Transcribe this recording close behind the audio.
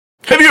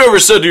Have you ever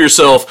said to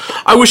yourself,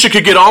 I wish I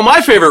could get all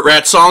my favorite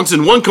Rat songs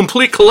in one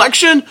complete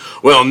collection?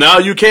 Well, now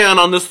you can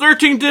on this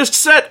 13-disc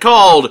set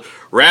called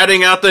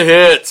Ratting Out the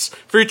Hits,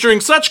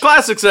 featuring such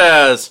classics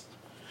as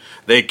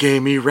They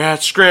Gave Me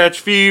Rat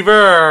Scratch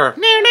Fever,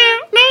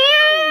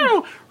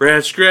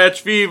 Rat Scratch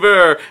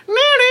Fever,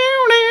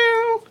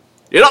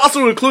 It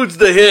also includes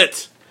the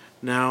hit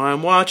Now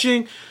I'm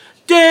Watching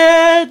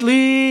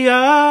Deadly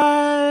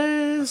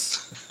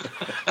Eyes.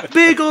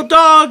 Big old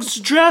dogs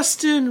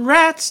dressed in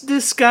rats'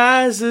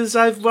 disguises.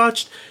 I've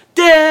watched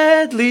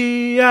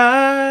Deadly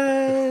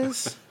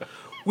Eyes.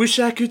 Wish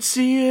I could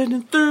see it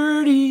in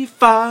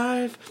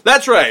 35.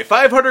 That's right,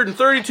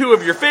 532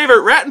 of your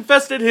favorite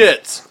rat-infested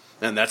hits.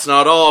 And that's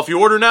not all. If you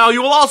order now,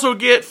 you will also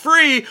get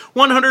free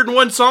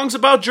 101 songs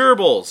about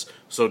gerbils.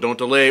 So don't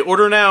delay.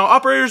 Order now.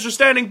 Operators are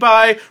standing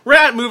by.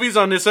 Rat movies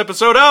on this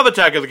episode of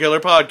Attack of the Killer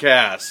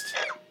Podcast.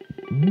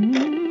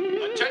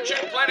 Attention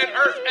planet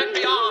Earth and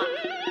beyond.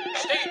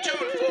 Stay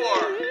tuned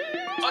for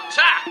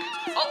Attack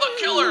of the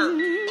Killer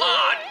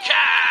Podcast.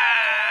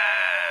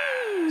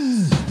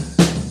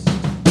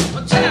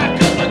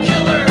 Attack of the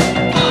Killer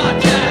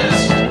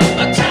Podcast.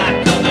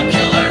 Attack of the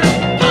Killer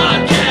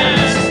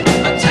Podcast.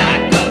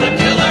 Attack of the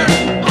Killer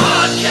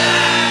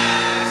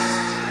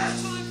Podcast. Time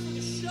for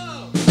the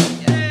show.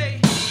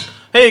 Yay.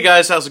 Hey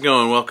guys, how's it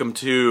going? Welcome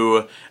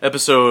to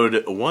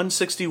episode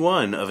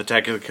 161 of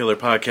Attack of the Killer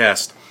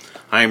Podcast.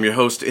 I am your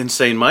host,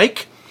 Insane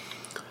Mike.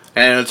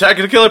 And Attack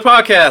of the Killer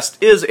Podcast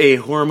is a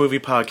horror movie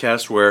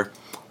podcast where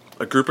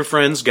a group of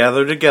friends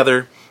gather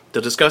together to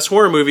discuss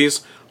horror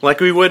movies like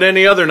we would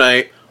any other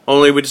night,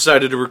 only we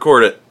decided to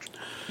record it.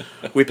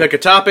 We pick a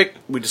topic,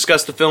 we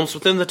discuss the films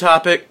within the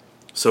topic,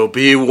 so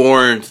be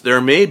warned,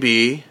 there may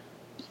be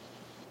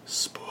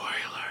spoilers.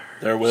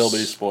 There will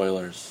be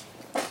spoilers.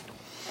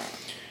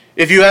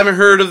 If you haven't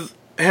heard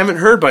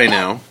by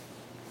now,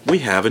 we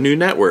have a new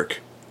network.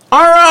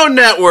 Our own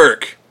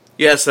network!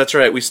 Yes, that's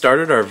right. We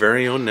started our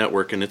very own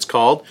network, and it's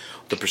called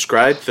the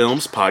Prescribed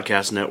Films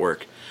Podcast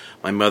Network.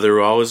 My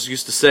mother always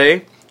used to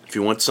say, if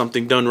you want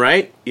something done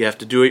right, you have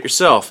to do it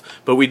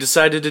yourself. But we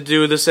decided to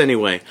do this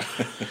anyway.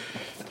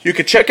 You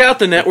can check out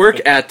the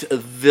network at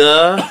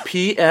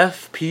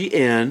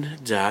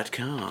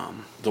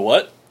thepfpn.com. The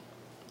what?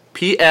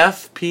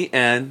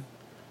 pfpn.com.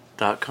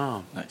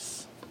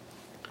 Nice.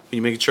 Are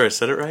you making sure I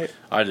said it right?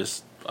 I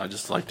just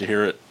like to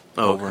hear it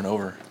over and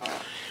over.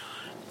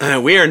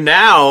 We are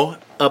now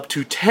up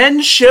to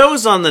 10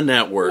 shows on the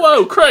network.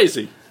 Whoa,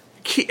 crazy.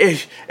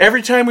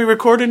 Every time we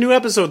record a new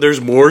episode, there's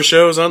more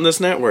shows on this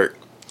network.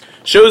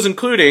 Shows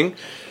including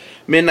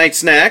Midnight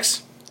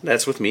Snacks,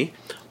 that's with me,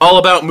 All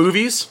About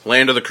Movies,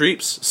 Land of the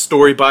Creeps,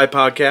 Story by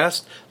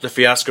Podcast, The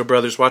Fiasco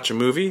Brothers Watch a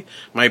Movie,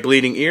 My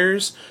Bleeding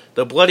Ears,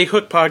 The Bloody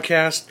Hook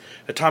Podcast,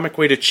 Atomic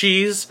Weight of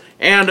Cheese,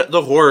 and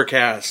The Horror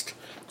Cast.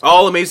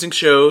 All amazing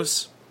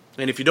shows,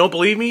 and if you don't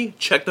believe me,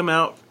 check them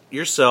out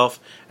yourself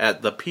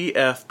at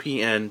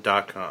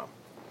thepfpn.com.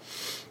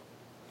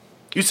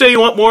 You say you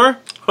want more?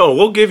 Oh,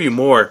 we'll give you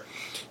more.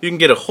 You can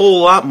get a whole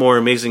lot more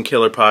Amazing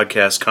Killer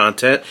Podcast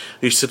content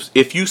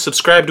if you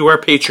subscribe to our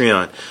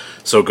Patreon.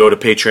 So go to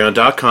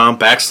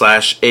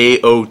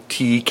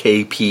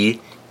patreon.com/AOTKP.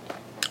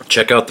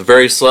 Check out the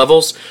various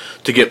levels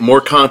to get more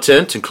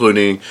content,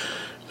 including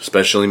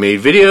specially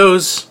made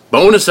videos,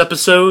 bonus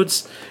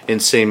episodes,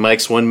 Insane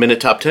Mike's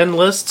 1-minute top 10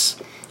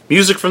 lists,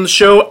 music from the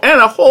show,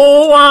 and a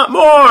whole lot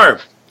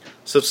more.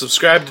 So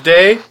subscribe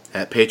today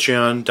at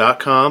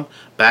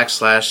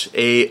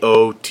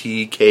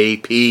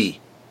patreon.com/AOTKP.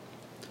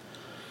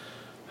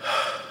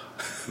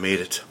 Made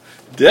it.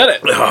 Did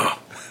it. Oh.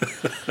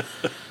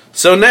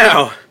 So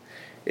now,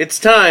 it's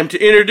time to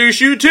introduce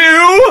you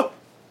to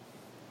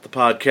the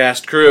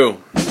podcast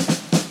crew.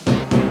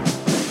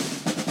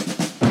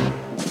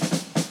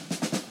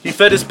 He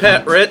fed his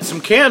pet Rhett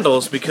some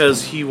candles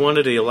because he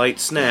wanted a light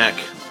snack.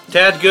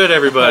 Tad Good,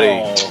 everybody.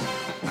 Oh.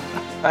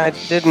 I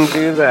didn't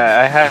do that.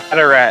 I had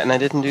a rat and I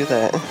didn't do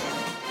that.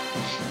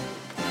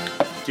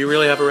 Do you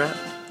really have a rat?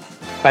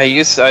 I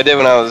did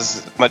when I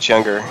was much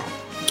younger.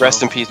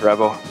 Rest in peace,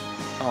 Rebel.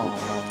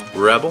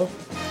 Rebel?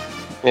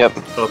 Yep.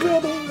 Okay.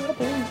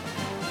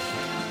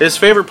 His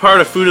favorite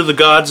part of Food of the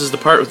Gods is the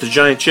part with the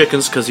giant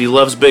chickens because he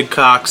loves big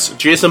cocks.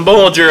 Jason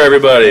Bollinger,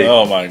 everybody.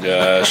 Oh my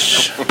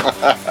gosh.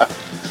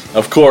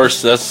 Of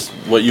course, that's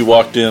what you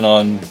walked in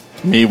on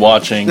me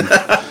watching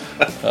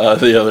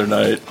the other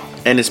night.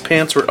 And his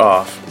pants were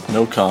off.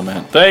 No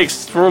comment.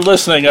 Thanks for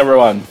listening,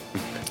 everyone.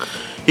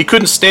 He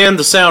couldn't stand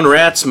the sound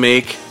rats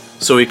make,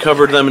 so he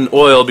covered them in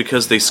oil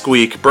because they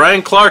squeak.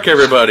 Brian Clark,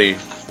 everybody.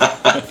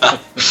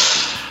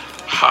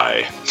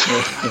 Hi.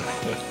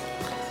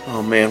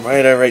 Oh man, why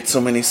did I write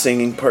so many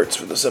singing parts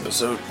for this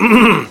episode?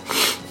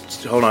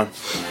 Hold on.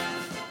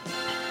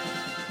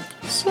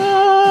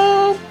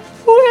 Somewhere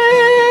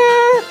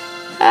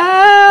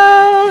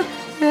out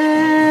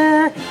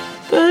there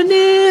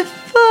beneath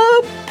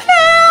the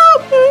pale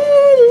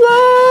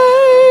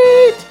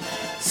moonlight,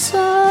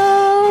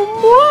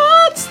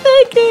 someone's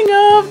thinking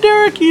of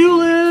Derek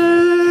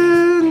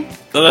Yulin.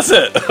 Oh, that's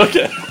it.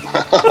 Okay.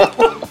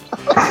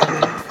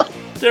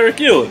 Derek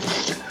Yulin.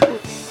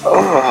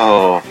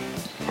 Oh,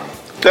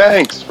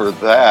 thanks for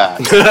that.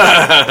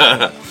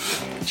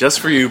 Just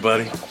for you,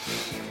 buddy.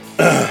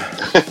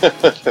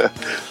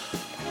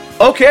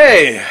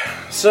 Okay,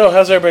 so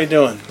how's everybody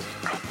doing?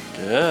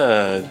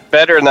 Good.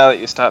 Better now that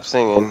you stopped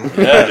singing.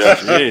 Yeah,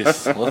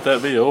 jeez. Let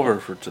that be over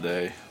for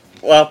today.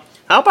 Well,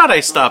 how about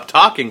I stop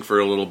talking for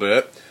a little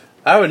bit?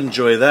 I would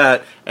enjoy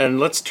that, and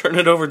let's turn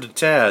it over to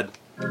Tad.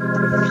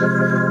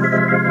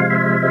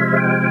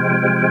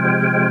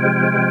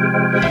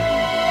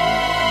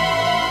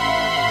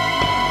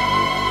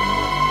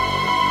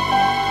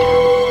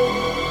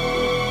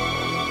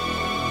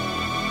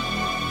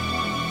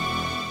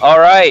 All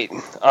right.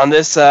 On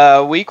this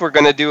week, we're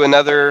going to do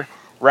another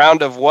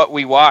round of what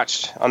we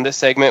watched. On this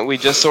segment, we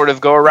just sort of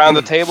go around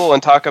the table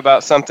and talk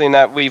about something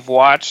that we've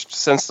watched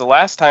since the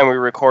last time we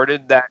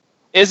recorded that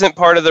isn't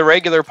part of the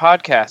regular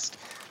podcast.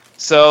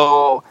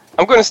 So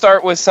I'm going to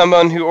start with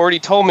someone who already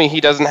told me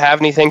he doesn't have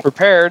anything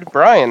prepared.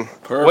 Brian,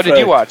 what did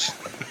you watch?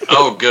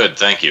 Oh, good.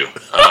 Thank you.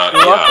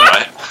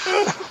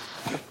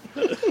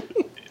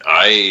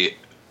 I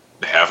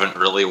haven't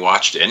really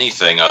watched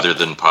anything other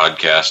than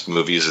podcast,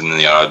 movies, and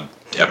the odd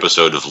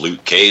episode of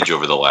Luke Cage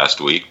over the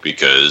last week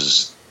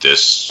because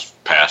this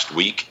past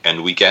week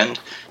and weekend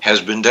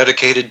has been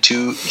dedicated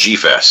to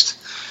G-Fest.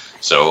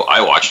 So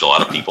I watched a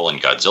lot of people in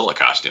Godzilla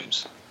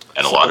costumes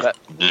and a lot of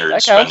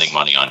nerds spending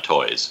money on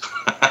toys.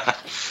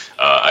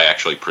 I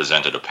actually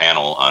presented a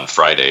panel on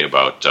Friday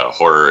about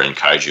horror and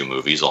kaiju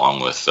movies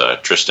along with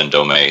Tristan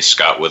Domey,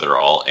 Scott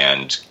Witherall,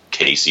 and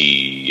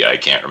Casey, I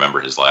can't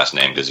remember his last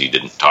name because he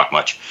didn't talk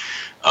much.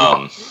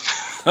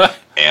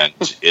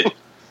 And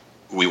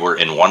we were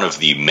in one of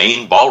the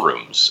main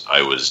ballrooms.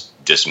 I was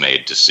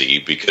dismayed to see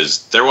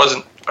because there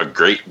wasn't a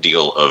great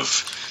deal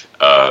of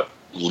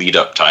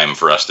lead-up time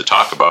for us to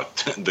talk about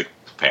the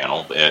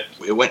panel.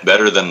 It went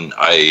better than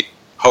I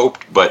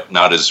hoped, but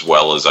not as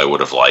well as I would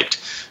have liked.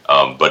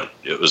 But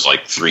it was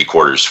like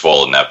 3/4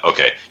 full. And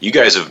okay, you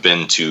guys have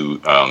been to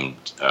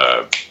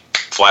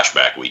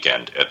Flashback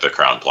Weekend at the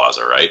Crowne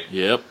Plaza, right?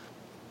 Yep.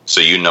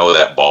 So you know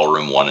that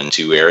ballroom 1 and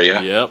 2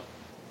 area? Yep.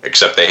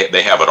 Except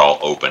they have it all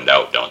opened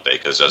out, don't they?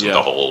 Because doesn't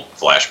the whole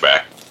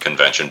Flashback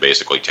convention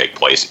basically take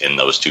place in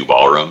those 2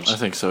 ballrooms? I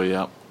think so,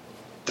 yeah.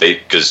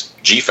 Because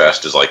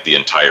G-Fest is like the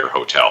entire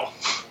hotel,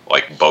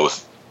 like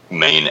both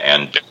main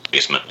and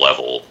basement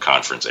level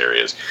conference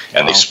areas,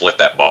 and they split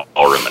that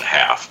ballroom in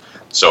half.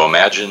 So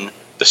imagine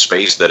the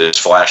space that is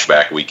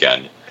Flashback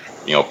Weekend.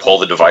 Pull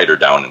the divider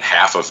down in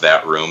half of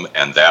that room,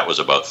 and that was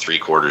about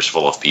 3/4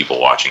 full of people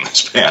watching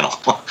this panel.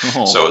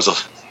 So it was a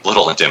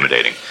little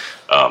intimidating.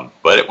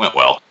 But it went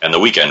well, and the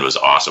weekend was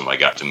awesome. I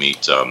got to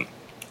meet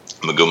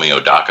Megumi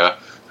Odaka,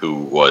 who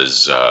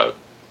was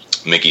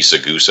Miki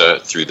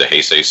Sagusa through the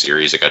Heisei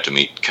series. I got to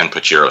meet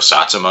Kenpachiro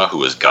Satsuma, who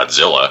was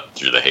Godzilla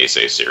through the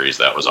Heisei series.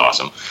 That was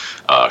awesome.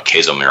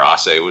 Keizo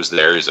Mirase was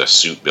there. He's a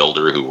suit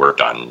builder who worked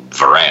on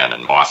Varan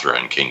and Mothra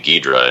and King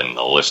Ghidorah, and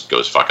the list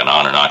goes fucking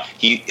on and on.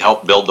 He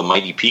helped build the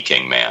Mighty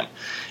Peking Man,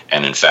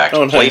 and in fact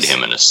played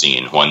him in a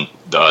scene when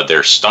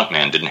their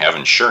stuntman didn't have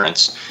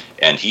insurance,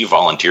 and he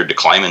volunteered to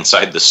climb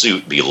inside the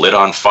suit, be lit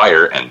on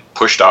fire, and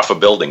pushed off a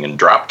building and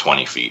dropped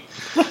 20 feet.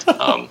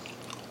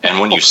 And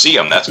when you see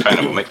him, that's kind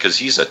of because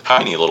he's a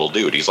tiny little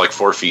dude. He's like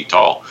 4 feet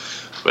tall.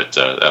 But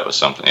that was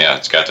something. Yeah,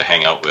 it's got to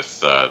hang out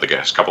with the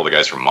guys, a couple of the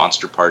guys from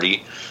Monster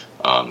Party.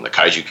 The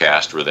Kaiju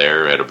cast were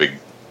there. We had a big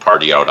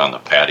party out on the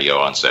patio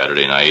on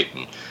Saturday night,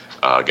 and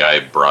a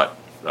guy brought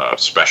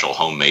special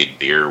homemade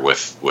beer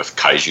with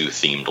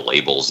Kaiju-themed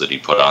labels that he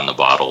put on the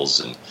bottles,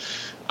 and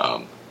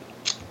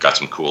got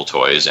some cool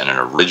toys and an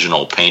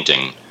original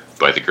painting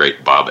by the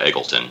great Bob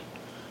Eggleton,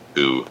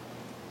 who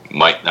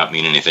might not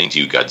mean anything to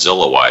you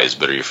Godzilla-wise,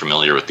 but are you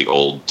familiar with the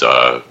old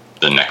the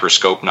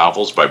Necroscope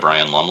novels by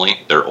Brian Lumley?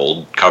 They're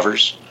old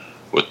covers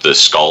with the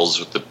skulls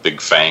with the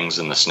big fangs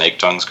and the snake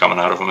tongues coming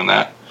out of them and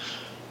that.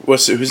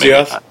 Who's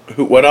the author?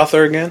 What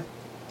author again?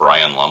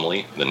 Brian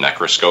Lumley, the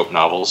Necroscope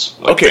novels,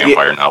 like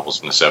vampire novels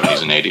from the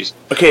 70s and 80s.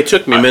 Okay, it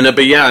took me a minute,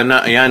 but I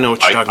know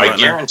what you're talking about. I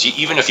guarantee,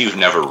 even if you've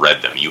never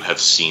read them, you have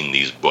seen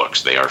these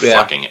books. They are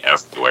fucking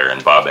everywhere,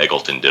 and Bob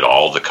Eggleton did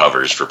all the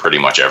covers for pretty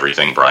much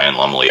everything Brian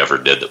Lumley ever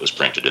did that was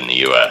printed in the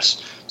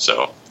U.S.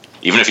 So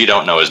even if you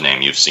don't know his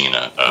name, you've seen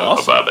a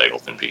Bob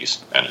Eggleton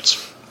piece, and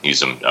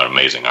he's an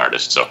amazing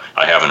artist. So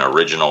I have an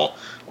original,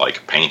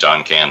 like, paint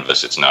on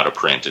canvas. It's not a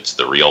print; it's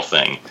the real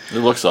thing. It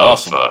looks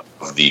awesome.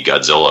 Of the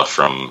Godzilla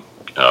from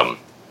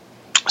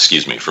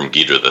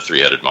Ghidorah, the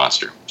three-headed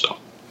monster. So,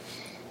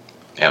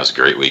 yeah, it was a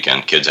great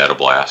weekend. Kids had a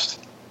blast.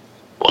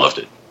 Loved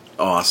it.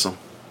 Awesome.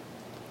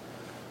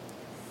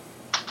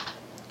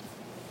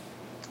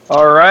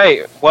 All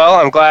right. Well,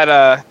 I'm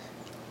glad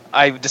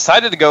I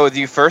decided to go with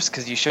you first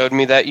because you showed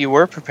me that you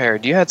were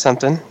prepared. You had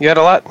something. You had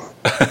a lot.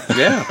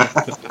 Yeah.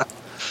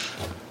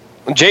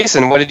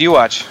 Jason, what did you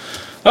watch?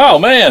 Oh,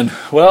 man.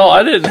 Well,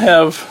 I didn't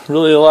have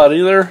really a lot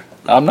either.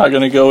 I'm not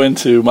going to go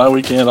into my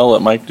weekend. I'll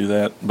let Mike do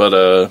that.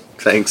 But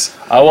thanks.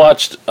 I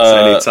watched.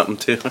 I need something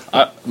too.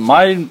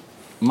 my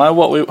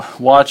what we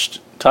watched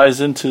ties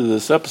into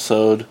this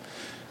episode.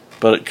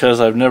 but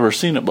because I've never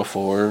seen it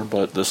before.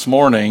 But this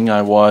morning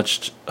I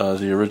watched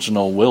the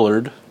original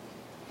Willard.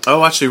 Oh,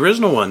 watch the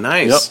original one.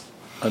 Nice.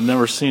 Yep, I've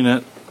never seen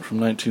it, from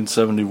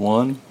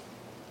 1971.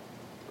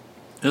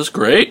 It was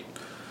great.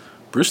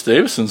 Bruce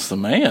Davison's the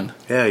man.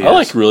 Yeah, he I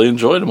is. really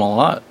enjoyed him a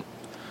lot.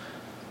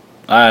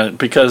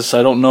 Because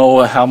I don't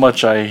know how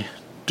much I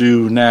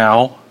do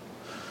now,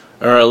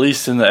 or at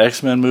least in the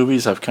X-Men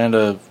movies, I've kind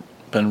of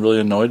been really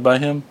annoyed by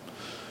him.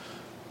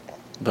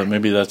 But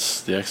maybe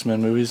that's the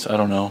X-Men movies. I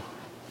don't know.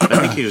 I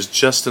think he was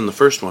just in the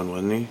first one,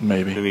 wasn't he?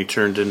 Maybe. And he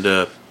turned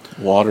into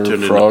Water,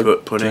 Turned into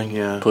frog, pudding, thing,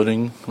 yeah.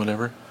 pudding,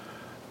 whatever.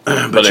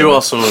 But you anyway.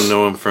 also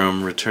know him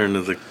from Return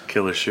of the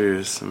Killer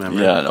Shoes,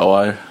 remember? Yeah. Oh,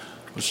 I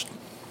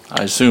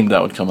assumed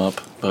that would come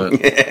up, but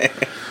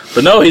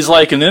but no, he's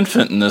like an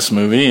infant in this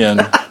movie,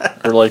 and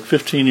or like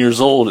 15 years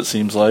old, it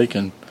seems like,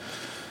 and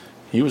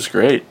he was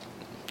great.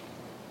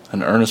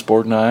 And Ernest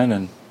Borgnine,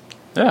 and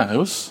yeah, it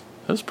was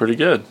pretty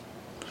good.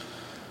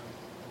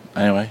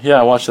 Anyway, yeah,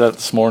 I watched that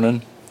this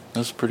morning. That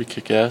was pretty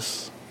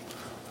kick-ass.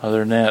 Other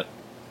than that,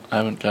 I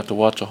haven't got to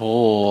watch a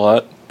whole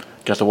lot.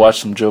 Got to watch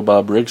some Joe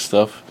Bob Briggs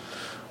stuff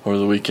over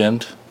the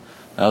weekend.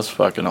 That was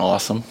fucking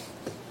awesome.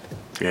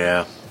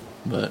 Yeah.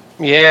 But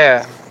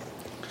Yeah.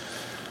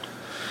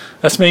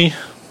 that's me.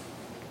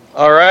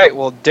 All right.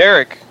 Well,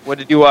 Derek, what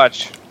did you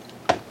watch?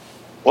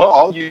 Well,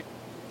 I'll use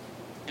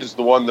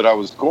the one that I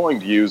was going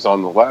to use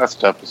on the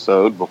last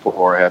episode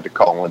before I had to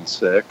call in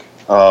sick.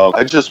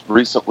 I just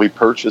recently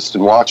purchased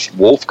and watched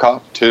Wolf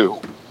Cop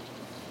 2.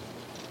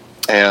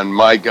 And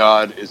my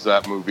God, is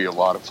that movie a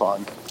lot of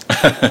fun.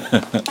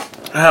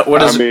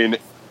 What is I mean,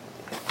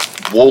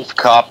 Wolf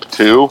Cop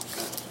 2?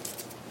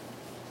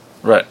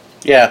 Right.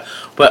 Yeah,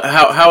 but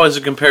how is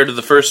it compared to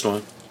the first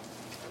one?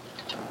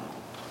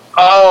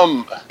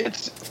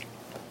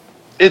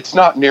 It's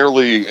not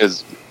nearly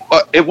as...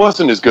 it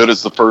wasn't as good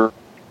as the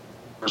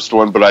first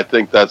one, but I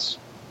think that's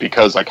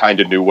because I kind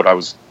of knew what I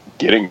was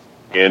getting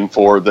in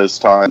for this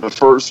time. The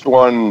first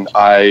one,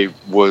 I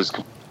was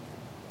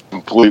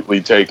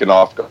completely taken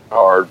off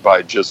guard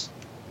by just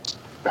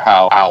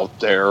how out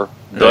there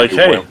You're like, they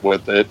hey, went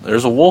with it.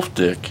 There's a wolf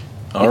dick.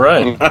 All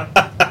right.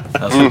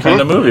 That's the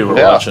kind of movie we're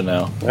Yeah. watching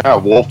now. Yeah,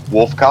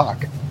 wolf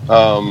cock.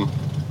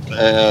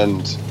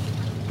 And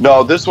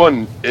no, this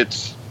one,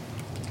 it's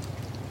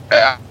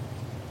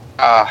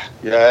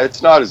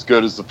it's not as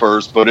good as the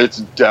first, but it's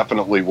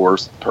definitely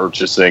worth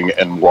purchasing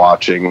and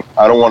watching.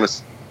 I don't want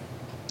to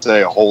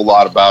say a whole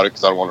lot about it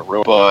because I don't want to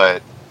ruin it,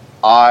 but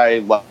I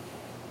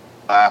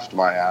laughed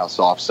my ass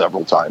off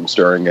several times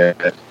during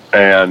it,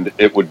 and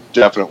it would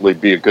definitely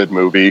be a good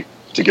movie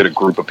to get a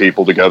group of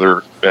people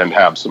together and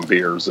have some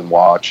beers and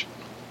watch.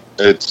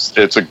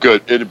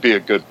 It'd be a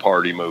good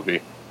party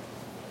movie.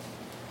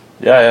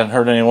 Yeah, I hadn't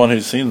heard anyone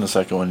who's seen the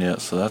second one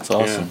yet, so that's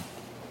awesome.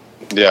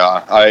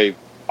 Yeah, I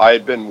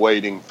had been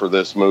waiting for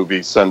this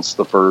movie since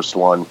the first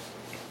one,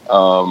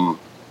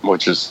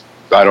 which is,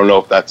 I don't know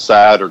if that's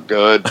sad or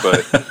good,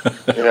 but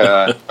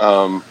yeah.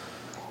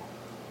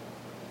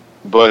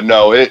 But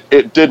no,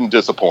 it didn't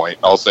disappoint.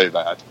 I'll say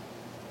that.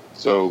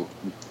 So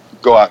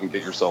go out and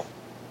get yourself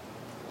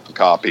a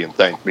copy and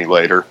thank me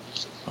later.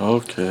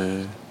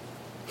 Okay.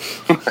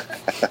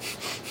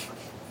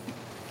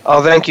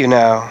 Oh, thank you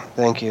now.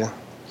 Thank you.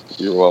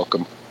 You're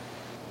welcome.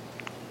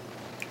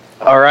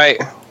 All right.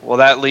 Well,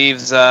 that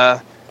leaves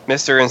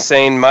Mr.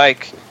 Insane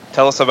Mike.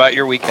 Tell us about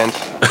your weekend.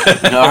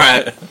 All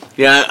right.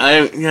 Yeah, I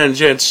hadn't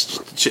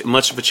had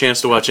much of a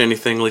chance to watch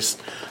anything, at least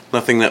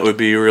nothing that would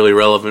be really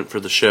relevant for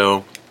the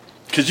show.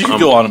 Because you could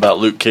go on about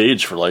Luke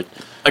Cage for like...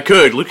 I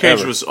could. Luke Cage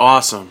Ever. was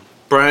awesome.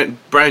 Brian,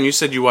 you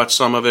said you watched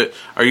some of it.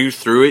 Are you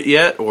through it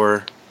yet,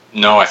 or?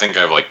 No, I think I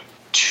have like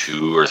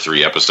 2 or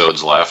 3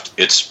 episodes left.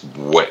 It's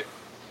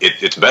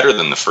better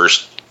than the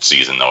first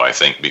season, though, I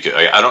think, because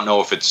I don't know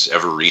if it's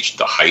ever reached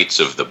the heights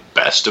of the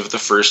best of the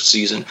first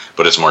season,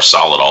 but it's more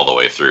solid all the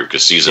way through,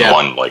 because season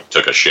 1 like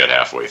took a shit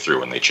halfway through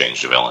when they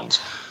changed the villains.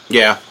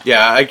 Yeah.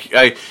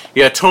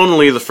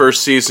 Tonally, the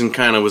first season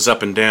kind of was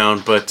up and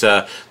down, but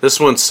this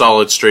one's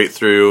solid straight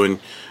through, and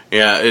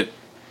yeah,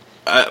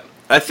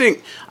 I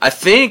think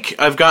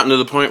I've gotten to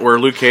the point where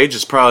Luke Cage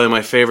is probably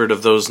my favorite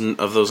of those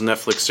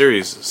Netflix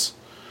series.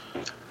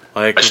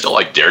 Like, I still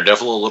like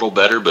Daredevil a little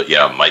better, but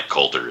yeah, Mike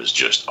Coulter is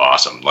just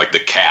awesome. Like, the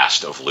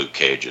cast of Luke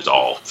Cage is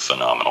all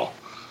phenomenal.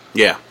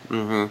 Yeah.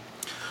 Mm-hmm.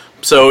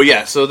 So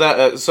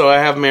I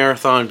have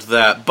marathoned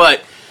that,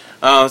 but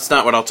that's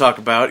not what I'll talk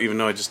about, even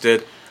though I just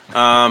did.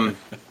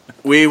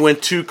 We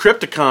went to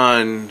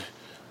Crypticon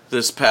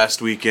this past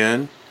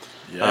weekend,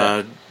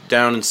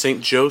 down in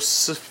St.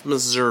 Joseph,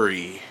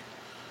 Missouri.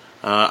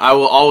 I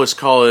will always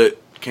call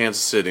it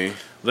Kansas City.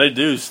 They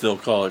do still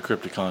call it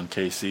Crypticon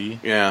KC,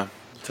 Yeah.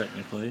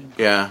 technically.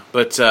 Yeah,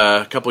 but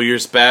a couple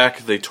years back,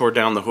 they tore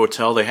down the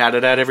hotel they had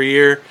it at every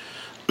year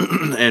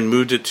and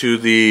moved it to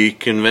the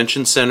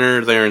convention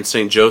center there in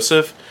St.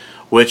 Joseph,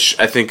 which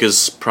I think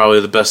is probably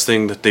the best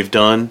thing that they've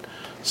done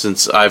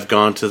since I've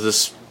gone to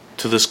this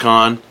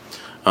con,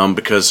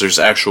 because there's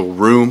actual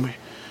room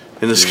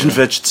in this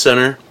convention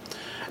center,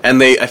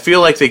 and I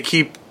feel like they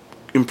keep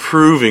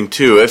improving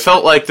too. It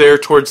felt like they're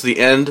towards the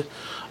end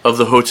of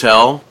the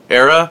hotel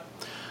era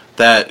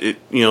that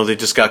they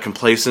just got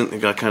complacent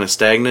and got kind of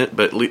stagnant.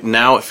 But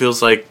now it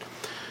feels like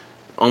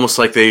almost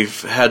like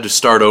they've had to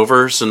start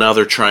over. So now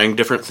they're trying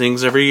different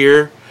things every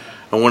year.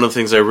 And one of the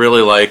things I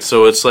really like,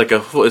 so it's like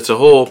it's a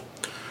whole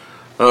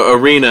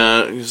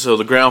arena. So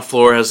the ground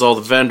floor has all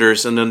the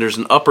vendors, and then there's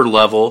an upper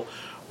level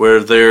where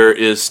there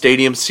is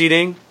stadium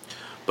seating,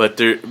 but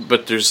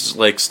there's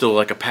like still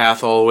like a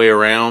path all the way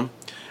around.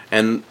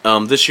 And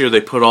this year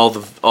they put all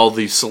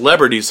the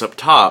celebrities up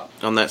top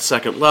on that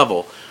second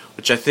level,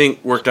 which I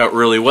think worked out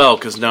really well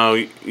because now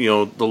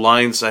the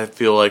lines I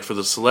feel like for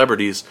the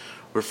celebrities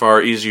were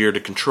far easier to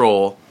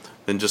control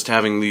than just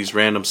having these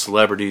random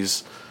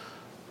celebrities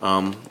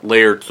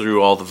layered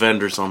through all the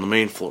vendors on the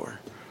main floor.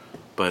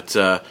 But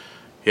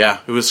yeah,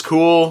 it was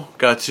cool.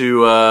 Got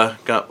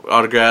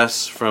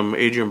autographs from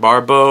Adrienne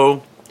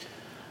Barbeau.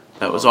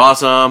 That was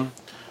awesome.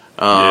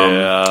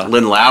 Yeah.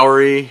 Lynn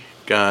Lowry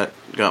got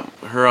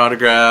her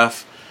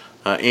autograph.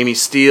 Amy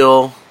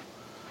Steele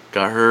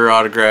got her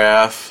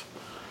autograph.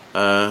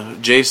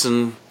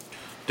 Jason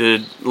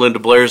did Linda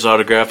Blair's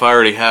autograph. I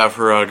already have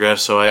her autograph,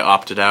 so I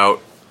opted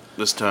out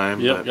this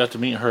time. Yep, but, got to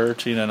meet her.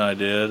 Tina and I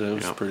did. It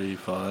was pretty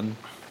fun.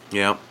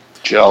 yeah.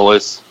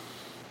 Jealous.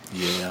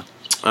 Yeah.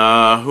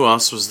 Who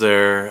else was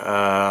there?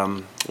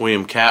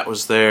 William Catt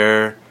was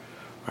there.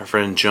 Our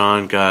friend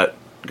John got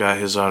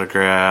his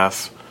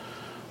autograph.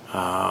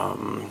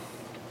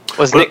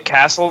 Was Nick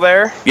Castle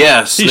there?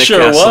 Yes, He Nick sure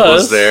Castle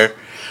was. was there.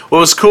 What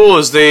was cool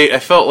is I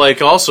felt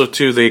like also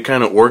too they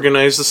kind of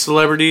organized the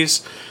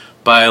celebrities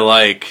by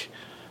like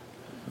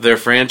their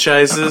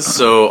franchises.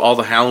 So all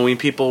the Halloween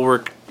people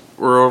were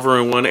over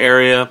in one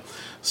area.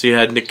 So you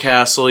had Nick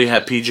Castle, you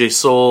had PJ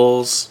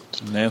Souls,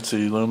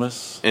 Nancy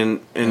Loomis.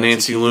 and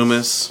Nancy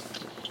Loomis.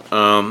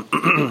 And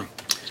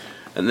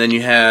then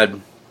you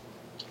had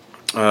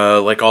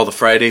like all the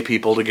Friday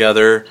people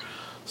together.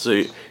 So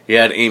you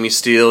had Amy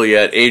Steele, you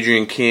had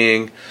Adrian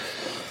King.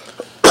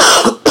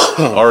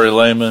 Ari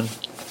Lehman.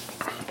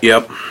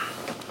 Yep.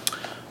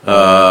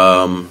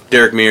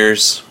 Derek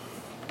Mears.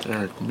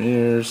 Derek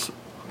Mears.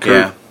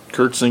 Yeah.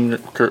 Kurt Singer.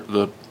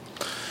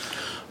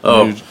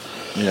 Oh.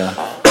 Yeah.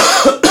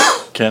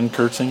 Ken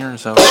Kurtzinger,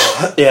 is that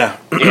what Yeah.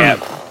 Yeah.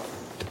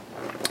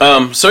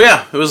 So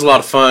yeah, it was a lot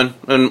of fun,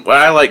 and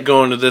I like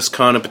going to this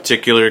con in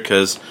particular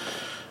because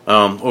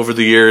over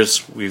the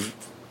years we've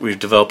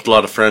developed a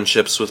lot of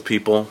friendships with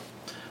people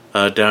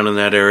down in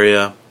that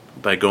area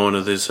by going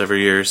to this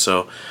every year.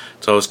 So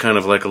it's always kind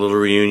of like a little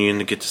reunion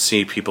to get to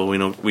see people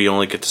we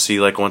only get to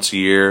see like once a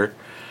year.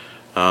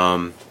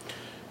 Got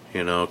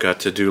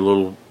to do a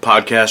little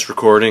podcast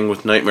recording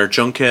with Nightmare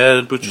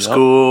Junkhead, which was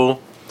cool.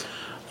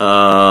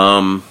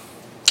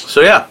 So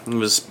yeah, it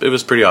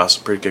was pretty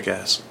awesome, pretty kick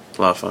ass,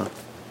 a lot of fun.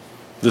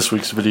 This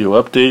week's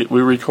video update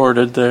we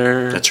recorded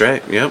there. That's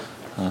right. Yep.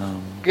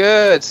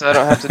 Good, so I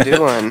don't have to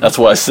do one. That's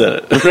why I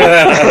said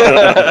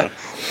it.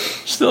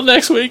 Still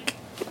next week.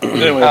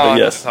 Anyway, but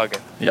yes. That's all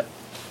good. Yeah.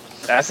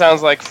 That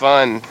sounds like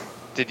fun.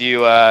 Did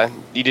you?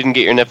 You didn't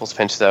get your nipples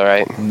pinched though,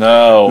 right?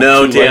 No.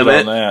 No, too damn late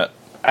it. on that.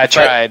 I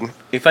tried.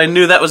 If I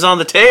knew that was on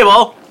the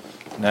table.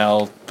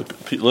 Now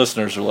the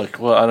listeners are like,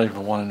 well, I don't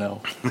even want to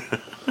know.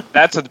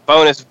 That's a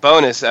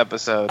bonus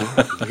episode.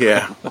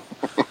 Yeah.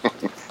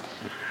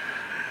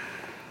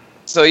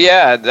 So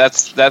yeah,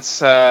 that's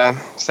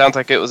sounds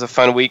like it was a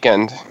fun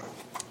weekend.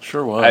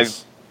 Sure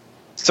was.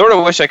 Sort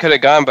of wish I could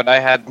have gone, but I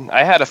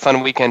had a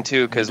fun weekend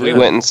too because we did.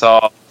 went and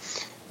saw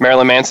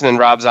Marilyn Manson and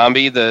Rob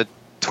Zombie, the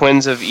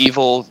Twins of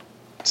Evil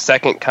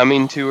Second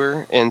Coming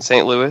tour in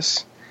St.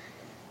 Louis.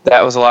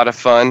 That was a lot of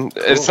fun.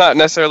 Cool. It's not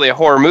necessarily a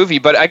horror movie,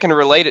 but I can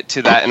relate it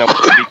to that in a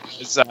way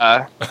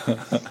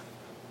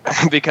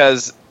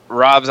because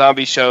Rob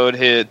Zombie showed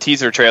his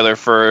teaser trailer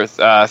for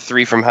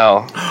 3 from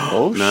Hell.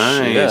 Oh,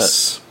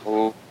 nice. shit.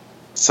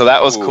 So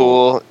that was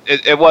cool.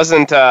 It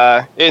wasn't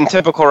in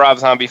typical Rob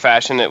Zombie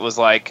fashion. It was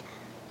like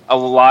a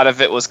lot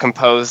of it was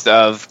composed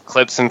of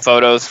clips and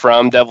photos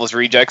from Devil's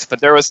Rejects, but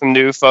there was some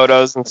new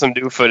photos and some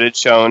new footage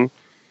shown,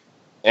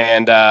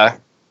 and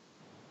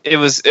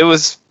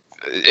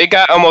it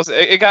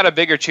got a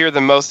bigger cheer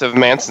than most of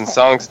Manson's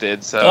songs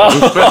did. So,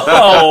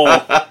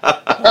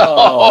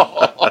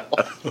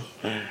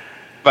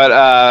 but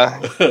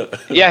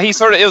yeah,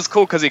 it was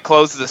cool because he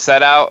closed the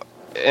set out.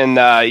 And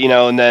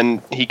and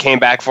then he came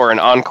back for an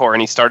encore, and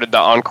he started the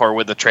encore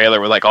with the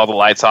trailer with like all the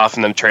lights off,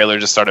 and the trailer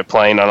just started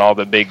playing on all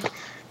the big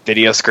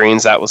video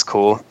screens. That was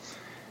cool.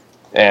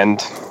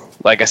 And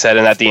like I said,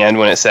 and at the end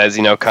when it says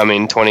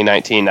coming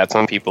 2019, that's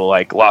when people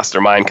like lost their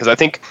mind because I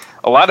think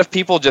a lot of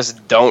people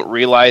just don't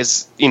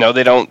realize they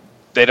don't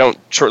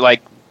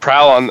like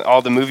prowl on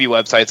all the movie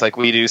websites like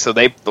we do. So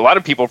a lot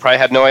of people probably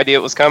had no idea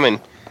it was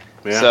coming.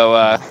 Yeah.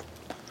 So.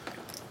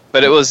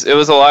 But it was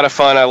a lot of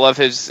fun. I love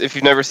his. If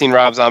you've never seen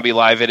Rob Zombie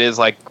live, it is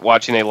like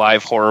watching a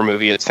live horror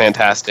movie. It's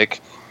fantastic.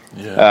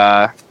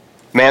 Yeah.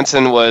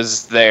 Manson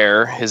was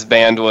there. His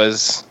band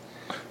was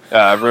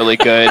really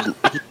good,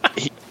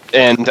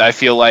 and I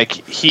feel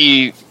like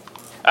I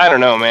don't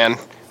know, man.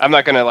 I'm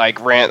not gonna like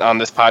rant on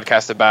this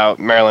podcast about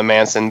Marilyn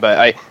Manson,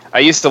 but I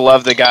used to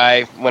love the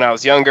guy when I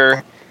was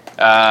younger.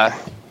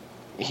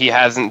 He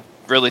hasn't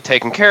really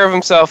taken care of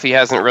himself. He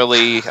hasn't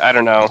really, I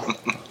don't know.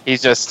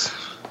 He's just,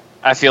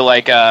 I feel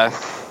like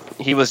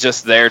he was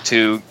just there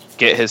to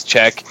get his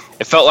check.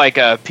 It felt like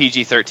a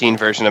PG-13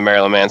 version of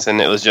Marilyn Manson.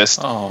 It was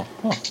just,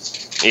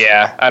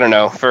 yeah, I don't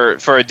know.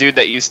 For a dude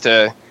that used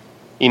to,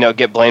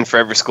 get blamed for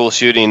every school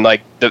shooting,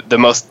 like the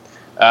most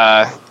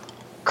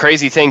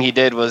crazy thing he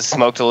did was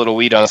smoked a little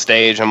weed on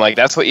stage. I'm like,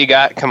 that's what you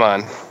got? Come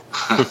on.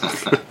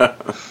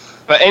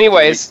 But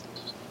anyways,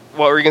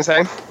 what were you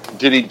going to say?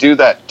 Did he do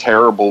that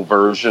terrible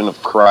version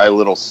of Cry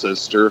Little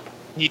Sister?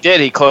 He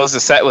did. He closed the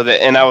set with it,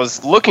 and I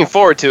was looking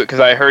forward to it because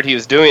I heard he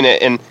was doing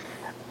it, and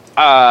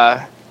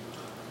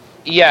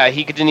yeah,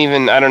 he didn't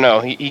even, I don't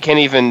know, he can't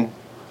even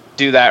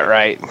do that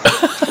right.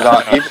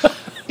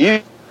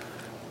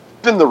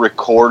 Even the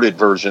recorded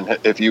version,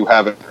 if you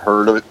haven't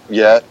heard of it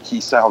yet,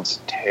 he sounds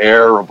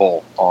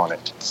terrible on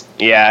it.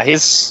 Yeah,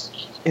 his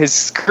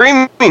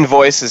screaming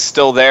voice is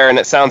still there, and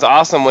it sounds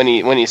awesome when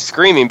he's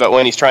screaming, but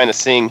when he's trying to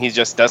sing, he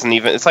just doesn't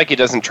even, it's like he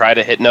doesn't try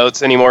to hit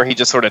notes anymore, he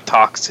just sort of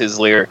talks his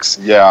lyrics.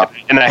 Yeah.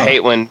 And I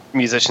hate when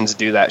musicians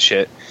do that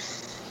shit.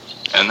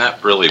 And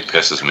that really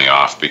pisses me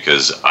off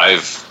because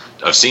I've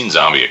seen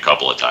Zombie a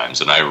couple of times,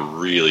 and I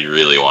really,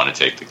 really want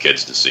to take the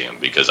kids to see him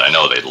because I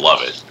know they'd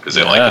love it because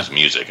they like his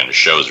music and his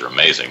shows are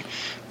amazing.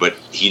 But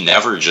he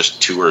never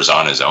just tours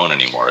on his own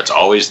anymore. It's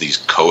always these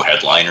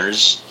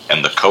co-headliners,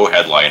 and the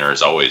co-headliner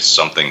is always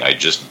something I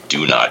just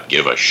do not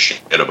give a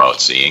shit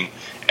about seeing,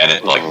 and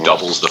it like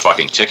doubles the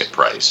fucking ticket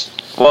price.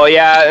 Well,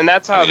 yeah, and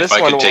that's how this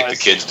one was. If I could take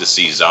the kids to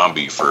see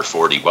Zombie for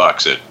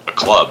 $40 at a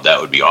club, that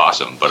would be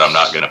awesome. But I'm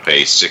not going to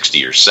pay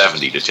 $60 or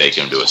 $70 to take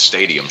him to a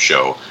stadium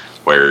show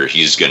where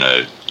he's going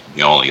to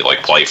only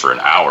like play for an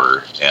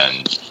hour,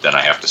 and then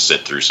I have to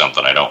sit through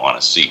something I don't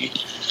want to see.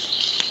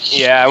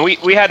 Yeah,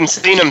 we hadn't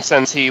seen him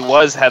since he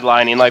was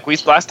headlining. Like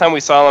last time we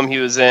saw him, he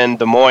was in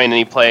Des Moines, and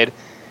he played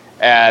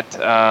at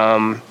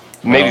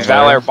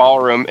Valor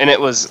Ballroom, and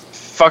it was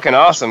fucking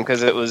awesome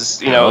because it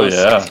was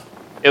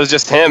it was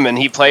just him, and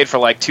he played for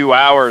like 2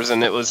 hours,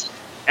 and it was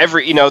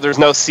there's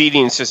no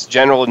seating, it's just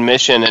general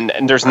admission,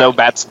 and there's no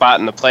bad spot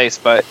in the place.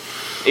 But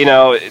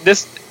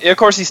this, of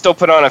course, he still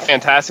put on a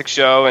fantastic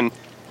show and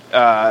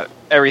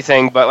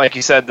everything, but like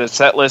you said, the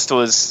set list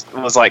was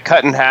like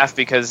cut in half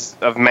because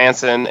of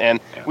Manson, and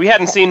we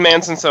hadn't seen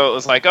Manson, so it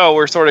was like, oh,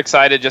 we're sort of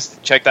excited just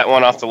to check that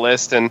one off the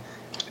list, and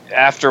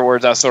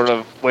afterwards I was sort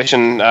of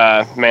wishing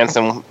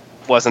Manson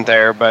wasn't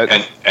there. But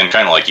and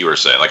kind of like you were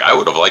saying, like I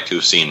would have liked to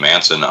have seen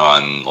Manson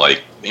on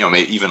like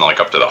maybe even like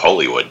up to the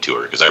Hollywood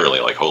tour because I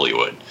really like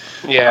Hollywood.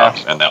 Yeah,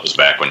 and that was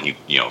back when he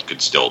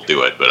could still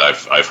do it. But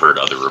I've heard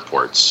other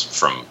reports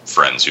from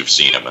friends who've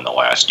seen him in the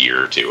last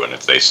year or two, and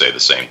if they say the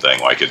same thing,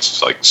 like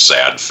it's like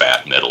sad,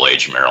 fat,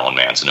 middle-aged Marilyn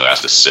Manson who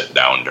has to sit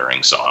down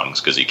during songs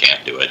because he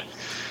can't do it.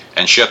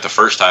 And shit, the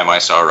first time I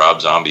saw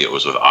Rob Zombie, it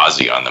was with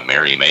Ozzy on the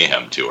Merry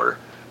Mayhem tour.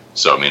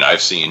 So I mean,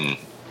 I've seen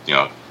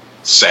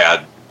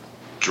sad,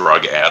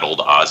 drug-addled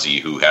Ozzy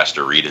who has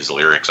to read his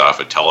lyrics off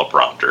a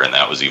teleprompter, and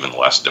that was even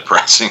less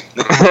depressing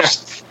than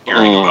just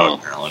hearing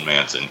about Marilyn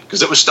Manson,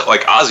 because it was still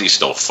like Ozzy's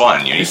still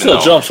fun. He still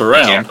jumps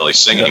around. He can't really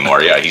sing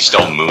anymore. Yeah, he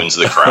still moons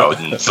the crowd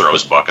and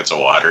throws buckets of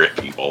water at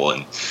people.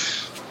 And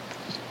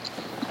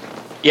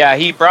yeah,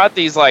 he brought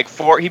these like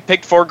he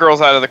picked 4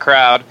 girls out of the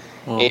crowd.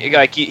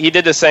 He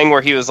did this thing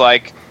where he was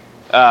like,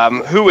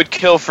 who would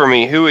kill for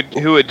me? Who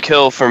would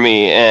kill for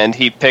me? And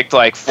he picked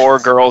like 4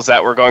 girls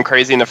that were going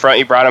crazy in the front.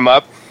 He brought them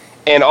up,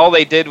 and all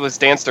they did was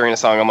dance during a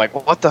song. I'm like,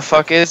 well, what the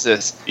fuck is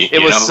this?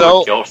 It was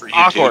so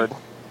awkward.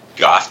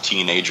 Goth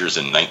teenagers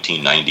in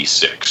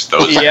 1996.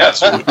 Those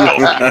guys who would kill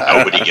for you.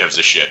 Nobody gives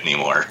a shit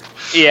anymore.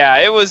 Yeah,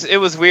 it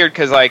was weird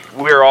because like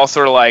we were all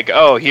sort of like,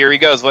 oh, here he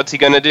goes. What's he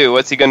gonna do?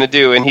 What's he gonna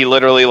do? And he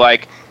literally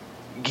like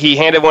he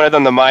handed one of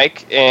them the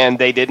mic, and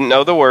they didn't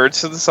know the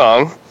words to the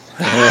song.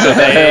 So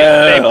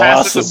they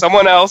passed it to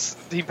someone else.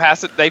 They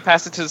passed it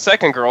to the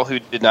second girl who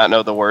did not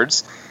know the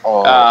words.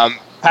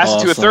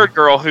 Passed it to a third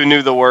girl who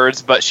knew the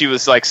words, but she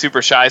was like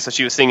super shy, so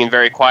she was singing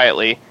very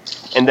quietly.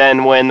 And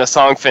then when the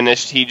song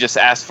finished, he just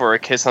asked for a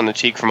kiss on the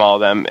cheek from all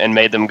of them and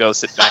made them go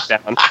sit back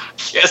down.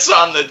 Kiss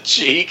on the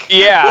cheek?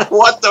 Yeah.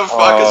 What the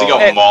fuck? Is he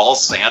going mall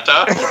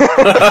Santa?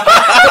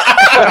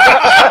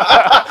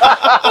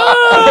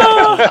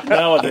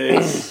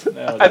 Nowadays.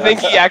 I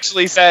think he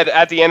actually said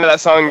at the end of that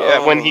song,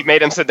 when he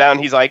made him sit down,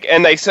 he's like,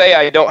 and they say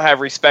I don't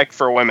have respect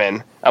for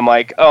women. I'm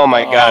like, oh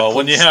my God,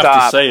 when you stop.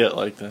 have to say it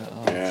like that.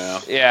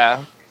 Oh.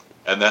 Yeah.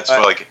 And that's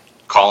for like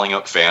calling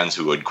up fans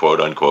who would quote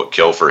unquote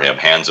kill for him,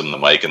 hands them the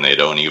mic, and they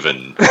don't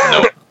even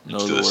know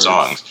to the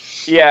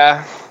songs.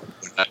 Yeah.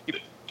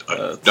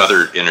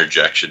 Another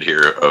interjection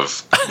here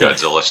of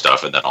Godzilla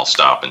stuff, and then I'll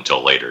stop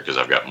until later because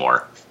I've got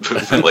more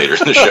later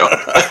in the show.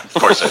 Of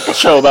course, I do.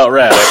 Show about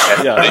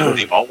rats. Yeah.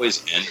 They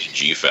always end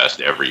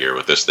G-Fest every year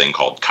with this thing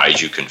called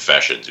Kaiju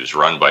Confessions, who's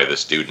run by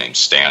this dude named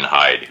Stan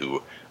Hyde,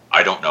 who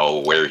I don't know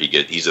where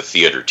he's a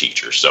theater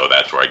teacher, so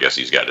that's where I guess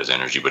he's got his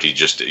energy, but he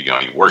just, he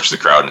works the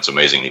crowd and it's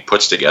amazing. He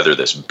puts together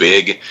this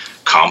big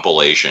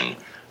compilation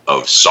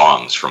of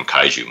songs from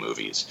kaiju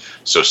movies.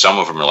 So some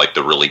of them are like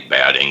the really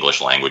bad English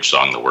language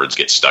song, The Words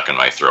Get Stuck in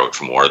My Throat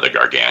from War of the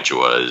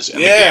Gargantuas,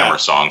 and the Gamma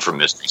song from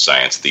Mystery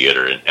Science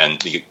Theater,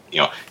 and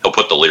he'll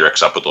put the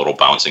lyrics up with a little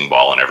bouncing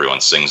ball and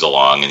everyone sings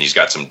along, and he's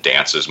got some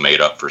dances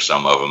made up for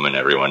some of them,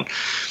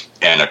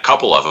 and a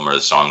couple of them are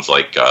the songs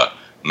like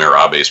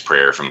Mirabe's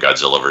Prayer from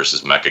Godzilla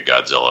vs.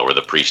 Mechagodzilla, where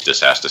the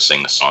priestess has to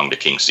sing the song to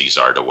King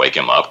Caesar to wake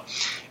him up,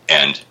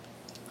 and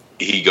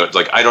he goes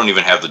like, I don't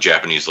even have the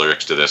Japanese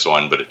lyrics to this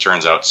one, but it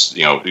turns out,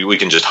 we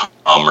can just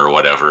hum or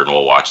whatever and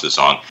we'll watch the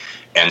song.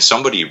 And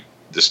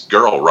this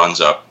girl runs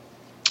up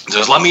and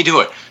says, let me do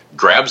it.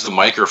 Grabs the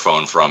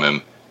microphone from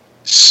him,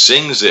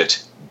 sings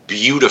it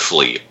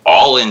beautifully,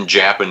 all in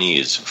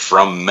Japanese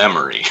from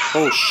memory.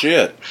 Oh,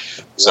 shit.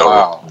 So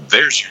Wow.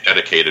 There's your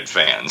dedicated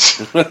fans.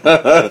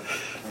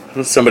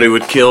 Somebody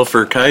would kill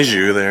for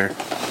kaiju there.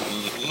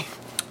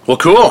 Well,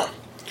 cool.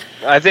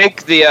 I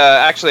think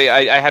actually,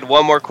 I had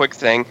one more quick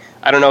thing.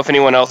 I don't know if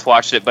anyone else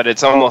watched it, but it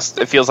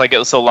feels like it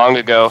was so long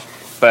ago.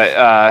 But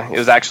it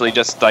was actually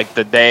just like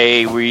the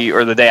day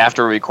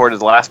after we recorded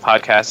the last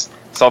podcast.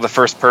 Saw the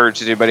first Purge.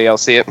 Did anybody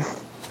else see it?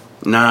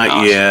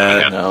 Not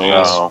yet.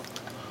 No.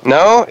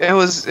 No, it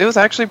was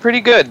actually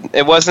pretty good.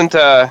 It wasn't.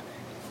 I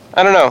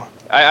don't know.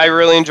 I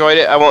really enjoyed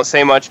it. I won't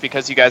say much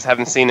because you guys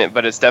haven't seen it,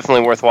 but it's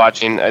definitely worth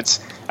watching. I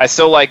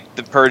still like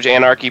the Purge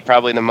Anarchy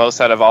probably the most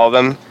out of all of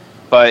them,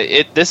 but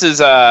this is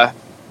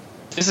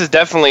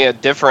definitely a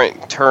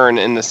different turn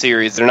in the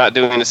series. They're not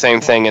doing the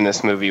same thing in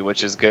this movie,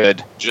 which is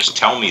good. Just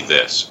tell me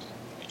this,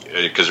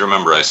 because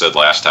remember I said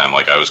last time,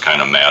 like, I was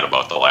kind of mad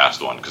about the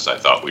last one because I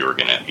thought we were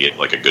going to get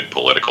like a good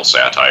political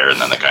satire, and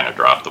then they kind of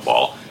dropped the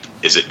ball.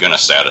 Is it going to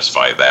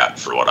satisfy that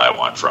for what I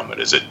want from it?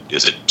 Is it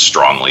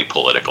strongly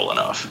political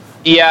enough?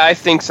 Yeah, I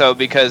think so,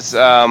 because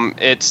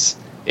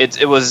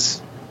it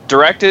was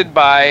directed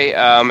by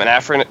an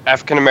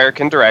African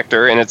American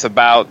director, and it's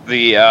about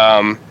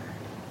the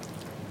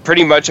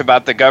pretty much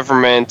about the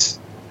government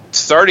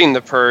starting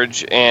the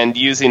Purge and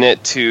using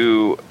it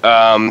to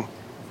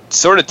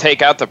sort of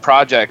take out the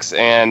projects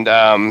and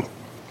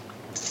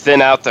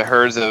thin out the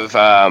herds of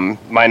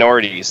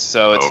minorities.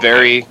 So it's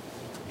very,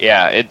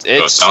 yeah. So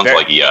it sounds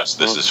like, yes,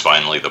 this is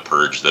finally the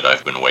Purge that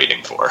I've been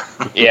waiting for.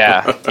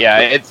 yeah.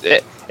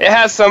 It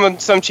has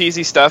some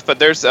cheesy stuff, but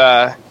there's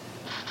the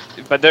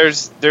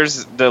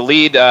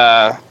lead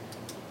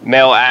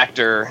male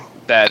actor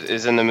that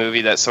is in the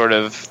movie that sort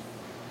of,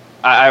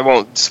 I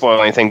won't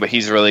spoil anything, but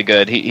he's really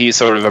good. He's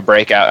sort of a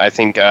breakout. I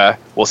think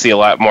we'll see a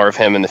lot more of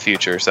him in the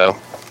future. So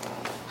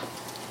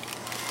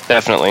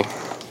definitely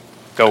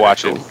go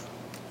watch it.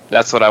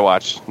 That's what I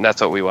watched.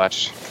 That's what we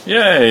watched.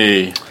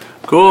 Yay!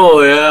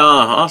 Cool, yeah,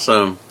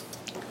 awesome.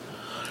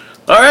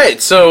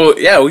 Alright, so,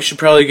 yeah, we should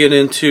probably get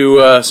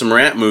into some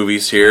rat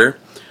movies here.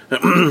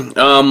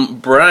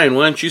 Brian,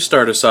 why don't you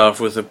start us off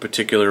with a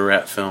particular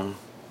rat film?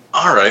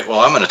 All right, well,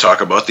 I'm going to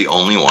talk about the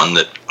only one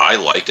that I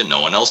liked and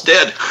no one else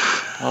did.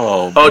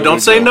 Oh,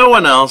 don't say no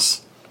one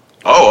else.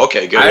 Oh,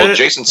 okay, good. Well, I-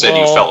 Jason said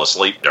you fell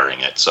asleep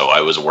during it, so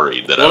I was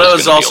worried that Well, I it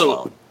was was going to be also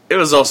alone. it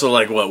was also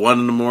like what, 1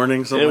 in the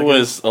morning, something. it like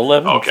was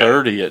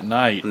 11:30 at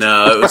night. that?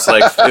 No, it was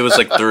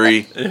like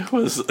 3. It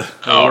was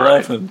All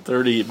right.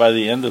 11:30 by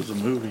the end of the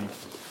movie.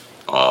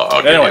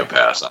 I'll give you a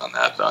pass on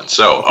that then.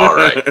 So, all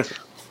right.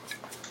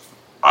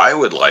 I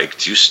would like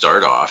to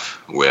start off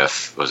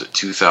with, was it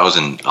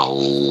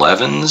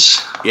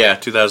 2011's? Yeah,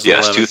 2011.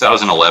 Yes,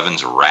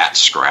 2011's Rat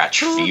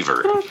Scratch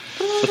Fever.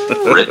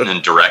 Written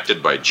and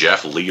directed by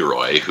Jeff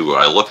Leroy, who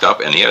I looked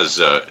up, and he has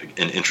an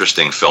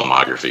interesting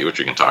filmography, which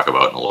we can talk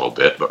about in a little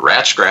bit. But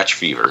Rat Scratch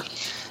Fever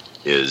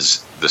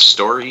is the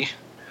story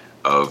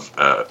of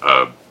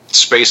a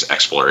space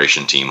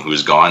exploration team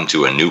who's gone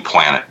to a new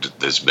planet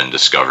that's been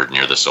discovered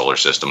near the solar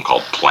system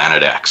called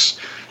Planet X.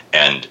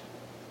 And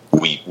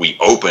we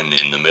open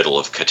in the middle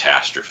of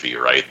catastrophe,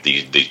 right?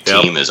 The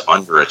team is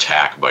under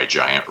attack by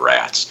giant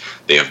rats.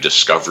 They have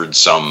discovered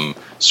some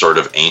sort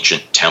of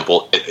ancient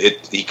temple.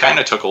 He kind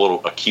of took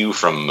a cue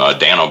from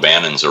Dan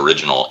O'Bannon's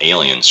original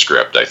Alien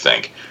script, I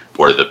think,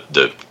 where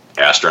the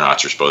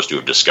astronauts are supposed to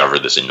have discovered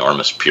this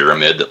enormous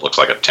pyramid that looks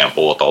like a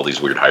temple with all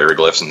these weird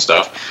hieroglyphs and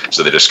stuff.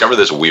 So they discover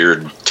this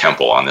weird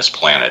temple on this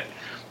planet.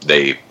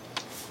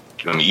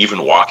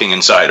 Even walking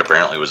inside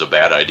apparently was a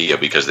bad idea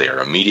because they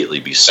are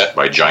immediately beset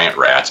by giant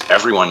rats.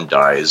 Everyone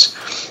dies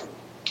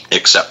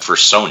except for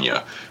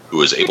Sonia,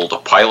 who is able to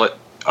pilot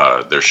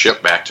their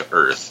ship back to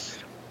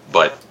Earth.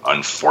 But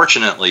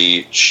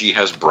unfortunately, she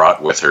has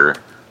brought with her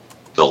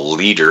the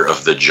leader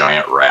of the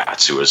giant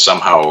rats, who is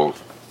somehow,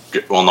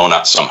 well, no,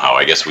 not somehow,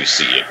 I guess we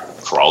see it,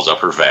 crawls up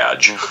her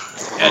vag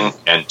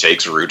and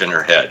takes root in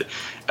her head,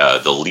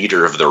 the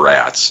leader of the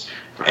rats.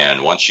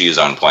 And once she is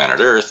on planet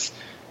Earth,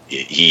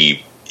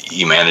 he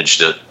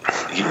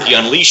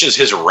unleashes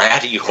his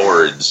ratty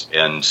hordes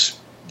and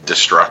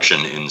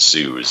destruction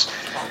ensues.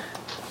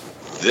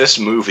 This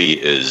movie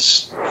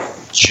is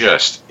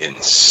just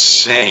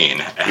insane.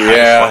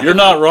 Yeah. You're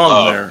not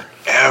wrong there.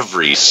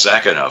 every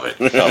second of it.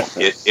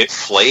 It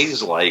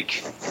plays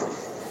like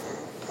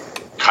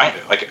kind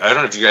of like, I don't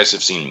know if you guys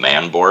have seen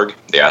Manborg,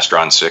 the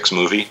Astron 6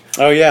 movie.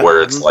 Oh yeah,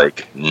 where it's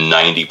like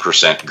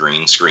 90%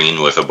 green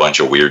screen with a bunch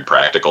of weird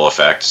practical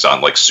effects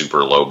on like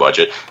super low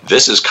budget.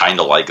 This is kind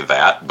of like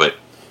that, but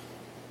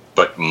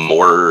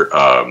more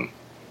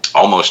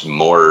almost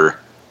more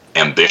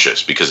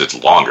ambitious because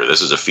it's longer.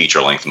 This is a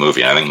feature-length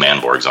movie, and I think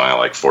Manborg's only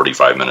like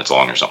 45 minutes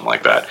long or something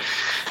like that.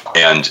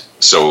 And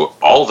so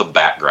all the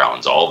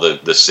backgrounds, all the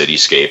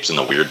cityscapes and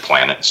the weird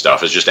planet and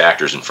stuff is just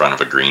actors in front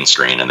of a green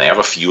screen, and they have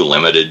a few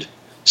limited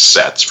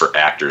sets for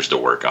actors to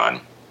work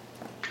on.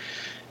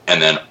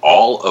 And then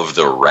all of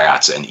the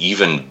rats, and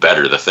even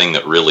better, the thing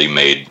that really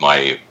made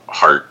my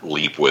heart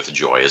leap with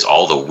joy is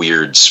all the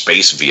weird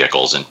space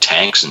vehicles and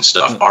tanks and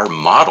stuff are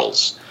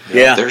models.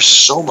 Yeah. There's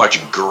so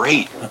much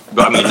great,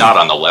 I mean, not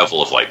on the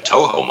level of like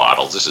Toho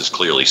models. This is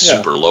clearly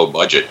super low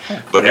budget,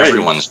 but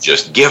everyone's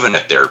just giving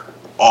it their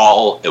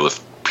all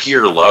with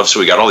pure love. So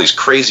we got all these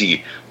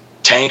crazy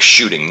tanks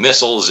shooting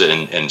missiles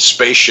and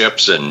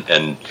spaceships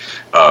and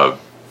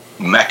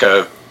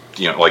mecha,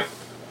 like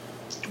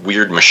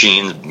weird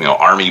machines,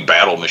 army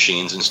battle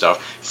machines and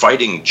stuff,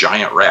 fighting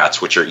giant rats,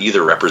 which are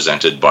either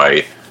represented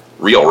by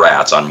real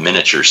rats on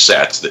miniature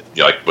sets that,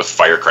 like with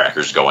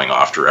firecrackers going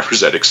off to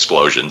represent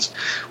explosions,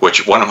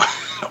 which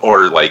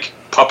or like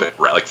puppet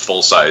rat, like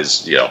full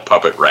size,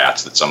 puppet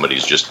rats that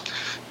somebody's just,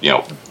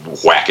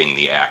 whacking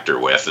the actor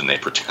with, and they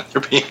pretend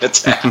they're being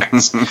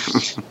attacked.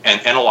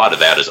 and a lot of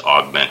that is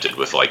augmented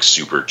with like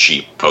super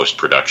cheap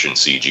post-production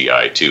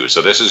CGI too.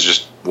 So this is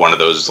just one of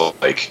those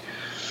like,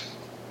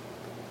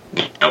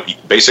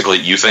 basically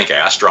you think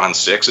Astron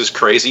 6 is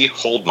crazy?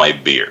 Hold my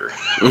beer.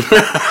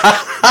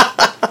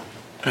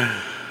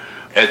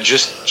 And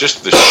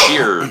just the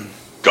sheer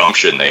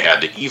gumption they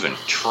had to even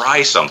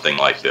try something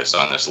like this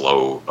on this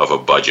low of a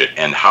budget,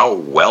 and how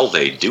well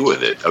they do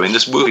with it. I mean,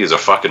 this movie is a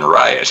fucking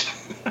riot.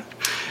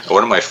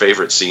 One of my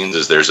favorite scenes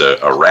is there's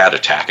a rat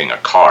attacking a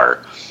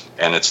car,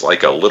 and it's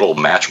like a little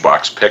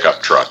Matchbox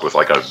pickup truck with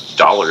like a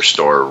dollar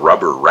store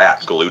rubber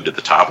rat glued to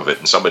the top of it,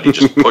 and somebody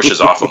just pushes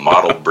it off a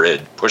model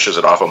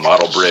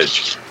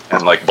bridge,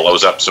 and like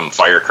blows up some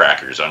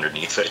firecrackers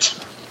underneath it.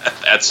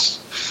 That's...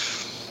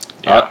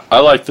 Yeah. I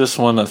like this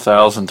one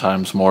 1,000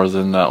 times more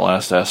than that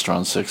last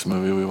Astron 6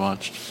 movie we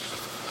watched.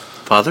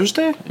 Father's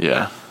Day?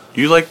 Yeah.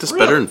 You like this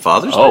better than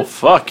Father's Day? Oh,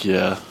 fuck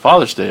yeah.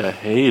 Father's Day I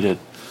hated.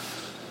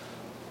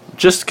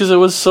 Just because it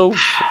was so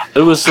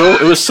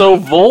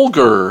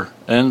vulgar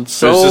and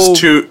so...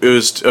 It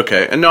was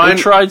okay. And no, they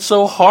tried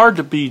so hard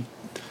to be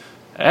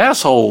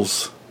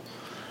assholes.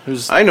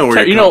 I know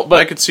where you're but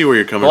I could see where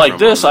you're coming from. Like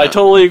this, I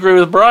totally agree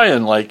with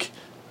Brian. Like,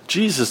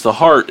 Jesus, the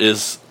heart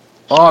is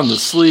on the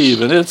sleeve,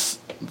 and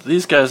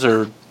these guys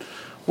are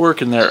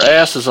working their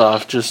asses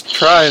off just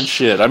trying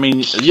shit. I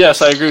mean,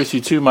 yes, I agree with you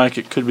too, Mike.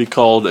 It could be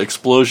called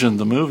Explosion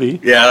the movie.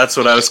 Yeah, that's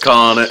what I was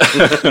calling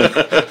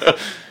it.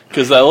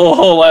 Because that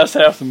whole last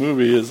half of the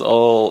movie is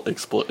all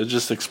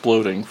just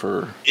exploding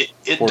for...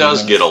 It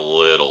does get a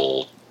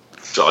little...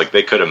 Like,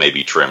 they could have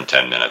maybe trimmed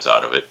 10 minutes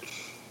out of it.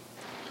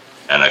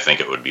 And I think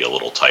it would be a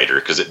little tighter,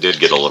 because it did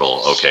get a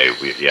little,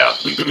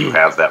 you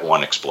have that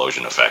one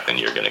explosion effect, and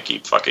you're going to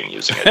keep fucking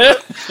using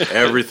it.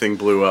 Everything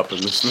blew up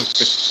in this movie.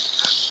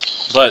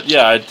 But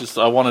yeah,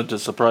 I wanted to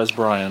surprise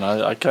Brian.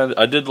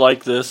 I did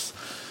like this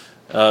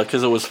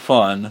because it was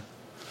fun,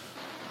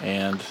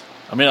 and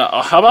I mean,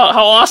 how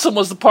awesome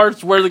was the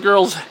part where the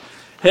girl's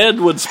head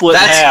would split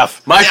in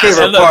half? My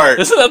favorite part.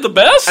 Isn't that the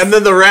best? And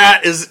then the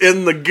rat is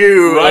in the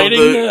goo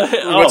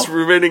Riding what's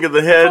remaining of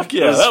the head. Fuck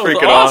yeah, that was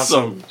freaking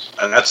awesome.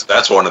 And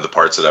that's one of the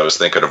parts that I was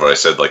thinking of when I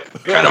said, like,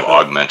 kind of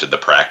augmented the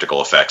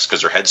practical effects,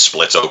 because her head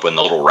splits open,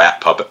 the little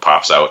rat puppet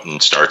pops out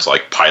and starts,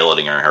 like,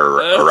 piloting her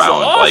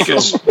around like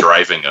it's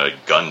driving a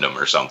Gundam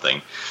or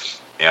something.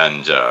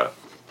 And,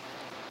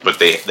 but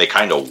they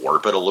kind of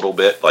warp it a little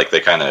bit, like, they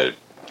kind of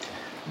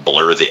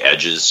blur the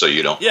edges so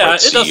you don't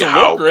see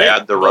how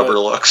bad the rubber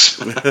looks.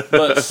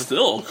 But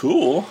still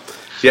cool.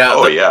 Yeah.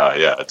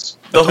 It's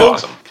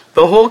awesome.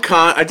 The whole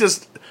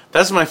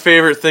that's my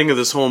favorite thing of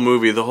this whole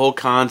movie. The whole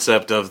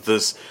concept of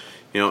this,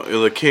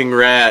 the king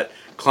rat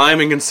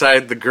climbing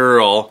inside the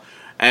girl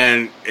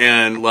and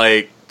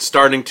like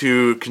starting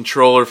to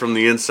control her from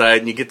the inside,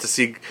 and you get to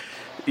see,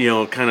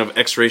 kind of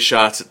X-ray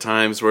shots at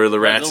times where the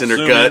rat's in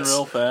her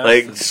guts,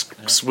 like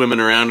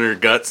swimming around in her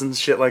guts and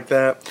shit like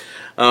that.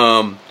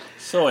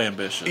 So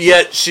ambitious.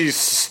 Yet she's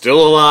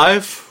still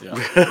alive.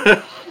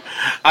 Yeah.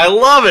 I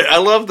love it. I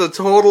love the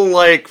total,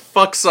 like,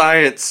 fuck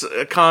science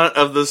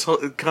of this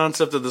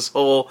concept of this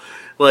whole,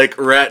 like,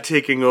 rat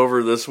taking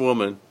over this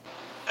woman.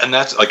 And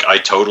that's, like, I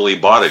totally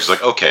bought it. It's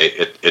like, okay,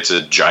 it's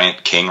a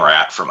giant king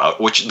rat from out...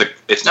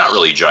 it's not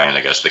really giant,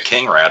 I guess. The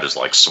king rat is,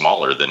 like,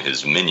 smaller than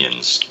his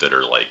minions that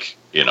are, like,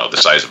 the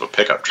size of a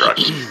pickup truck.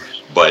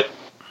 But...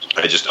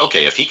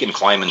 if he can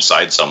climb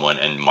inside someone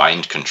and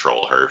mind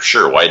control her,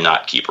 sure, why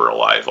not keep her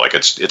alive? Like,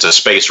 it's a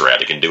space rat.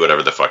 He can do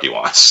whatever the fuck he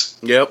wants.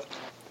 Yep.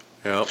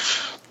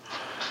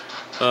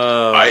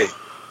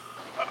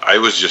 I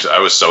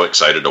was so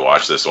excited to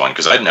watch this one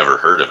because I'd never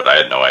heard of it. I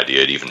had no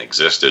idea it even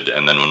existed.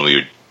 And then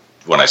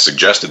when I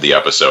suggested the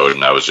episode,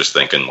 and I was just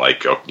thinking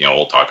like,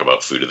 we'll talk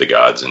about Food of the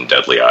Gods and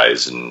Deadly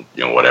Eyes and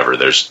whatever.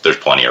 There's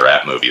plenty of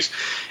rat movies,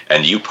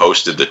 and you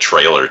posted the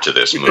trailer to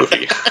this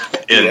movie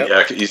in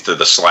either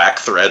the Slack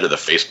thread or the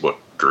Facebook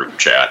group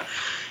chat.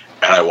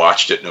 And I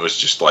watched it, and it was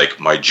just like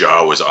my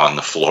jaw was on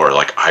the floor.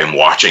 Like, I'm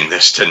watching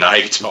this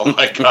tonight. Oh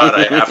my god,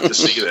 I have to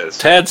see this.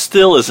 Tad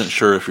still isn't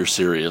sure if you're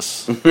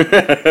serious.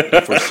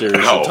 If we're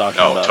serious talking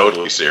about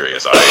totally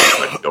serious.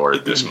 I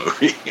adored this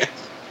movie.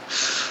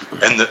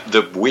 And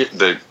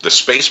the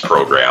space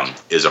program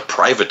is a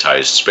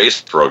privatized space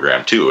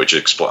program too, which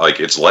it's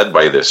led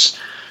by this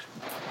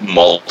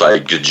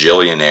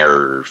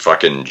multi-gajillionaire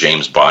fucking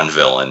James Bond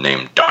villain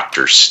named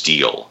Dr.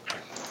 Steele.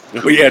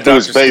 Yeah,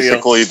 who's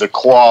basically the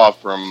Claw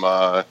from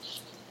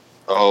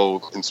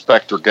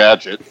Inspector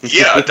Gadget.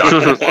 Yeah,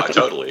 Dr. Claw,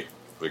 totally.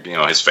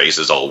 His face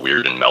is all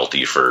weird and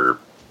melty for,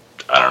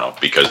 I don't know,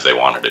 because they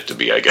wanted it to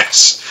be, I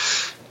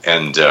guess.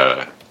 And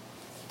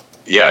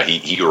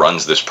he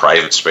runs this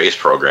private space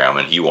program,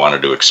 and he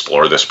wanted to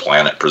explore this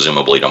planet,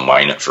 presumably to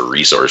mine it for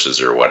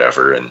resources or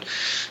whatever. And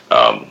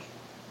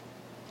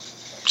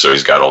so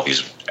he's got all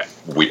these,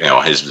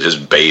 his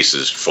base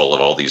is full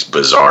of all these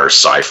bizarre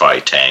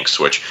sci-fi tanks,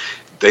 which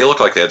they look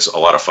like they had a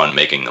lot of fun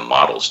making the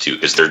models too,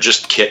 because they're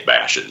just kit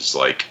bashes.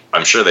 Like,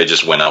 I'm sure they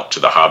just went out to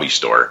the hobby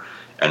store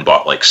and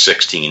bought like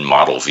 16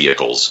 model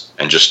vehicles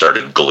and just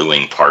started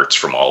gluing parts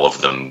from all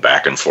of them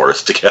back and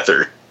forth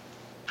together.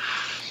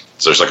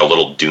 So there's like a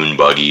little dune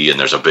buggy, and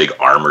there's a big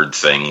armored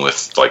thing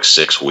with like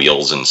 6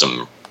 wheels and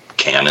some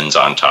cannons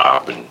on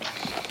top. And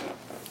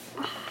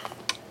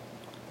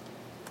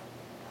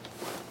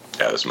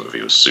yeah, this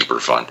movie was super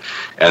fun.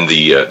 And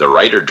the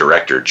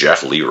writer-director,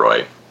 Jeff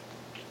Leroy,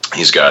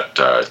 he's got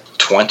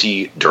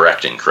 20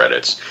 directing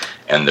credits,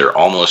 and they're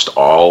almost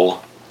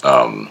all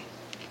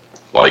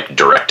like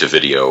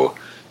direct-to-video,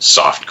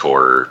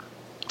 softcore,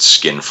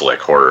 skin flick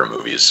horror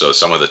movies. So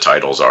some of the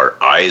titles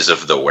are Eyes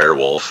of the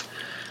Werewolf,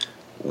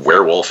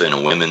 Werewolf in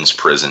a Women's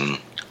Prison.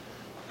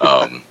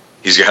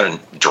 He's got a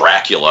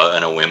Dracula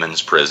in a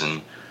women's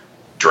prison,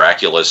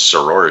 Dracula's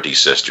Sorority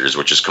Sisters,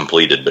 which is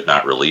completed but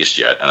not released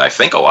yet. And I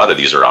think a lot of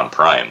these are on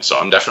Prime. So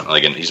I'm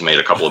definitely he's made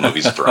a couple of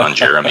movies for Ron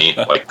Jeremy,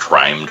 like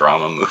crime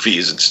drama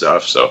movies and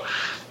stuff. So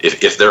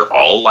if they're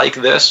all like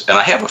this, and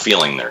I have a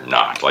feeling they're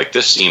not, like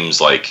this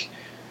seems like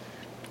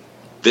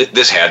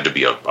this had to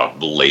be a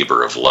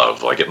labor of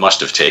love. Like, it must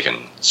have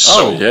taken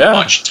so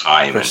much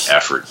time and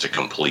effort to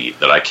complete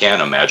that I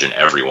can't imagine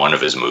every one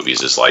of his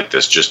movies is like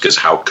this, just because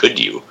how could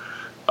you?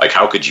 Like,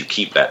 how could you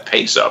keep that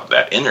pace up,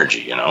 that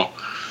energy,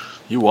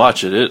 You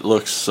watch it, it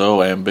looks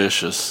so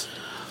ambitious.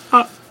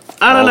 I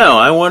don't know.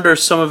 I wonder if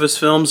some of his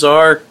films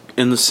are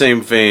in the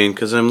same vein,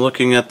 because I'm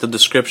looking at the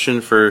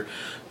description for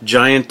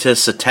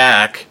Giantess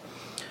Attack.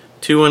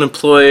 2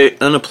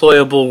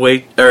 unemployable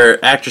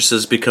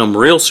actresses become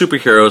real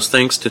superheroes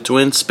thanks to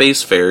twin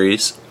space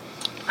fairies.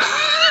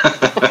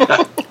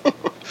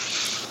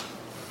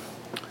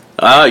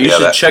 You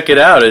should check it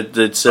out.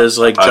 It says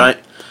like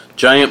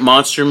giant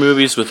monster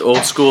movies with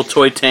old school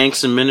toy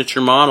tanks and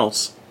miniature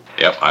models.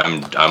 Yep,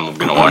 I'm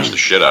gonna watch the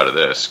shit out of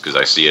this because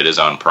I see it is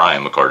on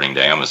Prime according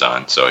to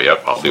Amazon. So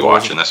yep, I'll be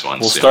watching this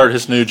one. We'll soon. start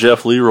his new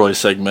Jeff Leroy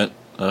segment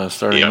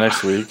starting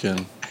next week,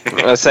 and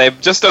I say,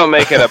 just don't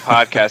make it a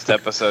podcast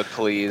episode,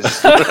 please.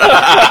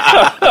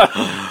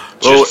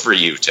 Just for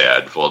you,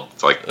 Tad. Well,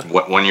 like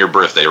when your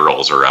birthday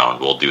rolls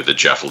around, we'll do the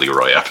Jeff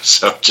Leroy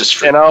episode. Just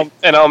for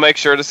I'll make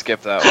sure to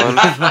skip that one.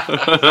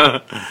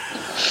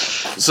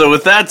 So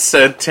with that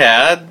said,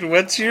 Tad,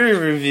 what's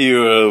your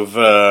review of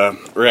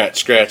Rat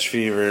Scratch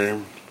Fever?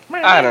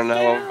 I don't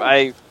know.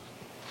 I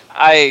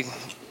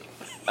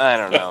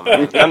don't know.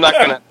 Man.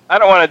 I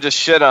don't want to just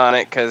shit on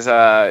it because,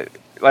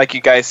 like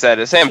you guys said,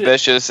 it's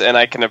ambitious, and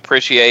I can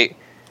appreciate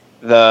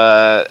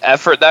the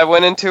effort that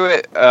went into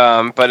it.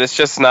 But it's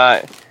just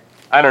not.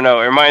 I don't know.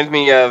 It reminds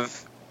me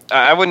of.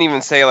 I wouldn't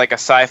even say like a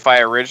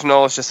sci-fi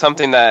original. It's just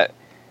something that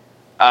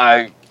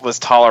I was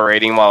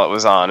tolerating while it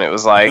was on. It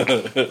was like,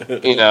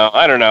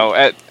 I don't know.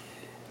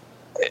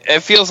 It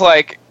feels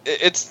like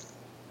it's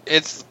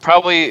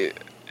probably.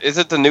 Is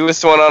it the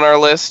newest one on our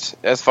list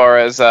as far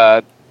as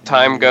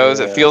time goes?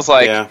 It feels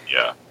like.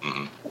 Yeah.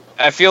 Mm-hmm.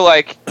 I feel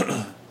like.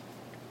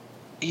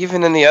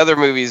 Even in the other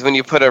movies, when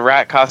you put a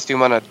rat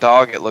costume on a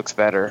dog, it looks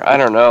better. I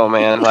don't know,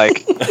 man.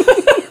 Like,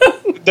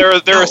 there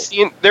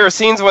were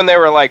scenes when they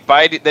were like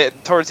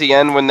towards the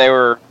end when they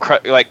were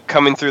like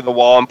coming through the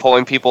wall and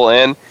pulling people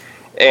in,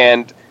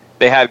 and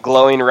they had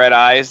glowing red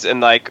eyes, and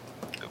like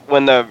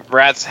when the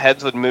rats'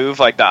 heads would move,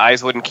 like the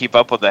eyes wouldn't keep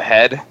up with the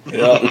head.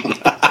 Yeah.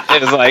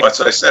 It was like that's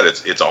what I said.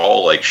 It's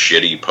all like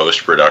shitty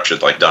post production,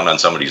 like done on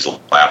somebody's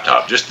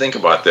laptop. Just think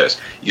about this.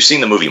 You've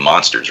seen the movie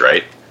Monsters,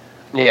 right?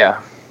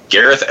 Yeah.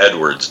 Gareth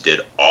Edwards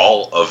did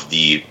all of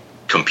the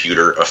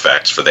computer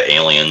effects for the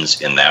aliens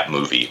in that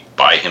movie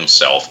by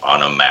himself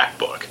on a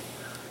MacBook.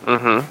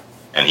 Mm-hmm.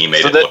 And he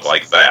made So it that- look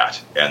like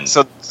that. And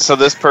So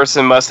this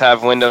person must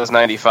have Windows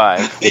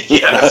 95,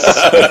 yes,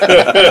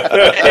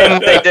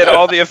 and they did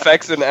all the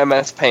effects in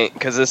MS Paint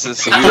because this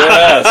is.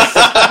 Yes.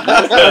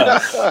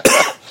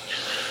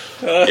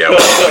 yeah.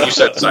 When you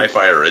said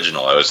sci-fi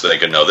original, I was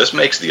thinking, no, this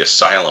makes the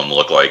Asylum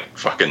look like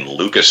fucking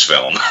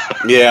Lucasfilm.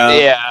 Yeah.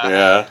 Yeah.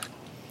 Yeah.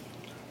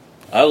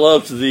 I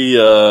loved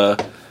the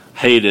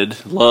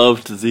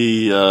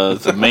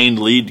main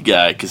lead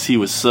guy because he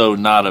was so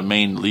not a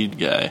main lead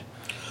guy.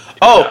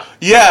 Oh,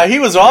 yeah, he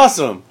was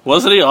awesome.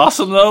 Wasn't he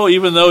awesome though?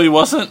 Even though he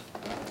wasn't.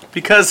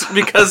 Because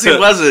he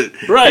wasn't.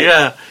 Right.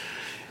 Yeah.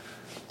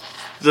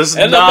 Just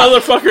And not the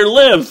motherfucker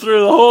lived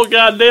through the whole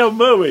goddamn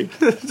movie.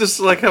 just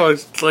like how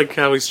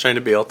he's trying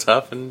to be all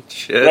tough and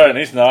shit. Right, and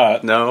he's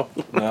not. No.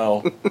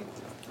 No.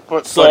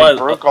 But, So but I- he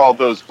broke all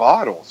those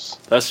bottles.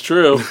 That's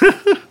true.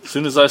 As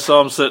soon as I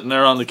saw him sitting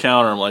there on the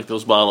counter, I'm like,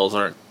 those bottles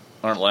aren't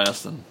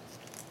lasting.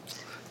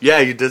 Yeah,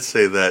 you did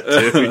say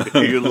that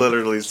too. You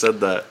literally said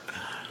that.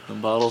 The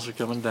bottles are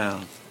coming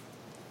down.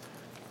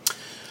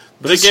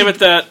 But they gave it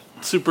that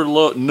super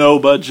low, no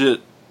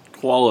budget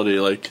quality.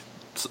 Like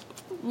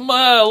a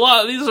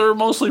lot. These are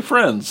mostly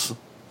friends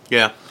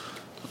Yeah.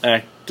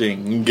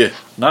 acting,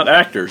 not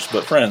actors,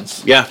 but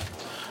friends. Yeah.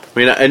 I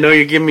mean, I know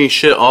you give me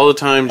shit all the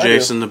time, I do.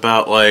 Jason,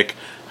 about like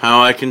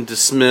how I can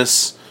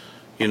dismiss,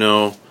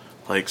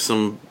 like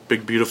some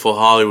big beautiful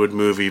Hollywood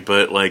movie,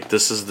 but like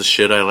this is the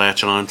shit I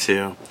latch on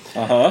to.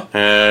 Uh-huh.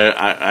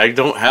 I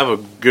don't have a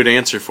good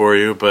answer for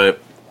you, but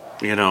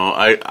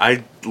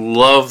I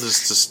love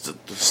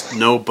this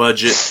no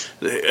budget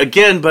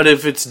again. But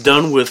if it's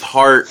done with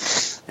heart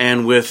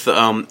and with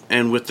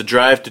the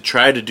drive to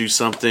try to do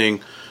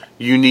something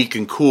unique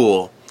and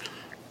cool,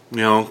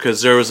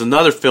 because there was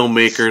another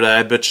filmmaker that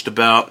I bitched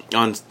about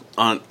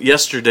on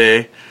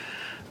yesterday,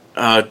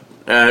 right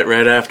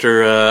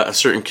after a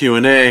certain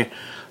Q&A,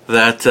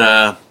 that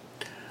I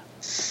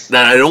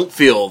don't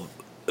feel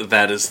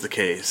that is the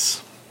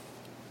case.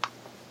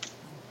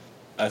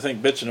 I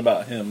think bitching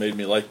about him made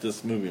me like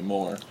this movie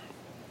more.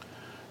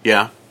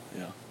 Yeah.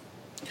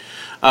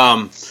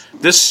 Yeah.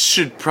 This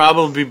should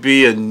probably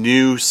be a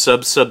new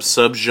sub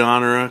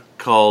genre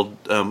called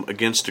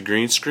Against a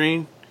Green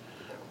Screen,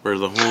 where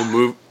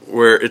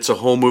it's a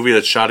whole movie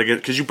that's shot again.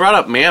 Because you brought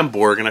up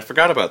Manborg, and I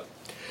forgot about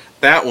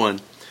that one.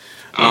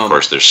 And of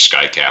course, there's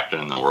Sky Captain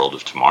in the World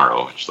of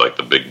Tomorrow, which is like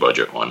the big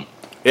budget one.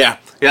 Yeah.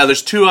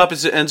 There's two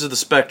opposite ends of the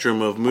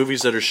spectrum of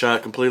movies that are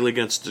shot completely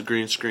against the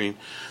green screen.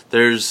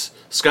 There's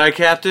Sky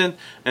Captain,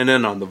 and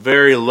then on the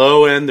very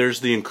low end, there's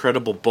The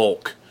Incredible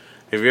Bulk.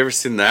 Have you ever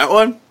seen that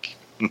one?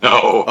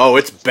 No. Oh,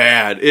 it's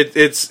bad.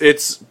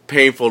 It's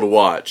painful to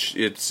watch.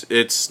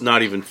 It's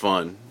not even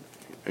fun.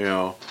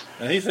 And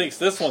he thinks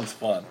this one's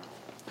fun.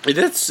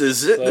 This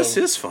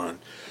is fun.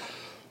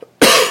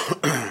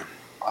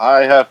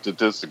 I have to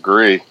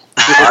disagree.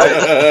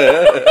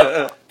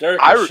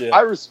 Derek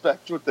I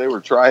respect what they were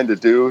trying to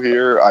do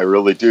here. I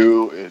really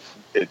do.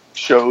 It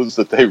shows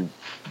that they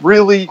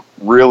really,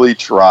 really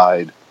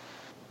tried.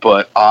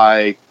 But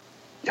I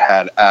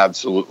had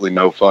absolutely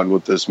no fun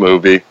with this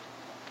movie.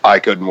 I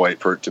couldn't wait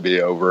for it to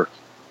be over.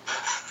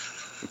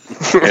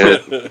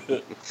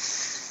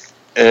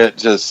 It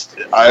just,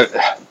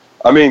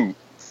 I mean,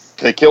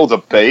 they killed a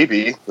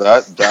baby.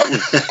 That was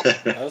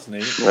that was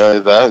neat.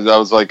 that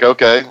was like,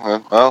 okay,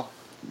 well,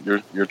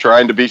 you're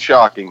trying to be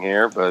shocking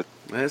here, but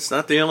It's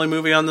not the only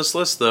movie on this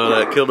list, though,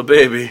 that killed a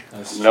baby.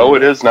 That's no,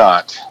 it is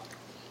not.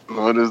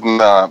 No, it is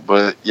not.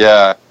 But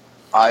yeah,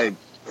 I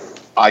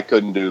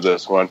couldn't do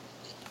this one.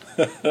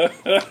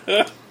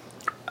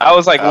 I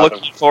was like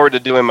looking forward to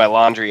doing my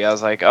laundry. I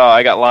was like, oh,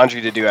 I got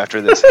laundry to do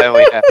after this. Hell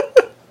yeah.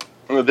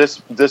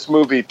 This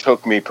movie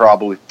took me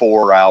probably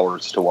 4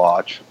 hours to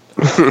watch.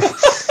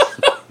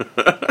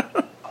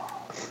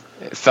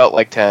 It felt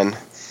like 10.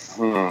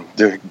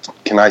 Dude,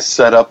 can I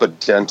set up a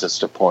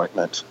dentist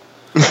appointment?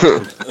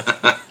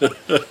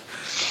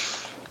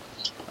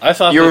 I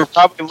thought You were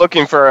probably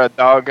looking for a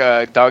dog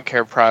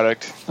care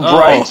product.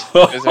 Right.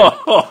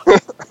 I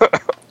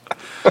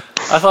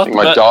I thought think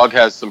my that, dog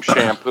has some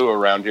shampoo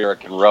around here I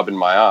can rub in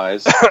my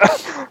eyes.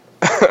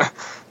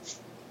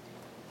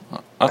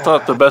 I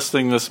thought the best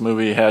thing this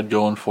movie had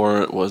going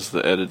for it was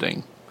the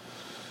editing,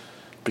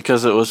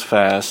 because it was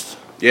fast.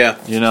 Yeah.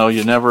 You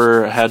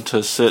never had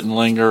to sit and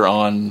linger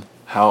on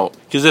how.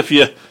 Because if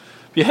you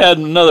had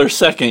another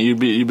second, you'd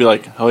be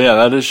like, oh yeah,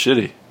 that is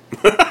shitty.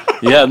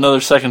 You had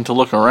another second to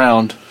look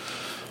around,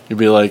 you'd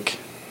be like,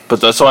 but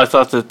that's why I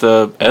thought that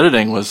the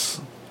editing was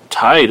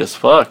tight as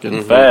fuck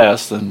and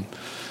fast, and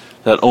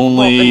that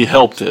only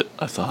helped it,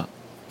 I thought.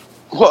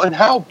 Well, and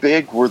how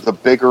big were the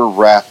bigger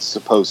rats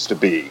supposed to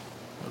be?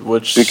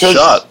 Which Because-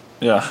 shot,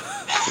 yeah.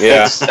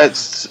 Yeah.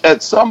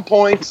 At some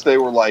points, they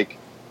were like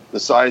the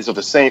size of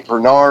a St.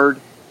 Bernard,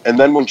 and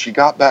then when she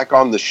got back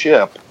on the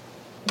ship,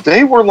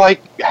 they were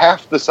like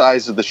half the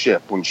size of the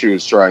ship when she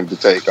was trying to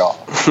take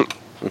off.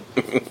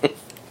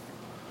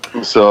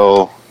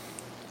 So,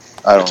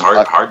 I don't It's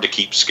know. hard to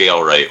keep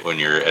scale right when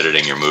you're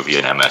editing your movie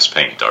in MS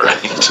Paint, all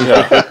right?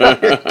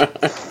 Yeah.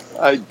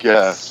 I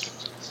guess.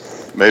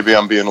 Maybe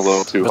I'm being a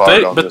little too But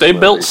hard on they this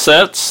built movie.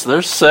 sets.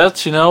 There's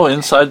sets,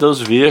 inside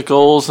those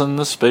vehicles and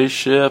the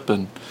spaceship,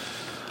 and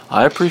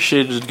I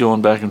appreciated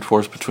going back and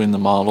forth between the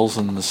models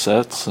and the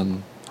sets,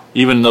 and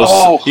even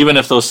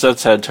if those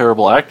sets had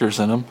terrible actors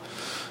in them,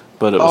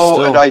 but it was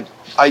still. And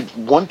I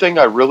one thing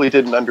I really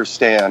didn't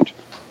understand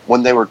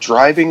when they were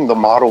driving the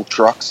model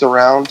trucks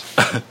around.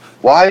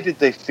 Why did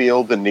they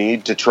feel the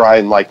need to try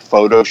and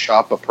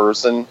Photoshop a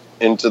person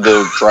into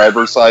the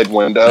driver's side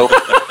window?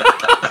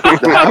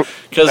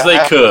 Because they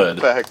could.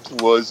 The effect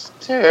was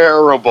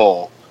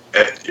terrible.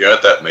 You know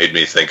what that made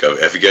me think of?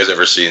 Have you guys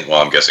ever seen,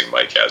 well, I'm guessing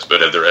Mike has, but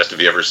have the rest of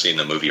you ever seen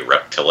the movie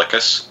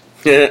Reptilicus?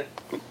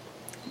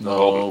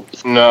 No.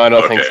 No, I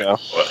don't think so.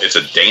 Well, it's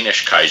a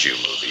Danish kaiju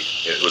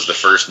movie. It was the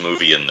first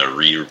movie in the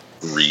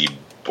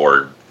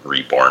reborn,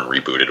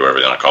 rebooted, whatever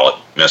they want to call it,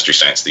 Mystery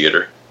Science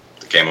Theater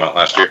that came out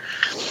last year.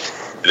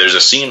 There's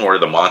a scene where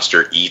the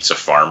monster eats a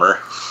farmer.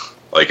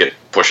 It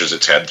pushes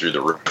its head through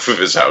the roof of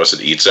his house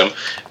and eats him.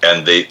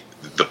 And the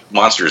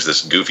monster is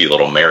this goofy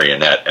little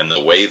marionette. And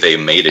the way they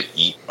made it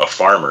eat a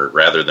farmer,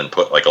 rather than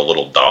put a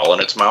little doll in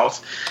its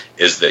mouth,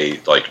 is they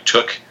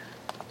took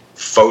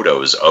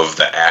photos of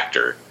the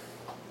actor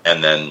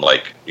and then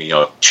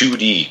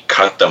 2D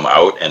cut them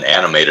out and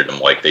animated them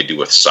like they do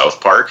with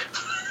South Park.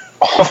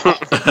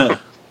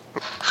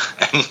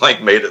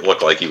 And made it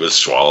look like he was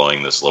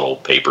swallowing this little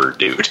paper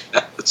dude.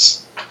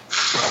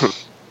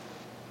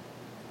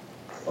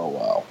 Oh,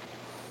 wow.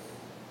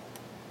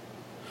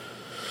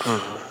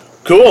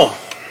 Cool.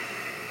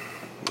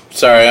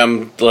 Sorry,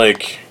 I'm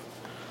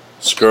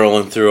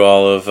scrolling through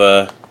all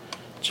of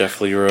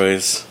Jeff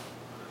Leroy's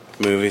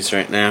movies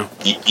right now.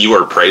 You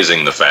are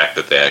praising the fact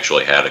that they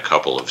actually had a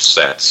couple of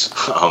sets.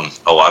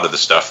 A lot of the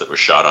stuff that was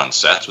shot on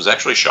sets was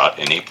actually shot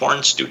in a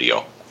porn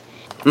studio.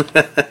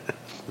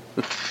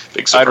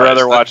 Big surprise. I'd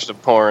rather watch the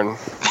porn.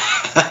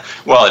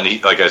 Well,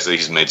 and like I said,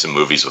 he's made some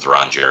movies with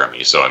Ron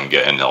Jeremy, so I'm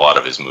getting a lot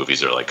of his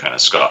movies are kind of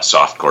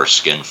softcore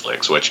skin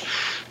flicks, which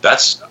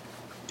that's,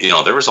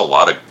 there was a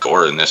lot of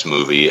gore in this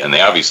movie, and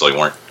they obviously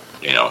weren't,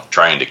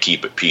 trying to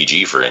keep it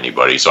PG for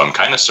anybody, so I'm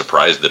kind of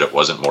surprised that it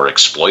wasn't more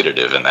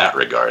exploitative in that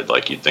regard.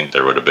 You'd think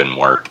there would have been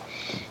more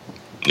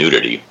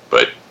nudity,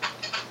 but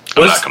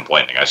I'm not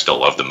complaining. I still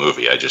love the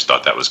movie. I just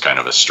thought that was kind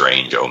of a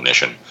strange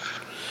omission.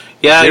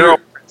 Yeah,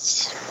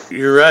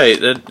 you're right.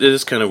 It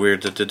is kind of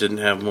weird that it didn't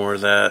have more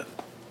of that.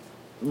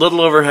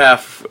 Little over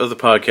half of the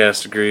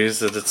podcast agrees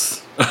that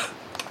it's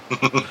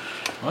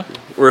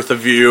worth a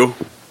view.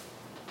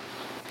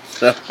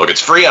 Look,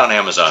 it's free on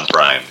Amazon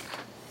Prime.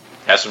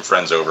 Have some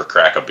friends over,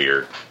 crack a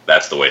beer.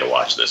 That's the way to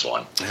watch this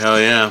one. Hell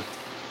yeah.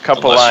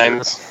 Couple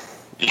lines.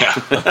 Yeah.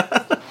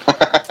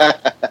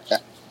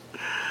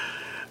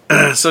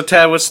 So,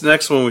 Tad, what's the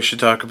next one we should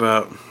talk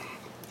about?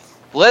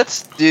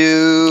 Let's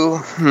do.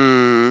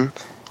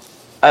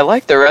 I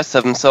like the rest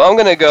of them, so I'm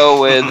gonna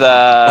go with.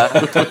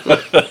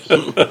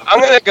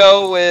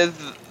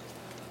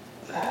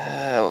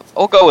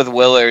 I'll go with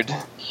Willard.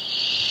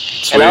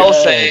 Sweet. And I will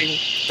say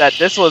that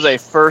this was a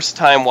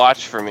first-time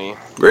watch for me.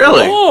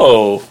 Really?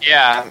 Oh.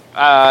 Yeah.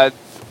 I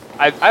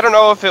don't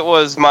know if it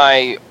was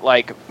my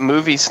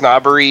movie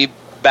snobbery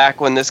back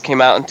when this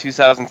came out in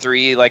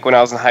 2003. When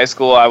I was in high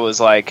school, I was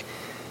like,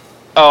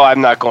 oh,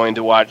 I'm not going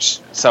to watch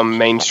some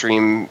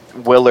mainstream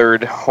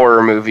Willard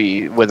horror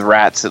movie with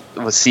rats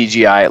with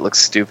CGI. It looks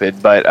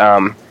stupid, but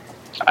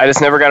I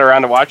just never got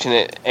around to watching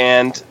it.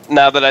 And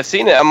now that I've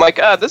seen it, I'm like,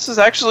 this is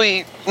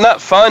actually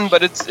not fun,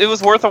 but it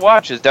was worth a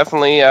watch. It's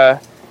definitely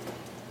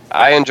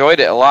I enjoyed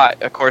it a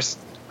lot. Of course,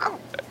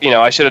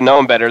 I should have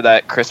known better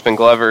that Crispin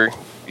Glover,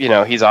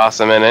 he's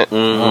awesome in it.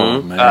 Mm-hmm.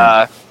 Oh,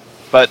 man.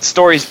 But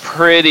story's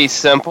pretty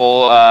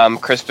simple.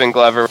 Crispin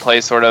Glover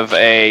plays sort of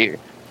a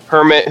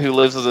hermit who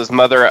lives with his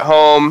mother at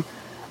home,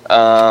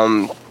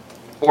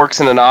 works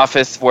in an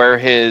office where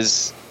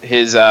his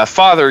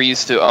father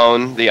used to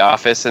own the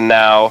office, and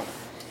now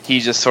he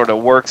just sort of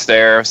works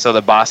there, so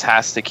the boss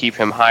has to keep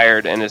him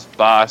hired, and his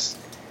boss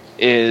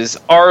is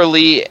R.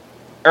 Lee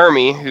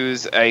Ermey,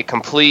 who's a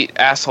complete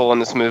asshole in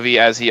this movie,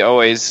 as he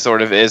always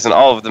sort of is in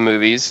all of the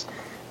movies,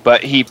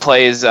 but he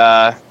plays,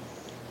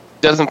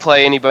 doesn't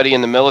play anybody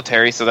in the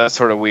military, so that's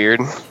sort of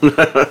weird.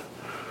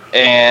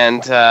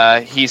 And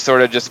he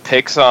sort of just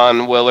picks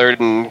on Willard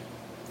and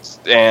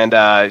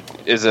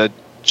is a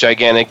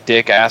gigantic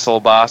dick asshole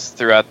boss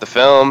throughout the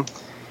film.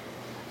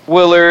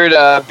 Willard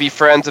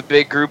befriends a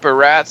big group of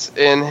rats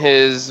in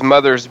his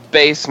mother's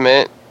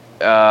basement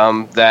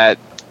that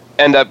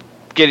end up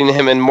getting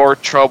him in more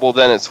trouble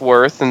than it's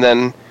worth, and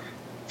then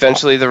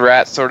eventually the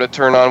rats sort of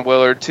turn on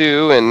Willard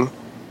too, and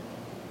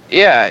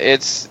yeah,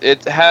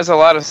 it has a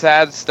lot of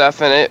sad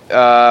stuff in it.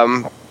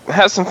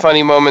 Has some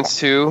funny moments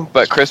too,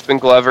 but Crispin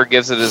Glover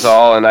gives it his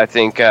all, and I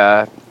think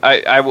I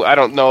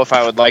don't know if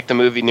I would like the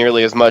movie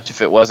nearly as much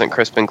if it wasn't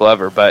Crispin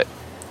Glover, but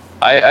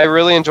I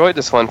really enjoyed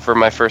this one for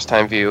my first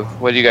time view.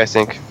 What do you guys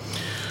think?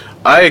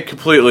 I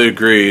completely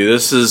agree.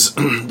 This is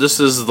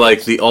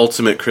like the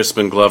ultimate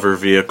Crispin Glover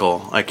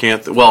vehicle. I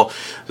can't.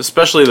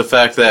 Especially the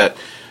fact that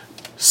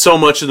so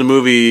much of the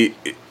movie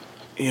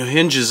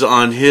hinges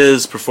on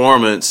his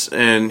performance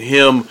and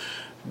him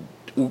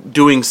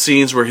doing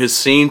scenes where his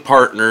scene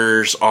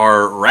partners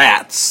are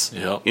rats.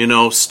 Yep. You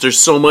know, there's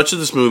so much of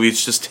this movie,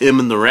 it's just him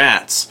and the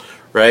rats,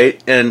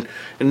 right? And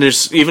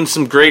there's even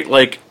some great,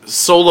 like,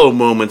 solo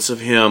moments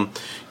of him,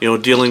 you know,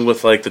 dealing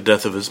with, like, the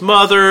death of his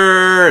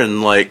mother,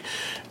 and, like,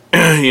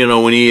 you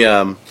know,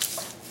 when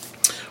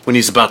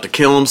he's about to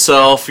kill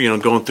himself, you know,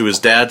 going through his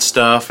dad's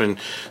stuff, and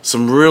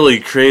some really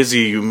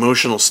crazy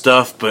emotional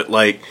stuff, but,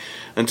 like,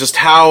 and just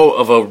how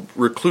of a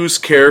recluse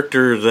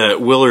character that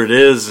Willard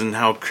is, and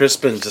how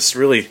Crispin just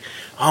really,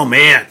 oh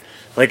man,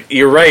 like,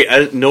 you're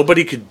right,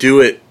 nobody could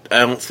do it,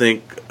 I don't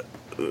think,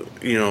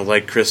 you know,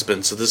 like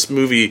Crispin. So this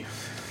movie's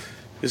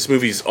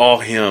all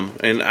him,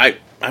 and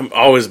I've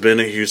always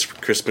been a huge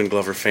Crispin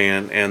Glover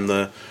fan, and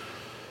the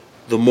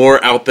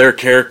more out there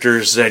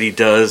characters that he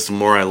does, the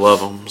more I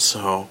love him.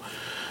 So,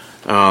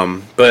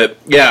 but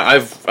yeah,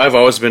 I've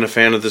always been a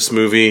fan of this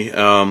movie.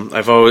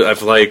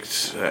 I've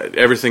liked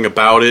everything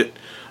about it.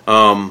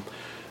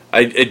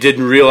 I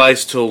didn't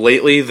realize till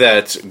lately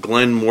that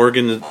Glenn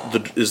Morgan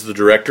is the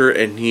director,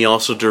 and he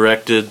also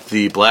directed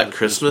the Black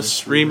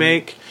Christmas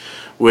remake,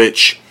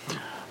 which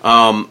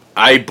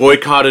I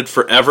boycotted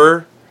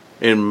forever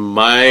in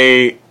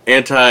my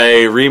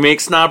anti-remake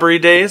snobbery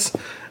days.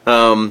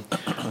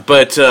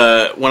 But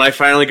when I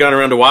finally got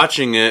around to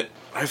watching it,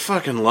 I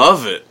fucking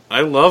love it. I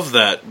love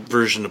that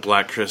version of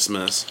Black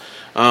Christmas.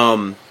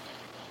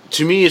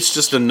 To me, it's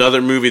just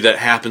another movie that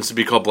happens to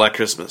be called Black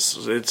Christmas.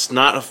 It's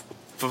not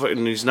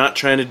he's not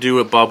trying to do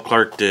what Bob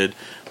Clark did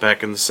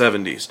back in the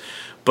 70s.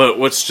 But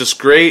what's just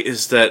great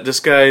is that this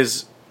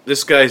guy's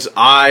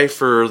eye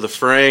for the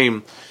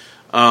frame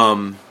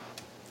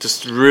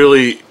just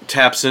really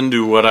taps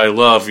into what I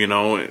love, you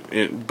know.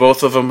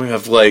 Both of them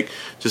have, like,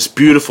 just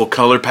beautiful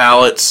color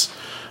palettes.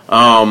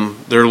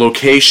 Their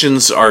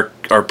locations are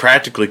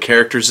practically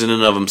characters in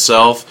and of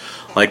themselves.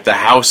 Like, the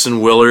house in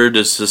Willard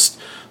is just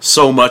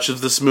so much of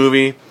this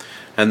movie.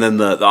 And then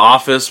the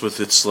office with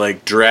its,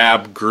 like,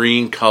 drab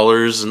green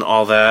colors and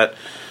all that.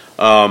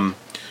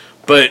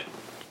 But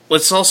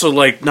let's also,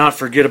 like, not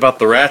forget about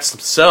the rats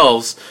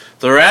themselves.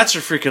 The rats are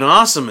freaking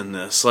awesome in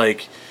this.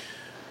 Like,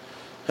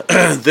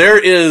 there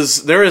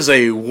is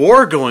a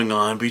war going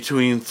on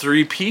between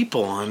three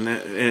people,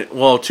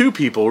 well, two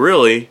people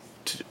really.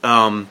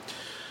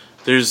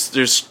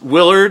 There's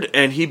Willard,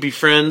 and he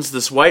befriends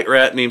this white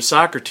rat named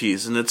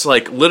Socrates, and it's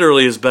like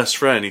literally his best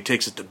friend. He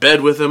takes it to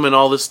bed with him and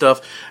all this stuff.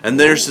 And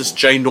there's this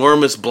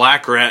ginormous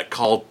black rat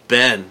called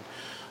Ben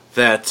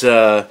that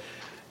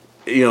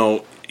you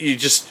know,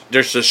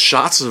 there's just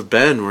shots of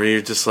Ben where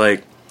you're just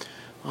like,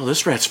 oh,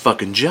 this rat's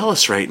fucking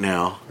jealous right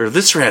now, or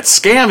this rat's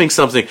scamming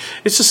something.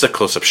 It's just a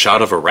close-up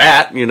shot of a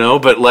rat, you know,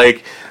 but,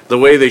 like, the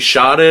way they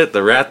shot it,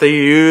 the rat they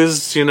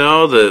used, you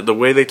know, the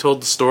way they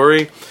told the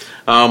story,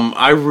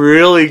 I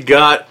really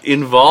got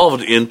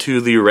involved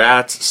into the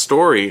rat's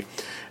story,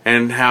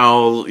 and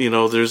how, you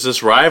know, there's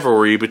this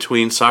rivalry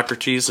between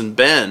Socrates and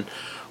Ben,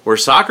 where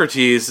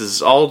Socrates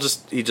is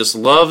he just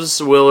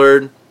loves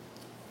Willard,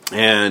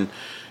 and,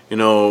 you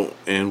know,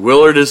 and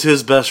Willard is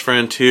his best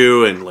friend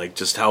too, and, like,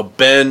 just how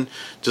Ben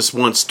just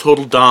wants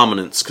total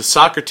dominance, because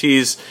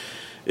Socrates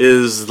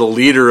is the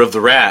leader of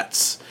the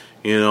rats.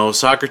 You know,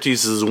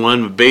 Socrates is the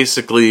one who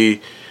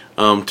basically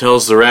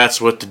tells the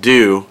rats what to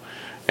do,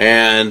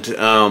 and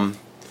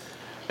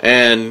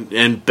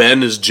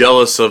Ben is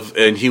jealous of,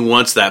 and he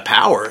wants that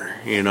power.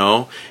 You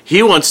know,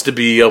 he wants to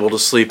be able to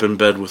sleep in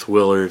bed with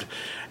Willard,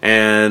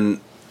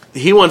 and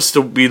he wants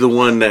to be the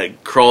one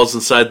that crawls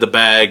inside the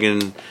bag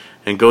and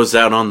goes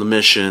out on the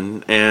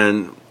mission.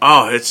 And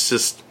it's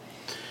just,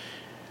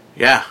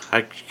 yeah,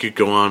 I could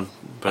go on,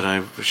 but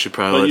I should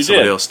probably let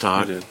somebody else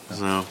talk. You did.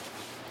 So,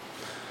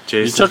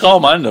 Jason? You took all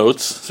my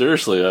notes.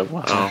 Seriously,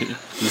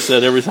 you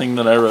said everything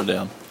that I wrote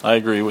down. I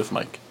agree with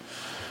Mike.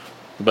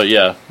 But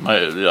yeah,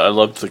 I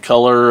loved the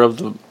color of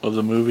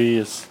the movie.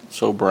 It's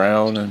so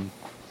brown, and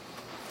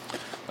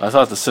I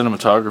thought the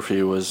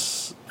cinematography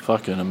was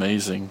fucking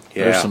amazing.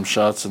 Yeah. There's some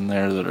shots in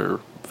there that are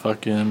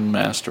fucking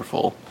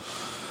masterful.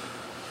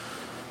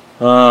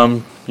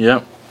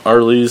 Yep.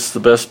 Arlie's the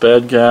best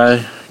bad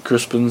guy.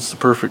 Crispin's the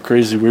perfect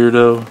crazy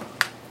weirdo.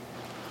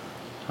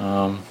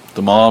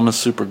 The mom is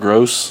super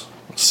gross,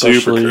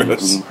 especially Super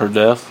gross. her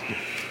death.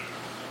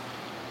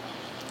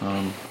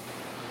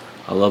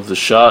 I love the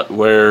shot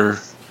where,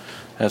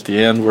 at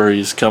the end, where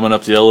he's coming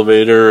up the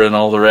elevator and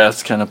all the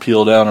rats kind of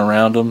peel down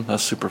around him.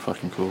 That's super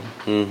fucking cool.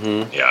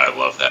 Mm-hmm. Yeah, I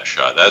love that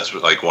shot. That's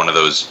like one of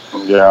those.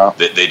 Yeah.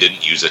 They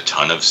didn't use a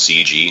ton of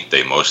CG.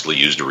 They mostly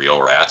used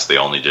real rats. They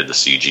only did the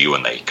CG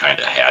when they kind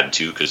of had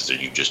to, because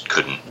you just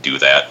couldn't do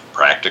that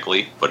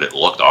practically. But it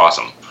looked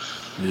awesome.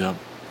 Yeah.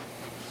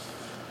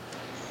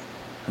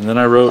 And then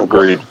I wrote,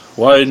 Agreed.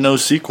 why no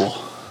sequel?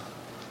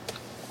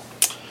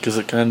 Because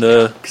it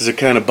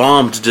kind of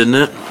bombed, didn't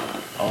it?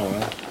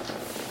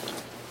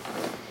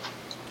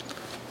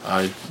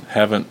 I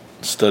haven't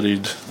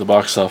studied the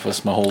box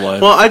office my whole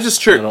life. Well, I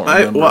just heard. don't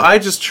remember. I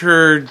just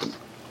heard,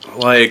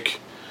 like,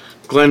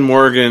 Glenn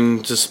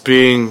Morgan just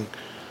being.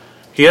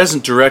 He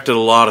hasn't directed a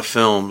lot of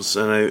films,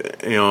 and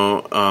That's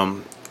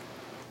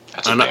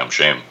a damn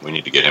shame. We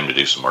need to get him to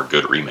do some more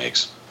good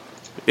remakes.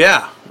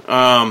 Yeah.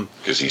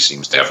 because he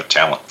seems to have a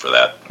talent for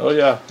that. Oh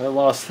yeah, I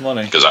lost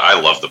money. Because I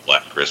love the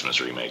Black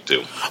Christmas remake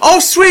too. Oh,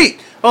 sweet!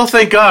 Oh,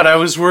 thank God. I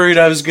was worried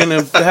I was going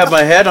to have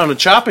my head on a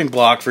chopping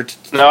block for...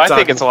 No, I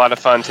think it's a lot of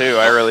fun too.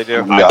 I really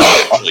do. No,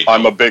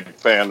 I'm a big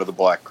fan of the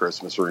Black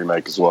Christmas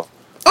remake as well.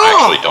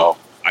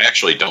 I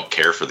actually don't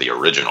care for the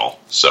original.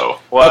 So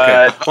What?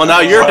 Okay. Well,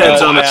 now your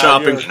head's on the Yeah,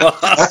 chopping you're-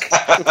 block.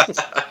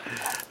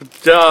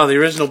 Oh, the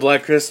original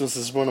Black Christmas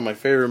is one of my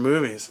favorite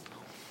movies.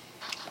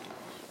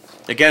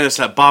 Again, it's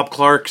that Bob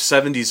Clark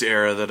 70s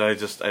era that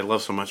I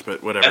love so much,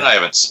 but whatever. and I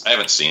haven't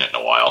seen it in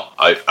a while.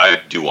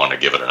 I do want to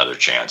give it another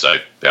chance.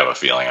 I have a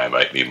feeling I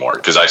might be more,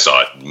 because I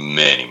saw it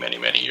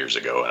many years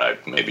ago, and I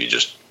maybe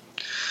just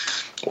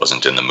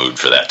wasn't in the mood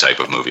for that type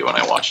of movie when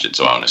I watched it.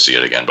 So I want to see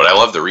it again. But I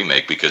love the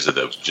remake because of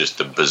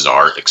the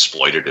bizarre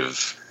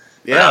exploitative,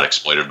 or not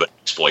exploitative, but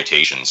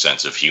exploitation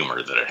sense of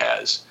humor that it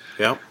has.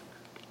 Yep.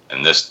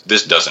 And this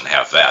doesn't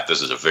have that.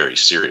 This is a very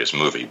serious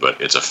movie,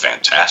 but it's a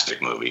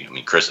fantastic movie. I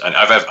mean, and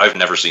I've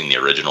never seen the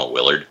original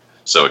Willard,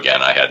 so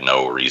again, I had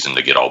no reason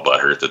to get all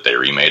butthurt that they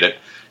remade it.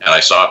 And I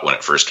saw it when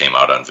it first came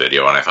out on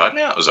video, and I thought,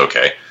 yeah, it was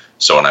okay.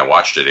 So when I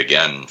watched it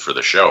again for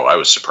the show, I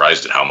was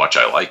surprised at how much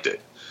I liked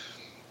it.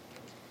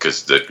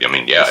 Because it's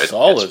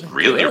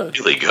really good.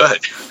 really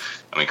good.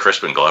 I mean,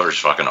 Crispin Glover's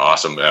fucking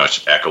awesome.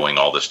 It's echoing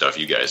all the stuff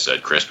you guys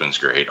said. Crispin's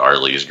great.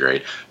 Arlie's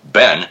great.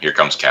 Ben, here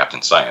comes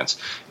Captain Science,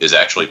 is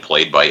actually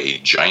played by a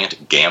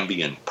giant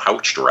Gambian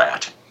pouched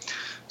rat.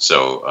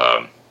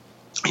 So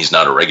he's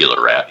not a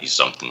regular rat. He's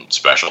something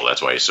special.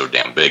 That's why he's so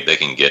damn big. They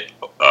can get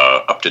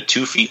up to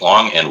 2 feet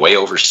long and weigh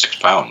over 6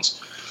 pounds.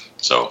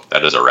 So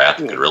that is a rat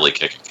that could really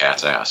kick a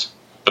cat's ass.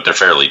 But they're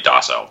fairly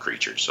docile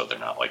creatures, so they're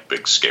not like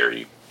big,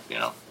 scary,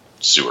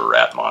 sewer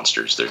rat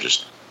monsters. They're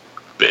just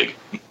big.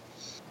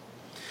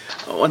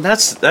 Oh, and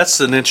that's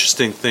an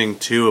interesting thing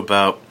too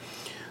about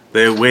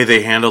the way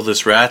they handle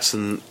the rats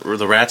in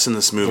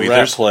this movie. The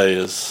rat play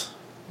is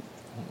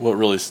what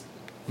really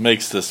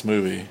makes this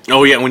movie.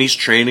 Oh yeah, when he's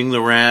training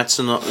the rats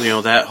and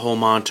that whole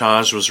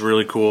montage was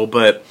really cool.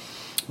 But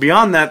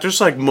beyond that,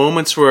 there's like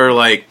moments where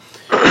like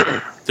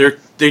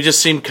they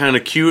just seem kind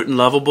of cute and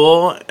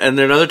lovable, and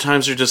then other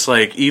times they're just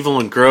like evil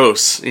and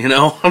gross.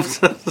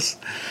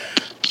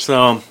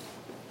 So,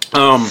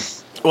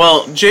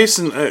 well,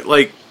 Jason,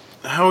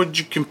 how would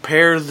you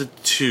compare the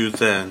two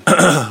then?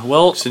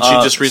 Well, Since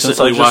you just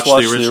recently watched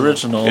the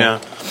original.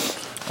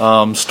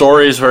 Yeah.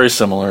 Story is very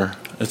similar.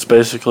 It's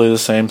basically the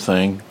same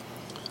thing.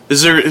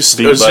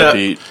 Beat by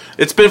beat.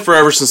 It's been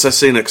forever since I've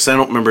seen it because I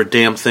don't remember a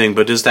damn thing.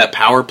 But is that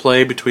power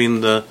play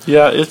between the?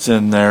 Yeah, it's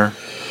in there.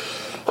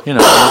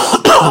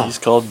 He's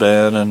called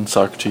Ben and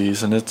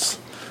Socrates, and it's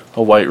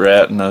a white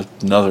rat and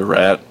another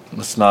rat.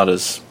 It's not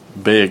as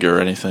big or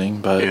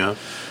anything, but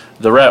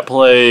the rat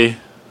play,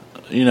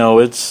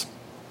 it's.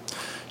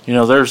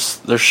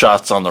 There's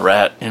shots on the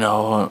rat.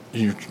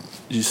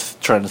 He's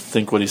trying to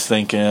think what he's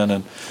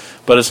thinking,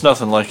 but it's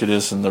nothing like it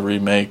is in the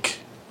remake.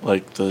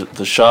 Like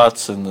the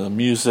shots and the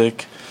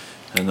music,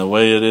 and the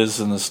way it is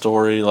in the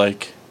story.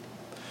 Like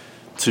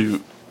I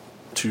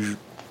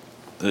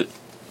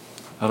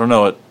don't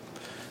know.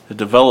 It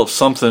develops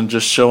something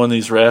just showing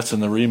these rats in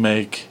the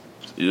remake.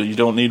 You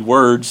don't need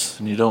words,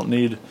 and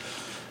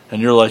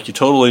you're like, you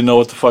totally know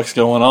what the fuck's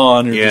going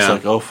on. You're just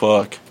like, oh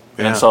fuck.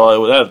 Yeah. And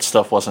so that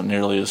stuff wasn't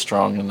nearly as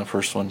strong in the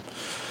first one.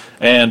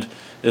 And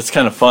it's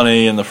kind of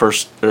funny in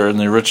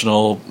the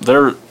original.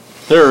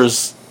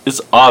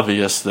 It's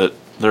obvious that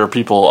there are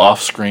people off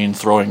screen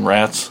throwing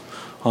rats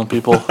on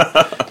people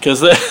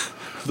because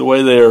the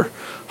way they're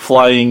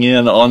flying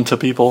in onto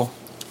people.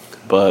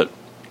 But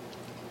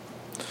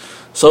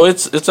so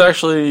it's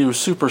actually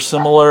super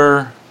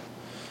similar.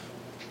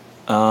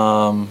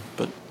 And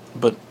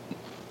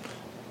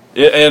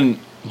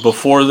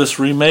before this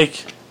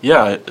remake.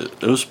 Yeah,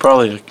 it was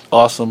probably an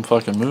awesome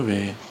fucking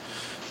movie,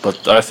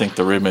 but I think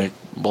the remake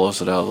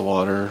blows it out of the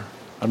water.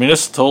 I mean,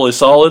 it's totally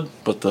solid,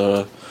 but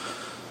the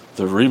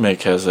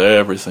remake has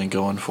everything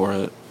going for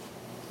it.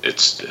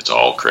 It's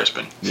all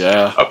Crispin.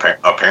 Yeah.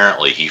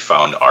 Apparently, he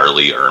found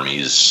Arlie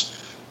Ermey's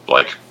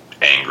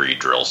angry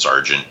drill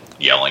sergeant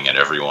yelling at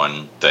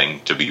everyone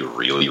thing to be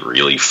really,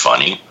 really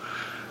funny.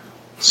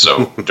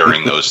 So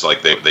during those,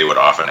 they would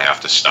often have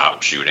to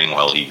stop shooting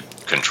while he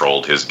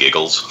controlled his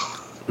giggles.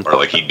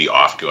 Or he'd be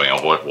off going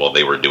on while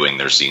they were doing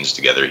their scenes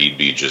together. He'd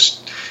be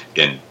just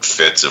in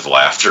fits of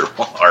laughter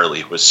while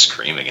Arlie was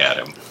screaming at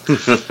him.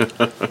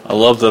 I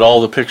love that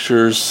all the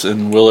pictures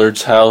in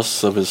Willard's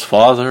house of his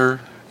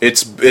father.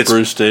 It's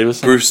Bruce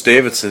Davison. Bruce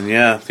Davison,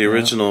 yeah, the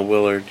original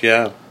Willard,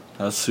 yeah.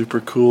 That's super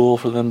cool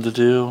for them to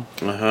do.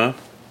 Uh-huh.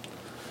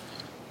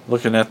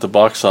 Looking at the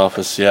box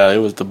office,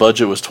 the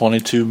budget was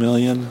 $22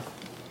 million.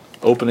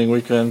 Opening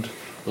weekend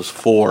was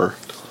 $4 million.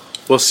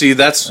 Well, see,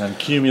 and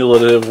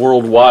cumulative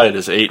worldwide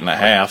is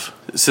 8.5.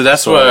 So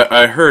that's what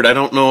I heard. I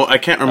don't know. I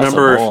can't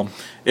remember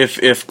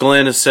if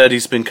Glenn has said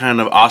he's been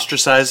kind of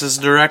ostracized as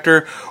a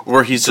director,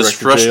 or he's just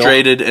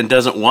frustrated and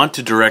doesn't want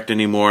to direct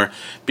anymore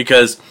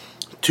because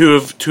two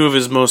of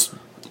his most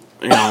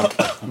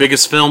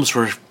biggest films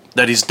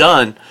that he's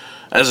done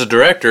as a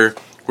director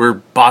were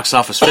box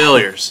office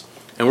failures.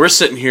 And we're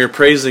sitting here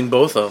praising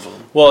both of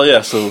them. Well,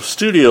 yeah, so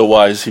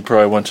studio-wise, he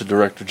probably went to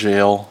director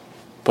jail,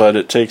 but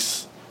it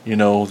takes,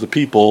 the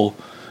people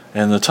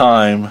and the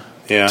time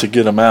to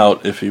get him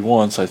out if he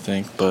wants, I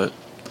think. But,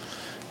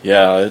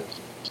 yeah,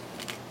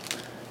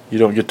 you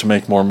don't get to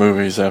make more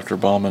movies after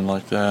bombing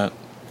like that,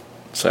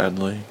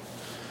 sadly.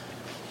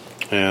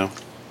 Yeah.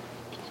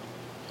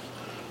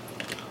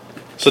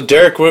 So,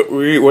 Derek, what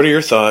are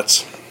your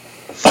thoughts?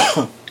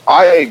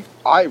 I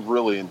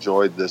really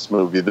enjoyed this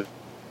movie.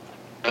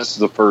 This is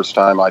the first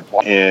time I'd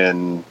watched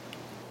in,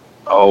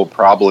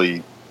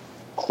 probably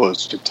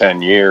close to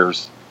 10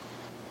 years.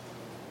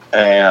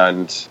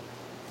 And,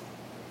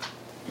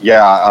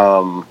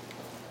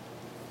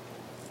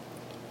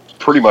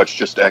 pretty much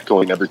just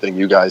echoing everything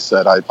you guys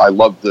said. I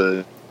love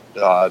the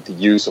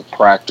use of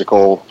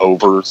practical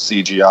over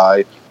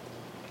CGI.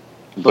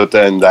 But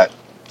then that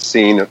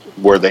scene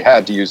where they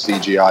had to use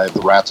CGI of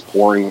the rats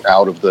pouring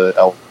out of the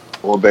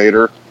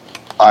elevator,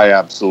 I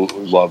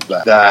absolutely love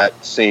that.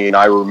 That scene,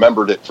 I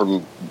remembered it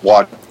from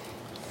watching,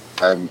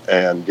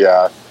 and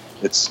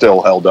it's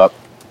still held up.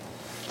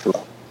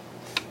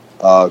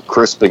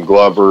 Crispin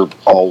Glover,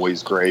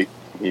 always great.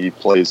 He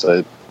plays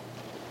a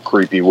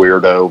creepy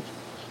weirdo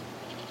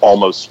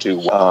almost too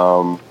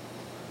well.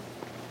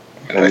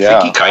 I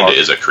think he kind of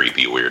is a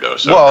creepy weirdo.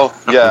 So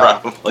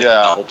probably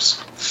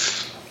helps.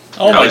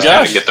 Oh my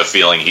gosh! I get the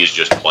feeling he's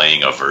just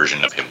playing a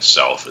version of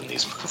himself in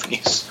these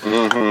movies.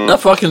 Mm-hmm.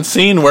 That fucking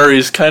scene where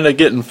he's kind of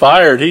getting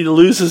fired, he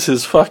loses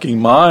his fucking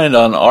mind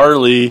on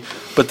Arlie,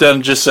 but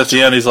then just at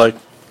the end he's like,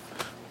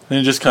 and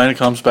he just kind of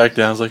comes back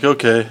down. He's like,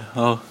 okay,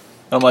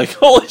 I'm like,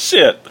 holy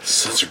shit!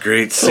 Such a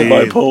great So scene.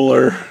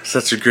 bipolar.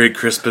 Such a great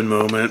Crispin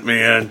moment,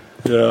 man.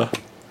 Yeah.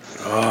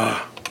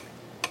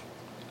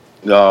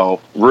 No,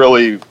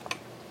 really,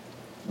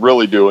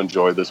 really do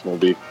enjoy this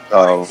movie.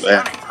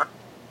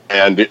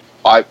 And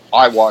I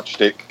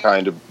watched it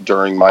kind of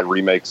during my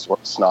remake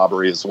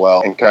snobbery as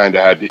well, and kind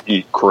of had to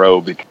eat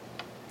crow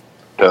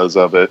because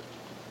of it.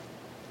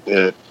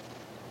 It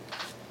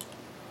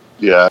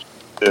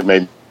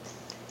made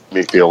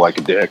me feel like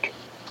a dick.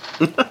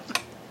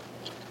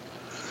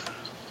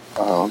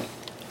 But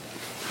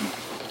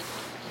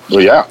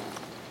yeah.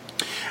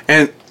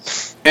 And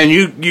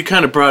you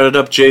kind of brought it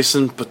up,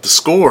 Jason, but the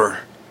score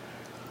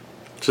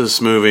to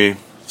this movie,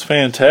 It's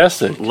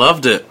fantastic.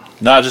 loved it.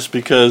 Not just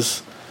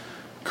because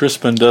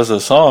Crispin does a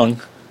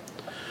song.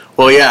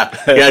 Well, yeah.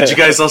 Did you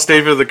guys all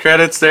stay for the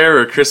credits there,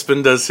 where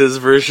Crispin does his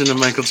version of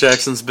Michael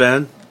Jackson's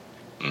Ben?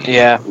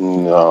 Yeah.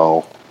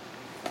 No.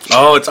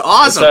 Oh, it's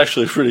awesome. It's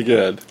actually pretty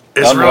good.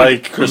 It's Unlike really-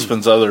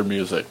 Crispin's other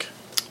music.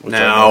 Which I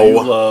Now- know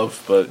you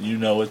love, but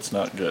it's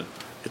not good.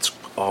 It's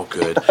all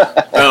good.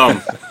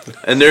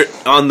 And they're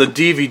on the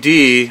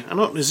DVD.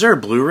 Is there a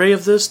Blu-ray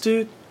of this,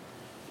 dude?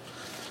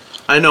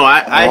 I know.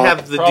 I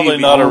have the Probably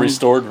DVD. not a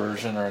restored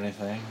version or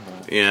anything.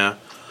 But. Yeah.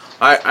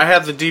 I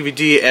have the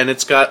DVD, and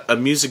it's got a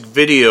music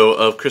video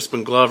of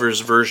Crispin Glover's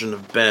version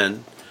of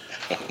Ben,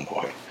 Oh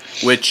boy.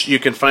 which you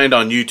can find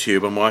on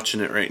YouTube. I'm watching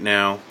it right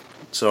now.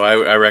 So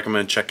I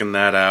recommend checking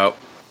that out.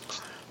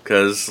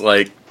 Because,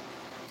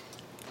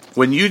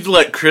 when you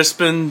let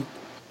Crispin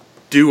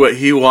do what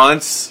he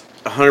wants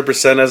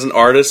 100% as an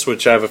artist,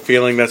 which I have a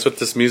feeling that's what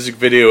this music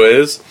video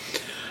is,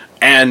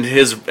 and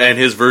his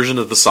version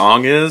of the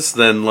song is,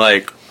 then,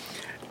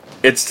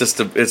 it's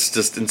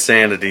just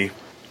insanity.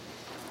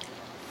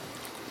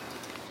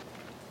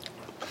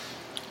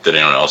 Did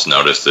anyone else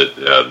notice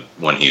that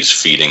when he's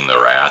feeding the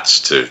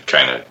rats to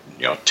kind of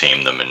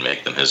tame them and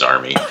make them his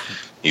army,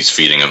 he's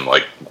feeding them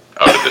out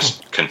of this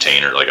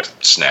container, like a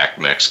snack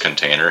mix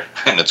container,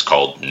 and it's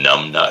called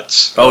Numb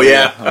Nuts. Oh,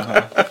 yeah.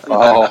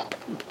 Oh.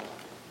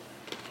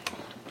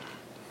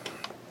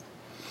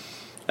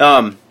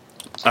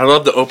 I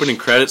love the opening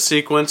credit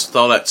sequence with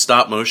all that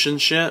stop motion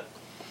shit.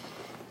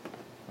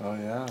 Oh,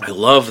 yeah. I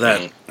love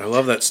that. I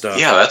love that stuff.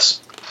 Yeah,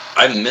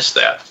 I missed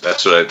that.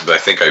 That's what I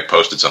think I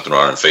posted something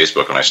on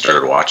Facebook when I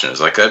started watching. It's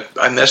like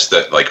I missed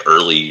that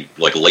early,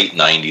 late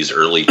 90s,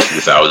 early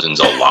 2000s,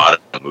 a lot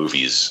of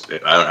movies.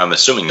 I'm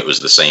assuming it was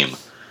the same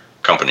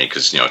company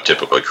because,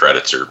 typically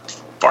credits are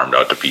farmed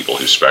out to people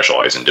who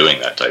specialize in doing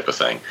that type of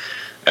thing.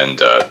 And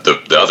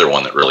the other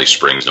one that really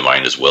springs to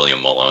mind is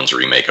William Malone's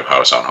remake of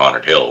House on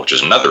Haunted Hill, which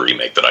is another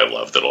remake that I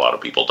love that a lot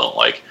of people don't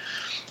like.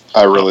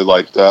 I really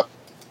like that.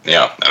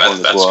 Yeah,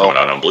 and that's well. coming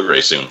out on Blu-ray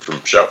soon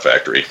from Shout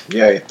Factory.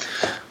 Yay.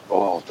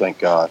 Oh, thank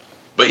God.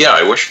 But yeah,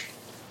 I wish,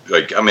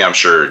 I'm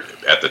sure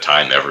at the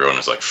time everyone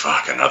was like,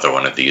 fuck, another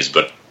one of these,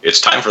 but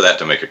it's time for that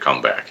to make a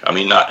comeback. I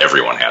mean, not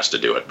everyone has to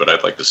do it, but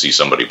I'd like to see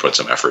somebody put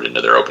some effort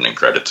into their oopening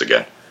credits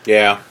again.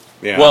 Yeah.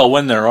 Yeah. Well,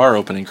 when there are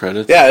opening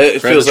credits. Yeah,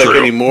 it feels like True.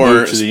 anymore,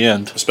 Move to the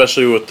end.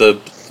 especially with the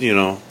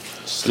the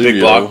big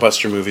Studio.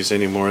 blockbuster movies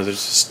anymore.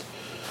 There's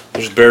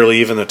barely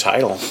even the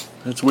title.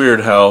 It's weird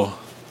how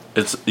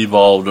it's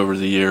evolved over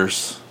the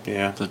years.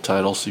 Yeah. The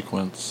title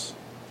sequence,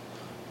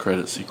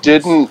 credit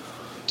sequence.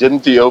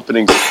 Didn't the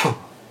opening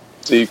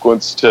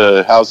sequence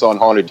to House on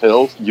Haunted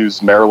Hill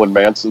use Marilyn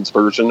Manson's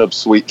version of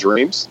Sweet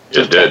Dreams?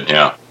 It did,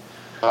 yeah.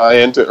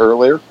 Into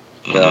earlier?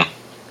 Mhm.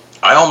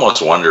 I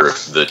almost wonder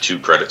if the 2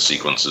 credit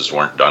sequences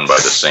weren't done by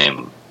the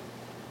same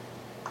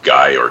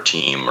guy or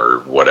team or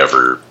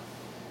whatever,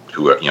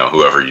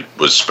 whoever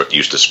was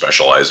used to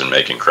specialize in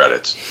making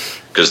credits,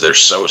 because they're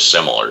so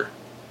similar.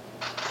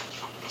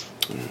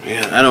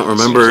 Yeah, I don't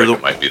remember. Seems like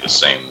it might be the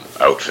same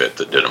outfit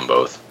that did them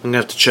both. I'm gonna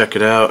have to check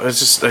it out. I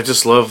just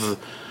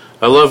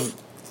I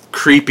love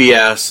creepy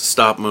ass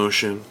stop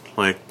motion.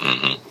 Like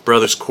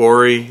Brothers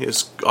Quarry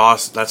is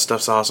awesome. That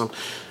stuff's awesome.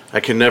 I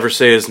can never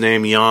say his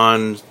name.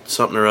 Jan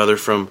something or other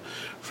from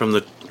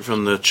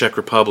the Czech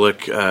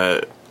Republic.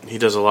 He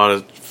does a lot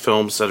of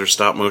films that are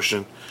stop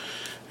motion,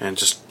 and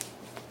just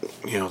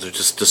they're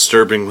just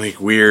disturbingly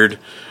weird.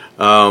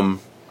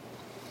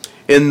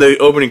 In the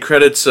opening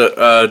credits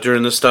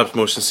during the stop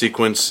motion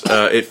sequence,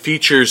 it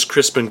features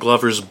Crispin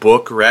Glover's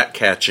book Rat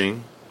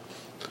Catching,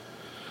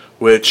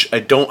 which I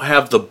don't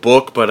have the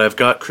book, but I've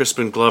got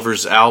Crispin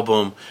Glover's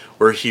album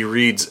where he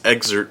reads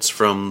excerpts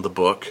from the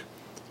book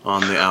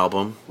on the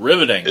album.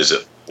 Riveting.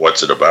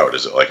 What's it about?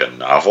 Is it like a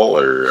novel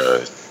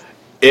or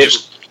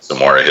just some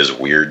more of his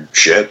weird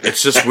shit?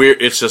 It's just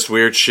weird. It's just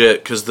weird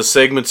shit because the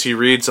segments he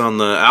reads on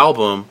the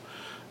album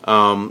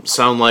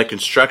sound like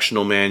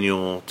instructional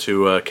manual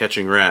to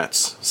catching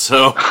rats.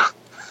 So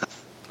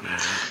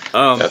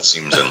that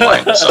seems in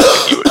line with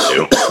something you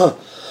would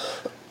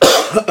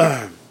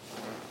do.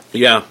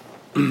 Yeah,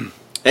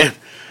 and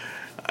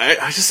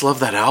I just love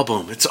that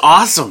album. It's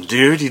awesome,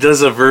 dude. He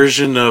does a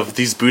version of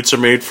 "These Boots Are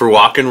Made for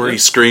Walking" where he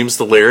screams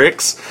the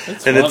lyrics.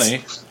 It's and funny.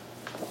 It's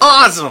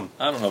awesome.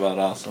 I don't know about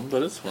awesome,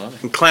 but it's funny.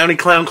 And Clowny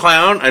Clown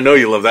Clown. I know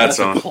you love that That's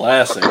song. a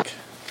classic.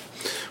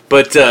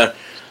 But the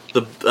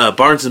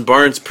Barnes and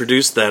Barnes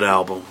produced that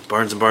album.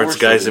 Barnes and Barnes, the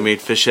guys that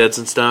made Fish Heads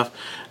and stuff,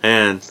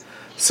 and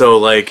so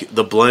like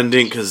the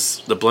blending,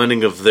 because the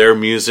blending of their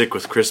music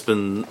with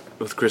Crispin's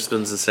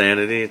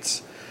insanity,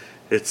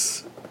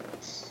 it's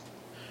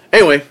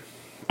anyway.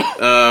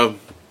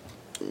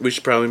 We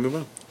should probably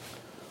move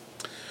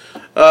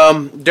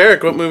on.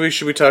 Derek, what movie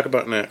should we talk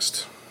about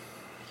next?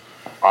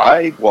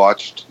 I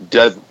watched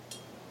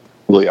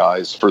Deadly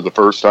Eyes for the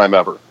first time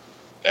ever,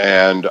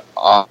 and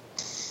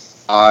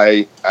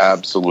I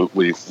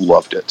absolutely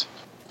loved it.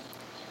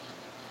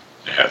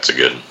 Yeah, it's a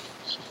good.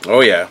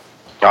 Oh yeah,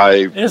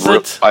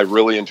 I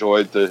really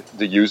enjoyed the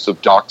use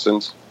of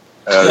dachshunds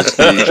as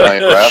the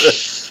giant rat.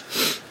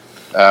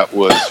 That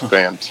was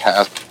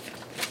fantastic.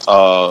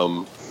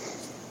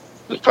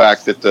 The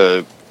fact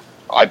that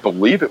I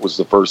believe it was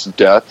the first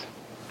death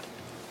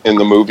in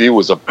the movie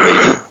was a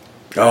baby.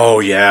 oh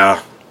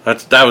yeah,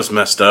 that was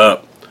messed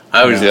up.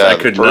 I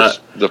could not.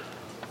 The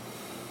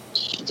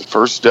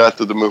first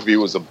death of the movie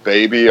was a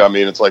baby. I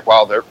mean, it's like,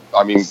 wow, they're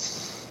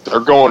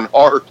going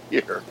hard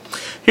here.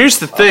 Here's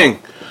the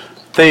thing,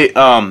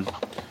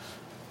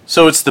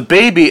 so it's the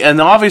baby,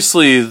 and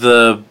obviously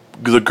the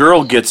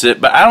girl gets it,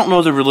 but I don't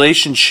know the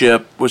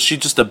relationship. Was she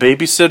just a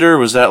babysitter?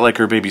 Was that like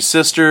her baby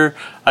sister?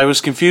 I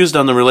was confused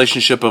on the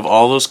relationship of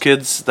all those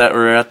kids that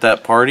were at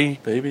that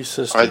party. Baby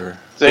sister.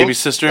 Baby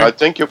sister? I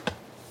think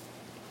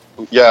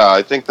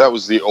I think that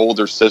was the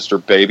older sister,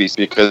 baby,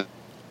 because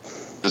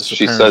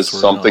she says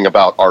something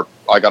about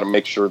I got to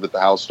make sure that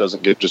the house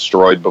doesn't get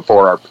destroyed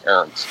before our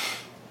parents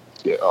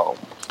get home.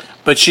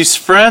 But she's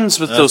friends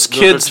with those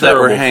kids that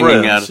were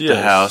hanging out at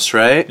the house,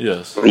 right?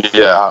 Yes.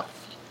 Yeah.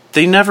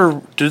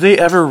 Do they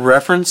ever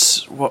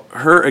reference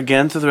her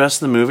again through the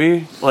rest of the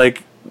movie?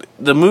 Like,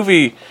 the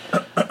movie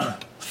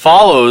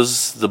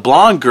follows the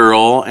blonde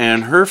girl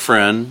and her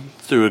friend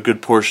through a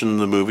good portion of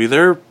the movie.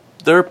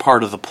 They're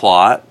part of the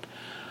plot.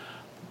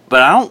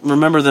 But I don't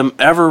remember them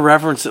ever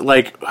reference it.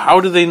 Like, how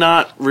do they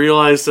not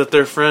realize that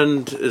their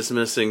friend is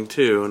missing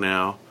too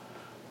now?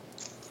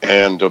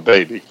 And a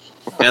baby.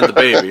 And the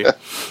baby.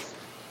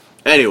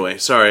 Anyway,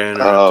 sorry I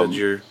interrupted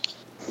your...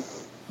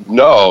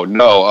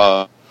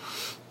 No.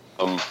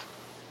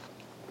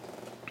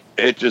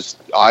 It just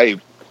I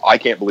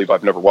can't believe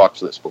I've never watched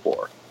this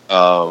before.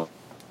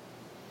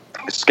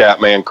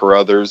 Scatman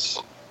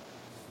Carruthers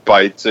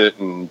bites it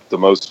in the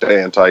most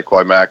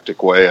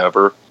anticlimactic way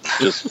ever.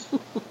 Just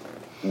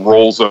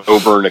rolls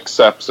over and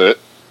accepts it.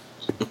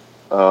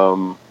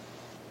 But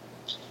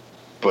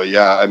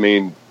yeah, I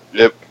mean,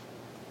 it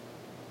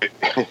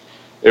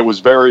was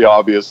very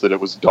obvious that it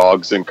was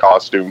dogs in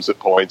costumes at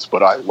points,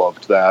 but I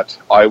loved that.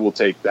 I will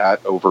take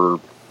that over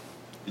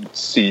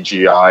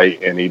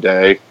CGI any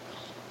day.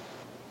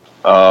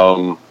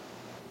 And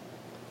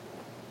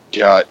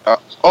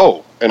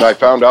I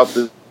found out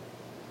that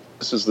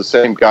this is the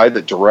same guy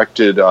that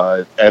directed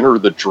Enter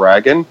the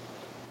Dragon.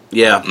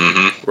 Yeah,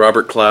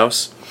 Robert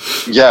Klaus.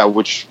 Yeah,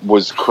 which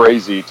was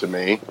crazy to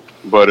me,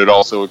 but it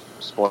also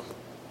explained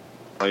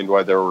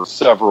why there were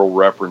several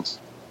references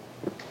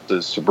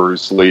to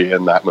Bruce Lee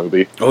in that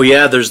movie. Oh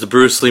yeah, there's the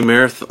Bruce Lee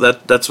marathon.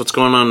 That's what's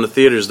going on in the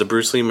theaters, the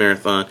Bruce Lee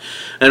marathon.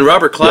 And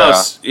Robert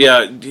Klaus,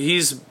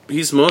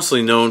 he's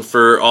mostly known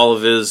for all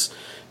of his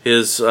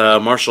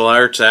martial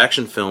arts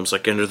action films,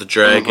 like Enter the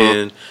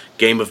Dragon,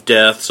 Game of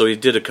Death. So he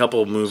did a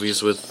couple of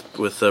movies with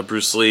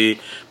Bruce Lee,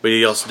 but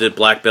he also did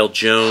Black Belt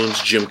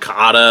Jones, Jim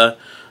Cotta,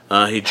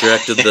 He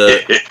directed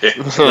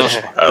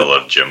the. I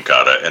love Jim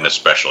Cotta, and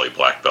especially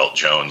Black Belt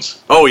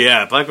Jones. Oh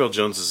yeah, Black Belt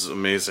Jones is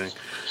amazing.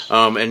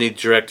 And he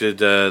directed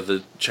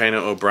the China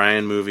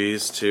O'Brien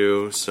movies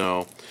too.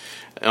 So,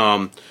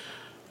 and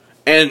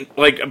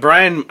like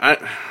Brian,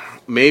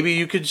 maybe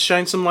you could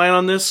shine some light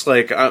on this.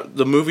 Like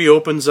the movie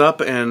opens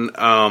up and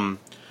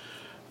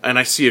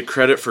I see a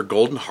credit for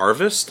Golden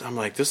Harvest. I'm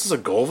like, this is a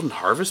Golden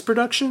Harvest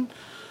production?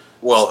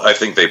 Well, I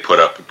think they put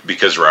up,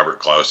 because Robert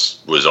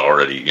Klaus was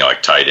already,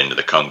 like tied into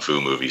the Kung Fu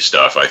movie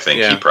stuff. I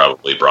think he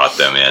probably brought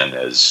them in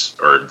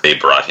or they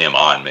brought him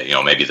on.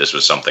 Maybe this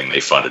was something they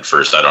funded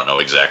first. I don't know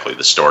exactly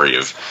the story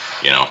of,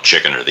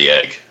 chicken or the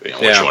egg, which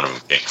one of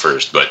them came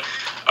first. But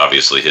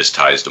obviously his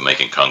ties to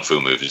making Kung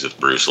Fu movies with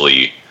Bruce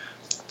Lee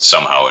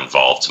somehow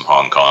involved some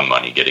Hong Kong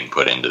money getting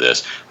put into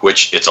this,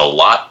 which it's a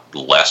lot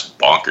less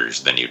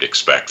bonkers than you'd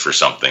expect for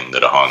something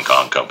that a Hong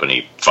Kong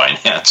company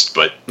financed.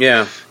 But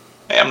yeah.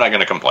 Hey, I'm not going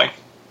to complain.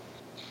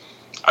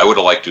 I would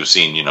have liked to have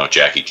seen,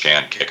 Jackie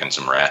Chan kicking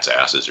some rats'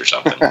 asses or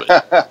something. But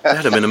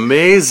that'd have been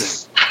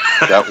amazing.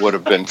 That would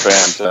have been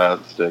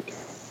fantastic.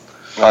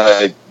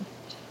 I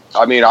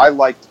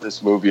liked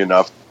this movie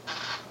enough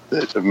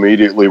that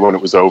immediately when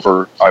it was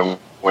over, I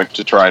went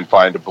to try and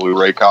find a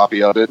Blu-ray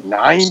copy of it.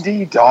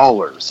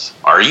 $90.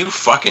 Are you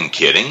fucking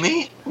kidding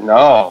me?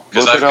 No.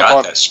 Because I've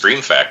got that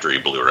Scream Factory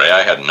Blu-ray.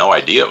 I had no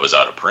idea it was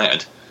out of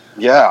print.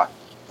 Yeah.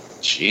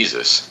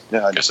 Jesus.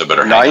 Yeah, I guess I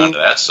better hang on to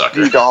that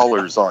sucker.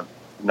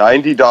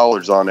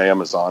 $90 on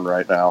Amazon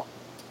right now.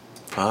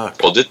 Fuck.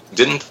 Well,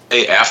 didn't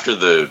they, after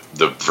the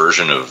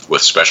version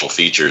with special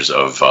features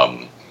of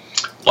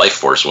Life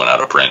Force went out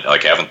of print,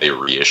 like, haven't they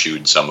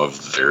reissued some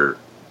of their...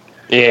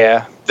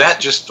 Yeah. That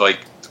just, like...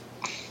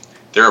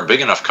 They're a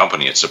big enough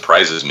company, it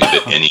surprises me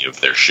that any of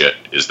their shit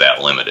is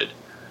that limited.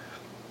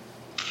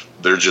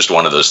 They're just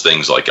one of those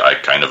things, like, I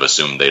kind of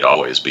assumed they'd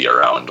always be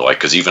around. Like,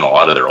 because even a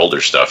lot of their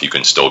older stuff you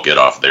can still get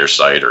off their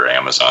site or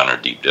Amazon or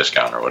Deep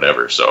Discount or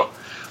whatever. So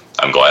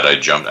I'm glad I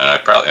jumped.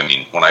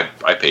 And when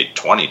I paid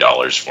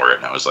 $20 for it,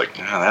 and I was like,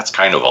 that's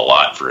kind of a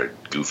lot for a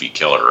goofy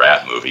killer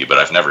rat movie, but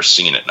I've never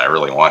seen it and I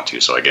really want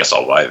to, so I guess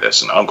I'll buy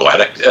this. And I'm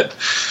glad I did.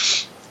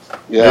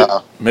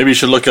 Yeah. Maybe you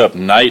should look up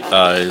Night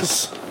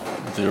Eyes,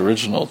 the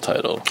original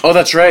title. Oh,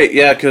 that's right.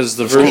 Yeah, because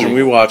the version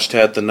we watched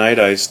had the Night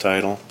Eyes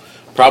title.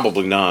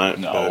 Probably not.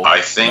 No.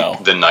 I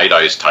think the Night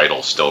Eyes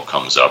title still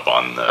comes up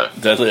on the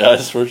Deadly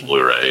Eyes version?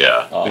 Blu-ray,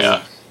 yeah. Awesome.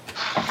 Yeah.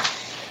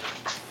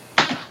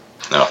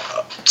 Now,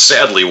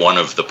 sadly, one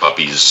of the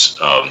puppies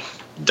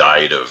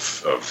died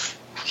of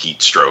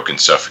heat stroke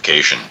and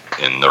suffocation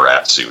in the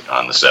rat suit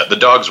on the set. The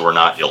dogs were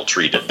not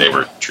ill-treated. They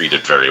were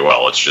treated very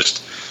well. It's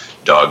just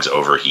dogs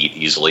overheat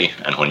easily,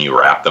 and when you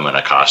wrap them in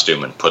a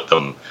costume and put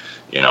them,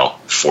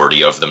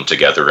 40 of them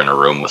together in a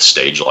room with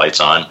stage lights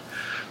on,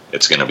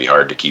 it's going to be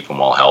hard to keep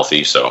them all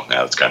healthy. So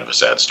that's kind of a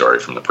sad story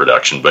from the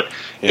production, but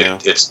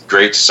it's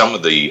great. Some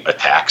of the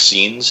attack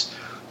scenes,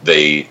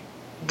 they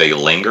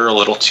linger a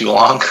little too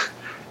long,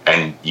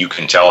 and you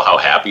can tell how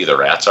happy the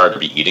rats are to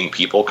be eating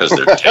people because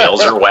their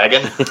tails are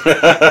wagging.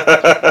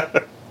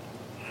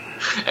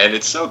 And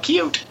it's so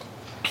cute.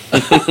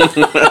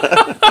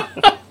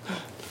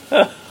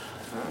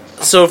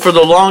 So for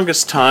the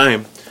longest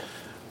time,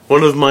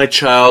 one of my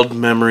child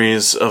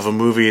memories of a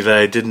movie that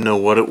I didn't know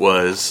what it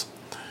was,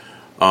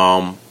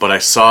 but I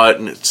saw it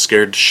and it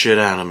scared the shit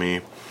out of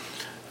me.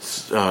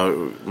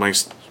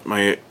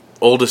 My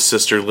oldest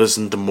sister lives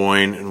in Des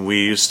Moines, and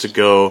we used to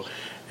go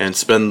and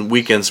spend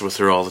weekends with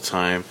her all the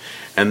time.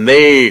 And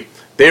they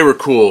were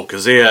cool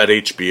because they had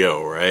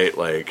HBO, right?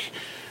 Like,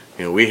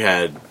 we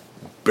had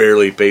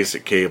barely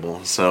basic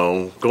cable.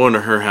 So going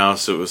to her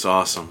house, it was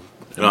awesome.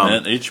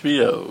 And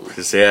HBO.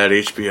 Because they had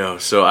HBO.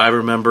 So I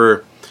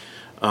remember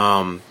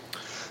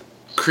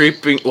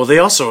creeping. Well, they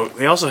also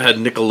had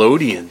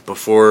Nickelodeon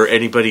before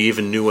anybody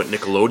even knew what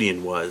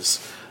Nickelodeon was.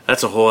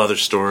 That's a whole other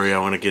story I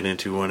want to get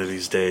into one of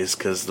these days,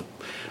 because the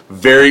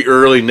very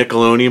early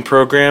Nickelodeon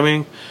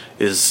programming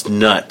is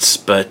nuts.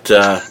 But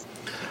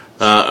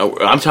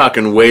I'm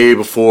talking way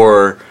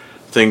before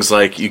things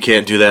like you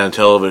can't do that on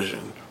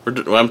television.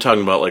 I'm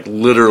talking about like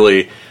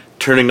literally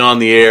turning on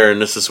the air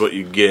and this is what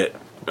you get.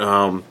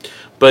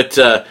 But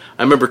I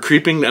remember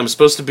creeping. I'm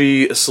supposed to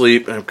be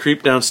asleep, and I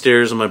creep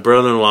downstairs, and my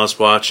brother-in-law's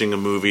watching a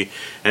movie,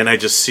 and I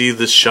just see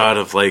this shot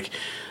of like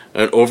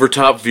an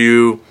overtop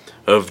view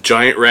of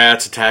giant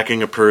rats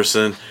attacking a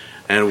person,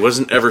 and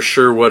wasn't ever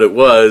sure what it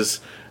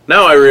was.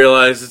 Now I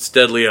realize it's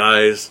Deadly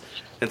Eyes,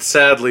 and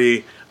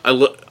sadly, I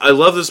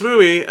love this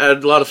movie. I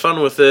had a lot of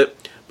fun with it,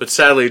 but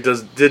sadly,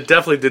 it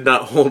definitely did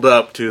not hold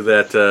up to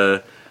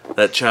that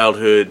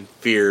childhood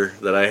fear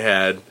that I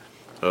had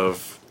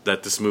of.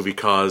 That this movie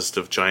caused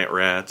of giant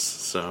rats.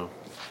 So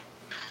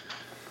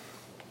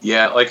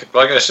yeah, like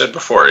I said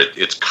before,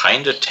 it's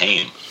kind of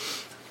tame.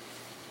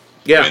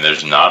 Yeah, I mean,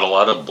 there's not a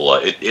lot of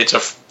blood. It's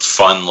a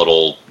fun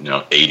little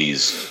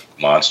 80s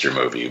monster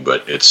movie,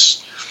 but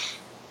it's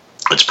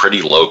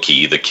pretty low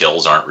key. The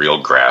kills aren't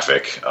real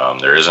graphic.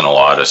 There isn't a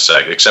lot of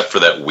sex, except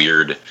for that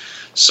weird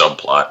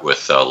subplot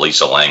with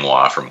Lisa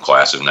Langlois from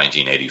Class of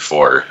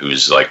 1984,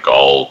 who's like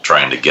all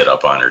trying to get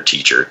up on her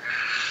teacher.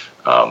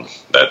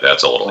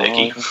 That's a little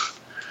icky.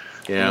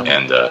 Yeah.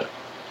 And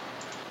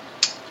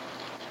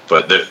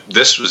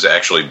this was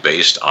actually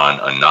based on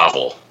a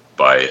novel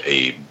by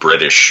a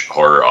British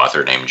horror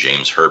author named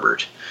James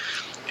Herbert.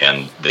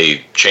 And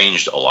they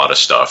changed a lot of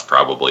stuff,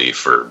 probably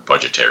for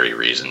budgetary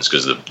reasons,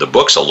 because the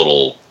book's a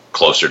little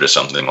closer to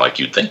something like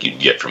you'd think you'd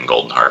get from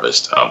Golden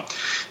Harvest.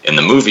 In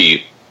the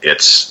movie,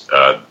 it's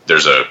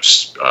there's a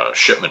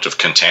shipment of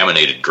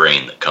contaminated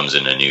grain that comes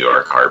into New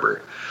York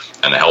Harbor,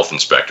 and the health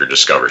inspector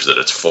discovers that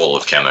it's full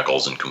of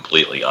chemicals and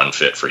completely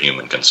unfit for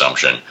human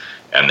consumption,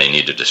 and they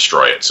need to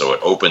destroy it. So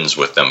it opens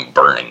with them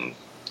burning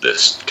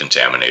this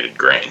contaminated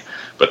grain.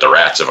 But the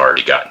rats have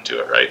already gotten to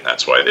it, right? And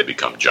that's why they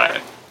become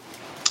giant.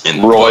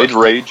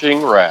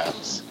 Raging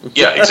rats.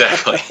 Yeah,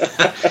 exactly.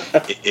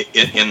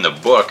 In the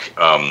book,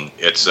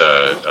 it's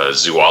a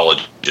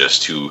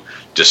zoologist who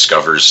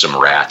discovers some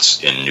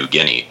rats in New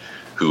Guinea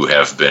who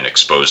have been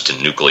exposed to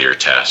nuclear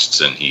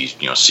tests, and he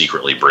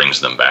secretly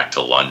brings them back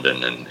to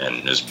London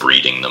and is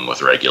breeding them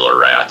with regular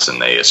rats, and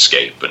they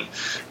escape, and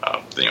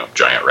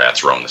giant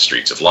rats roam the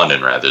streets of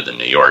London rather than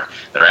New York.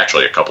 There are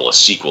actually a couple of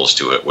sequels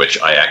to it, which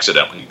I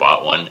accidentally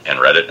bought one and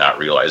read it not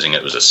realizing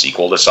it was a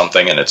sequel to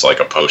something, and it's like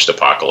a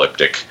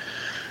post-apocalyptic,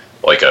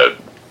 like a,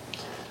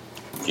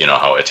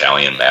 how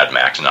Italian Mad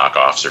Max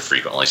knockoffs are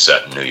frequently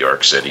set in New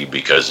York City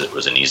because it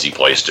was an easy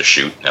place to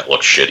shoot and it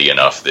looked shitty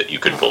enough that you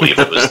could believe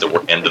it was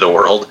the end of the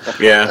world.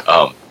 Yeah.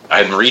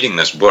 I'm reading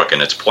this book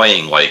and it's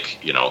playing like,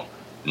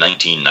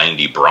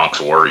 1990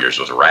 Bronx Warriors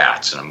with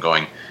rats, and I'm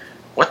going,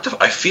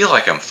 I feel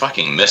like I'm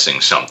fucking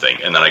missing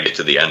something. And then I get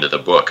to the end of the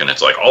book and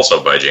it's like,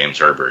 also by James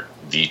Herbert,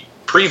 the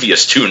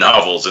previous two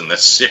novels in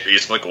this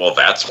series. I'm like, well,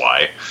 that's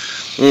why.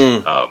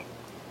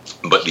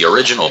 But the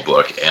original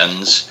book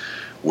ends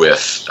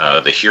with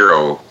the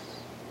hero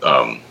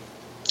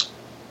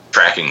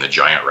tracking the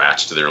giant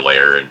rats to their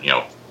lair and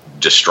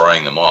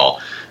destroying them all.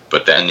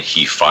 But then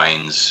he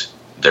finds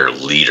their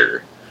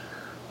leader,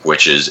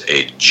 which is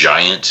a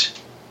giant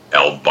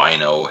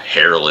albino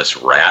hairless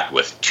rat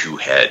with two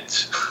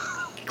heads.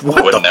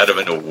 Wouldn't that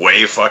have been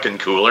way fucking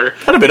cooler?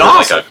 That'd have been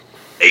awesome. Like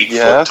a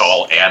 8-foot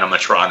tall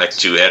animatronic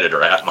two-headed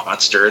rat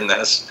monster in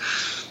this.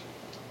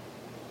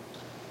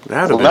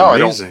 That'd have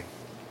been amazing.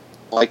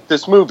 Like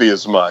this movie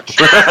as much.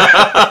 Glad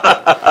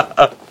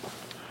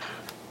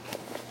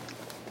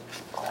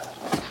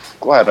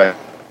I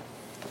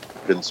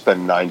didn't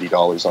spend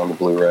 $90 on the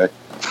Blu-ray.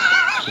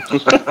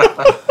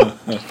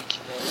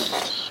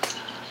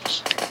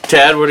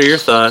 Tad, what are your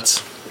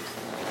thoughts?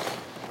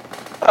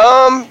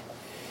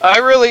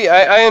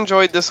 I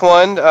enjoyed this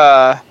one.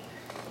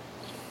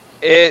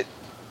 It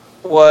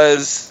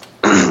was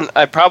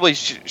I probably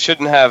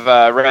shouldn't have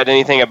read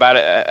anything about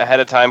it ahead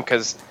of time,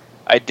 because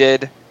I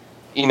did.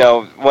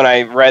 When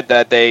I read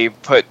that they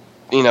put,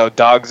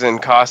 dogs in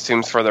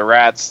costumes for the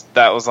rats,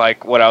 that was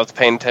like what I was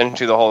paying attention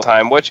to the whole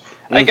time, which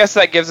I guess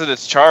that gives it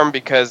its charm,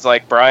 because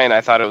like Brian,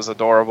 I thought it was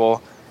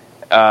adorable.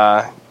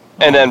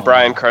 And then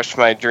Brian crushed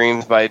my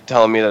dreams by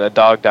telling me that a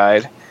dog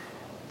died.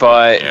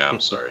 But yeah, I'm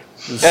sorry.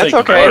 That's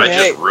okay. I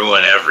just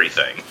ruin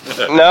everything.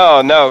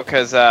 No,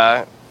 because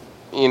I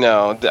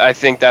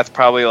think that's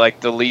probably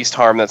like the least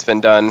harm that's been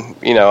done,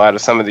 out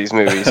of some of these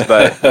movies.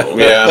 But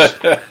Yeah.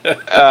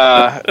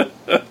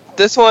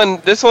 this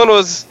one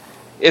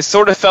it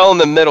sort of fell in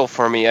the middle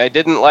for me. I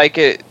didn't like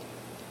it.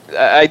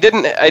 I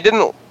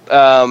didn't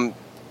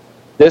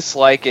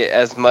dislike it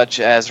as much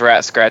as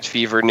Rat Scratch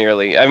Fever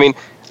nearly. I mean,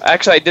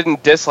 actually, I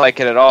didn't dislike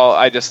it at all.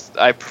 I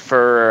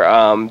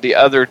prefer the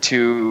other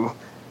two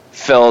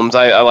films.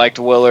 I liked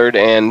Willard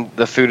and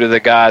The Food of the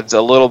Gods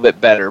a little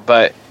bit better,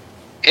 but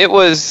it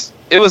was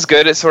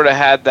good. It sort of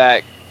had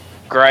that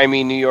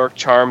grimy New York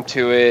charm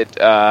to it,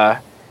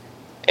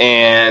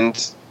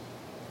 and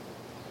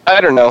I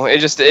don't know.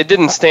 It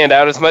didn't stand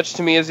out as much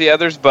to me as the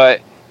others,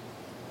 but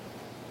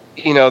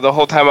the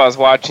whole time I was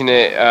watching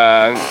it,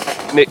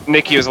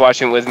 Nikki was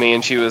watching with me,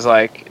 and she was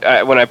like,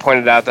 when I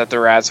pointed out that the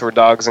rats were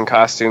dogs in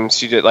costumes,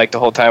 she did like the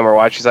whole time we're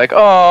watching. She's like,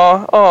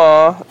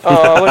 "Oh,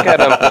 look at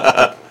them."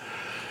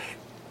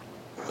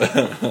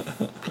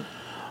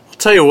 I'll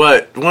tell you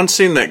what. One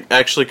scene that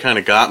actually kind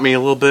of got me a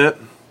little bit,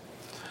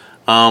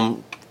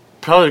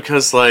 probably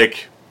because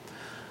like.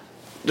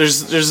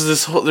 There's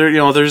this whole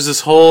there's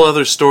this whole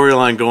other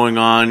storyline going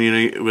on,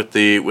 with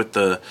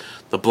the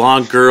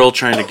blonde girl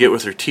trying to get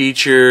with her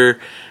teacher,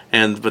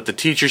 but the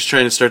teacher's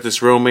trying to start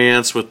this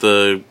romance with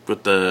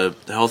the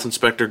health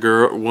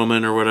inspector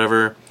woman or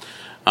whatever,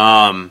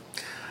 and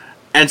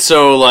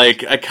so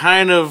like I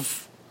kind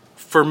of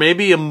for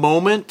maybe a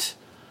moment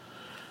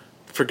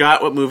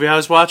forgot what movie I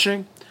was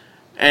watching,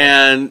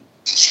 and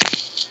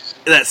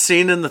that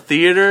scene in the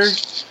theater.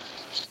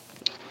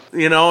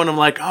 And I'm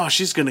like, oh,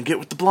 she's gonna get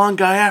with the blonde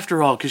guy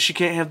after all, because she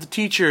can't have the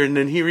teacher. And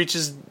then he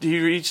reaches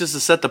to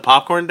set the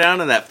popcorn down,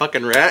 and that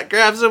fucking rat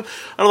grabs him. And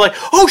I'm like,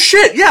 oh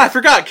shit, yeah, I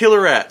forgot, killer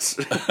rats.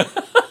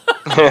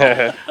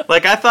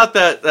 Like I thought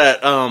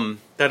that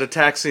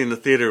attack scene in the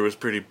theater was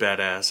pretty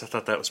badass. I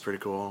thought that was pretty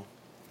cool.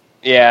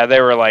 Yeah, they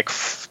were like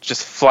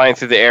just flying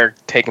through the air,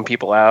 taking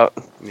people out.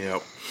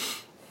 Yep.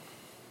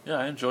 Yeah,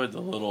 I enjoyed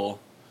the little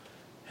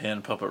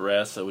hand puppet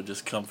rats that would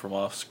just come from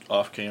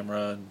off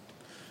camera and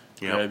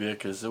grab you,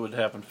 because it would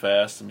happen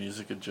fast. The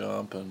music would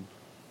jump, and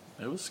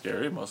it was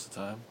scary most of the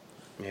time.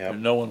 Yep.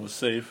 No one was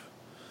safe.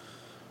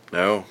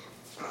 No.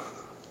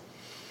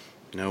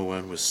 No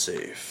one was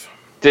safe.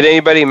 Did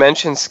anybody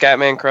mention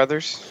Scatman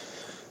Crothers?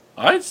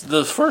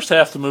 The first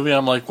half of the movie,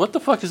 I'm like, what the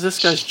fuck is this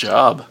guy's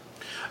job?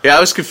 Yeah, I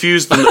was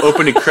confused in the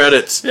opening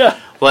credits. Yeah.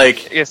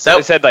 Like, It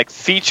said like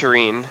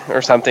featuring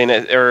or something,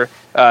 or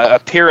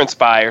appearance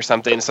by or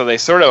something. So they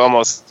sort of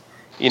almost,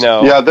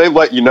 Yeah, they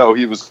let you know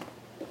he was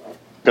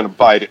going to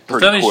bite it But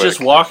pretty then he's quick. just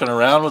walking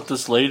around with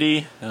this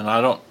lady, and I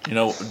don't,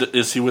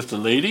 is he with the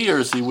lady or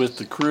is he with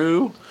the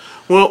crew?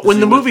 well, when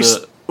he the with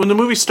movie when the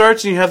movie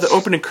starts and you have the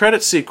opening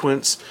credit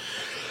sequence,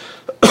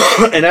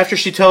 and after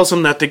she tells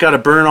them that they got to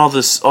burn all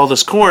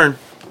this corn,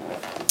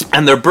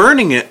 and they're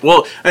burning it.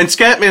 Well, and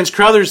Scatman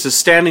Crothers is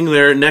standing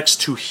there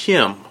next to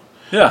him.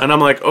 Yeah. And I'm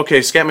like, okay,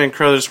 Scatman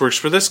Crothers works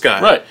for this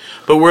guy. Right.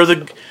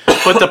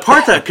 But the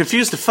part that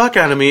confused the fuck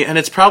out of me, and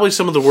it's probably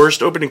some of the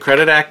worst opening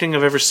credit acting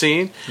I've ever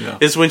seen,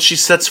 is when she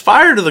sets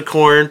fire to the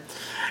corn,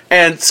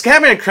 and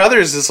Scatman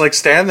Crothers is like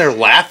standing there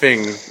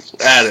laughing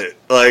at it,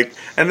 like,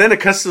 and then it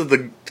cuts to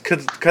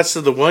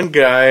the one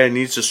guy, and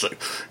he's just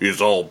like, he's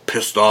all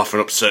pissed off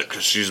and upset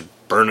because she's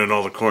burning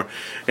all the corn,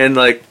 and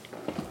like,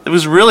 it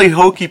was really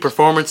hokey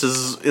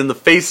performances in the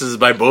faces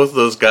by both of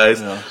those guys.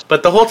 Yeah.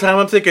 But the whole time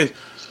I'm thinking,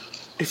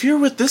 if you're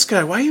with this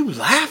guy, why are you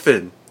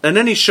laughing? And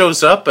then he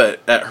shows up at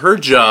her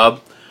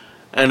job,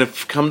 and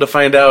if come to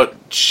find out,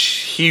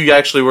 he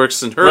actually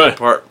works in her Right.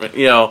 department.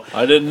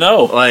 I didn't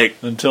know Like,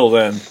 until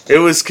then. it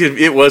was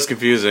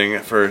confusing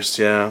at first,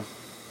 yeah.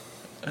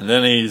 And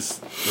then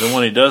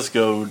when he does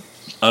go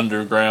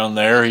underground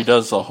there, he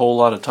does a whole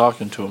lot of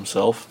talking to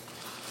himself.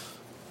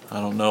 I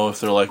don't know if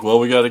they're like, well,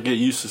 we got to get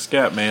used to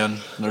Scatman.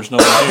 There's no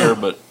one here,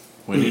 but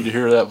we need to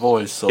hear that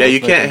voice. So Yeah, let's you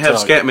make can't him have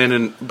talk.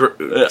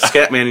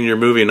 Scatman in your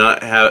movie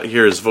not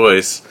hear his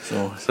voice.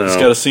 So he's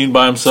got a scene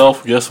by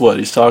himself. Guess what?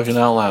 He's talking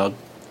out loud.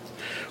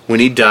 When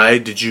he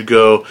died, did you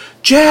go,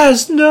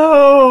 Jazz,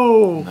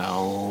 no?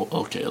 No,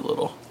 okay, a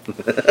little.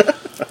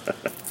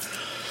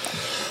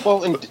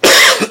 Well, and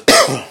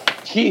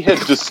he had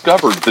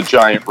discovered the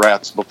giant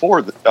rats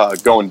before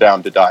going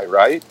down to die,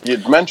 right? He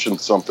had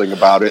mentioned something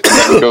about it, and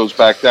then he goes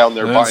back down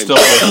there And by then still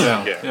himself. goes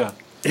down. Yeah.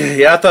 Yeah,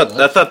 Yeah, I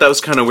thought that was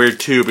kind of weird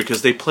too,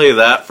 because they play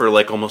that for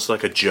like almost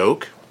like a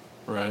joke,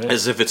 right.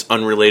 as if it's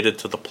unrelated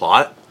to the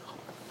plot.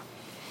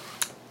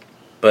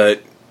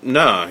 But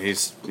no,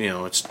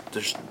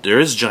 there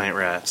is giant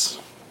rats.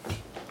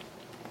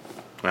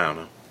 I don't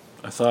know.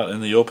 I thought in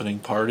the opening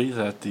party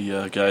that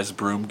the guy's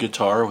broom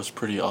guitar was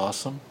pretty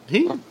awesome.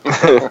 He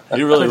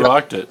He really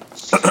rocked it.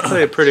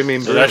 played a pretty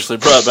mean It broom. actually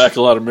brought back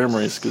a lot of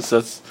memories because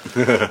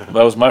that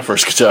was my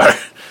first guitar.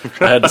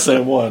 I had the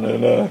same one,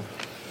 and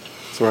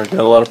that's where I got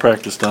a lot of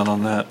practice done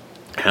on that.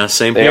 Yeah,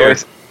 same They here.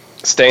 always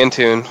stay in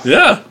tune.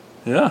 Yeah.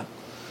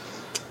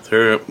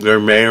 There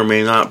may or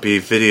may not be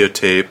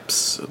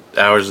videotapes,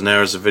 hours and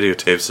hours of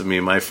videotapes of me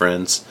and my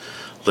friends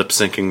lip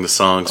syncing the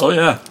songs. Oh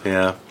yeah.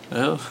 Yeah.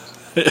 Yeah.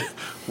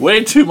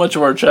 Way too much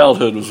of our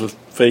childhood was with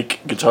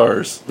fake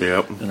guitars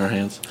Yep. in our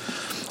hands.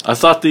 I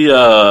thought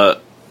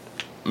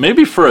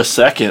maybe for a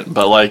second,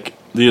 but like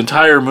the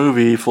entire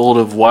movie full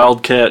of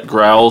wildcat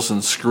growls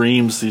and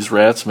screams these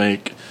rats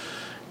make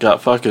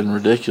got fucking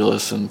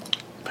ridiculous and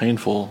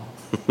painful,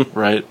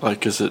 right?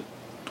 Like, 'cause it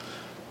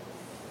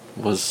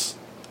was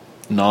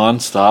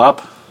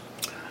non-stop.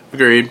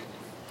 Agreed.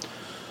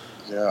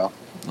 Yeah.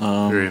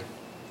 Agreed.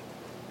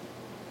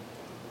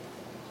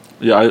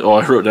 Yeah,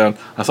 I wrote down,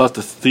 I thought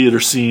the theater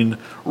scene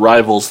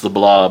rivals The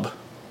Blob.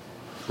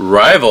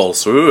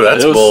 Rivals. Ooh,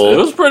 that's bold. It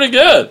was pretty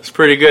good. It's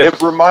pretty good.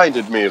 It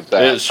reminded me of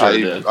that. It sure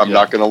did, I'm yeah.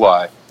 not going to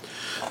lie.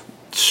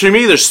 To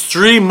me, there's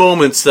 3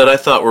 moments that I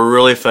thought were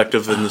really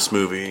effective in this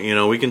movie. You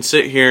know, we can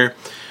sit here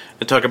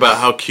and talk about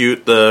how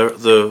cute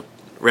the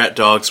rat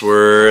dogs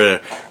were,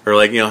 or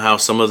like, how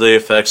some of the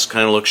effects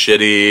kind of look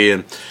shitty,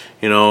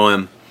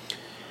 and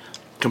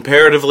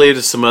comparatively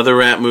to some other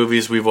rat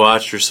movies we've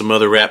watched or some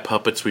other rat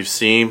puppets we've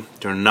seen,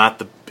 they're not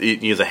the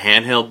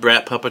handheld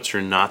rat puppets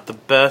are not the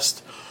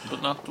best.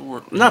 But not the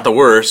worst. Not the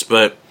worst,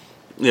 but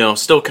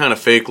still kind of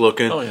fake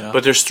looking. Oh, yeah.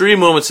 But there's 3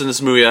 moments in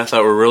this movie I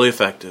thought were really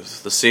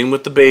effective. The scene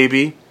with the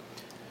baby,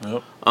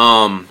 Yep.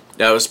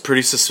 that was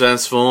pretty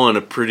suspenseful and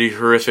a pretty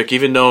horrific.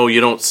 Even though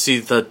you don't see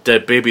the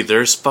dead baby,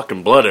 there's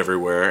fucking blood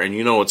everywhere, and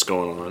you know what's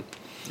going on.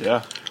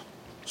 Yeah.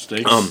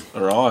 Stakes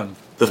are on.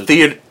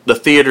 The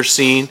theater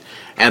scene,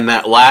 and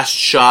that last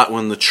shot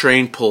when the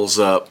train pulls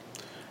up,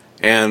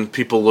 and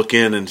people look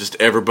in, and just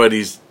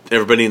everybody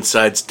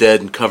inside's dead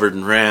and covered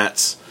in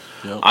rats.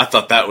 Yep. I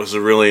thought that was a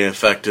really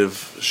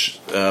effective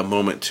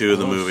moment too of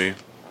the movie.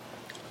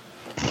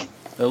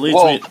 That leads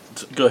Well- me.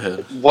 Go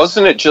ahead.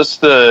 Wasn't it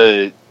just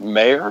the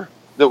mayor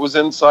that was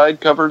inside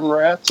covered in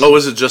rats? Oh,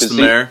 was it just Is the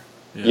he- mayor?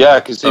 Yeah,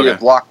 because he Okay.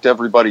 had locked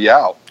everybody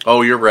out.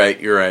 Oh, you're right.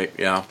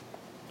 Yeah.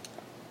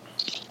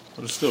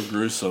 But it's still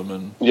gruesome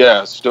and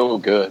Yeah, still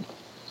good.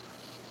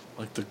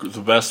 like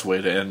the best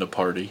way to end a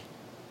party.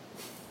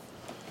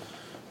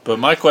 But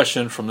my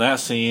question from that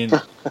scene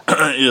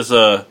is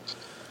how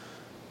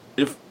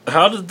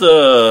did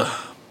the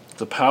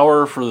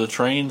power for the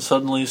train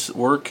suddenly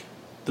work?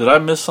 Did I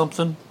miss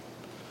something?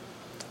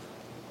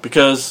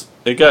 Because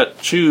it got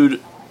chewed,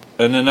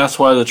 and then that's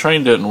why the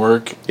train didn't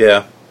work.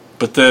 Yeah.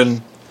 But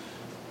then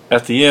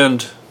at the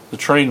end, the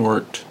train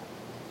worked,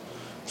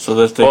 so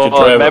that they could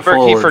drive it remember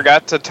forward. he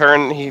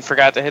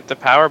forgot to hit the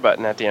power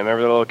button at the end.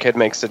 Remember the little kid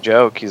makes the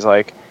joke. He's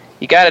like,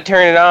 "You got to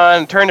turn it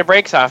on, turn the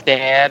brakes off,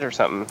 Dad," or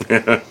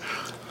something.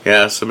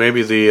 Yeah, so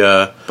maybe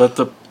the But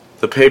the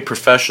paid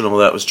professional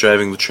that was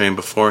driving the train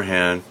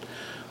beforehand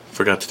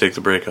forgot to take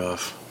the brake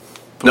off.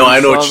 but No, we I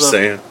know what saw you're the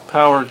saying.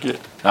 Power get.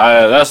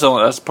 That's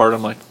the part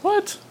I'm like,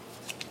 what?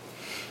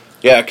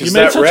 Yeah, You because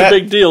made that such rat, a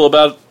big deal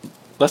about.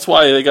 That's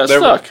why they got that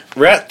stuck.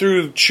 rat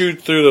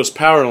chewed through those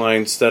power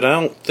lines that I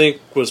don't think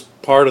was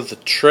part of the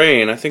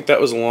train. I think that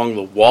was along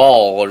the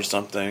wall or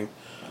something.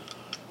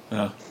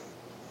 Yeah.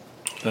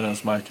 That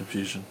was my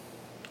confusion.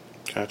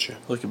 Gotcha.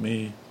 Look at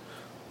me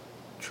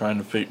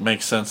trying to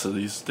make sense of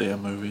these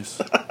damn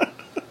movies.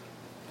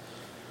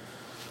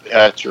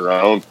 That's your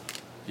own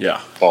Yeah.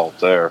 fault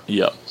there.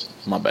 Yep.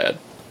 My bad.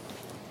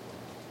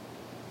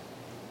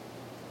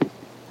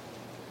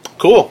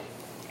 Cool.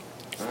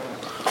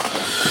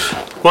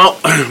 Well,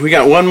 we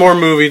got one more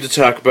movie to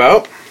talk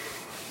about.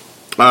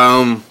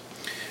 And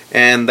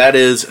that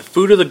is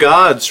Food of the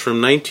Gods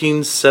from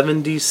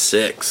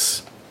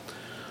 1976.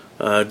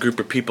 A group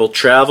of people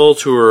travel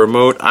to a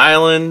remote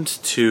island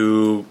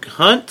to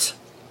hunt,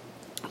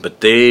 but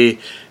they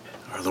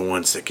are the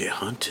ones that get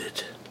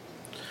hunted.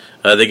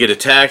 They get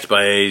attacked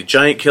by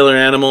giant killer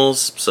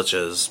animals such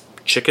as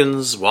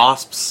chickens,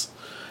 wasps,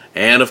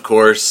 and of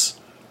course,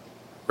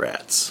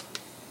 rats.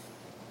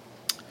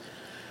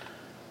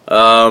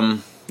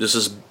 This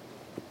is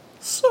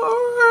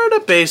sort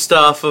of based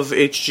off of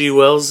H.G.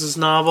 Wells'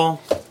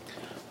 novel.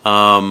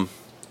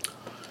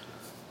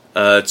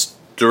 It's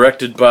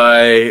directed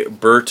by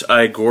Burt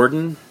I.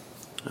 Gordon.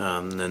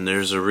 And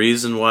there's a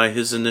reason why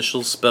his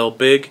initials spell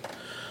big,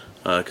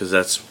 because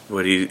that's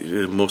what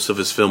most of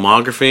his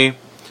filmography.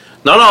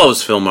 Not all of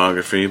his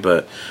filmography,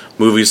 but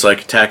movies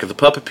like Attack of the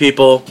Puppet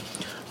People,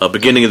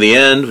 Beginning of the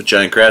End with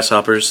giant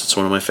grasshoppers. It's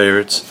one of my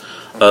favorites.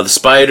 The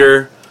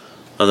Spider,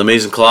 The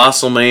Amazing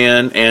Colossal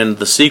Man, and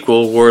the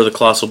sequel, War of the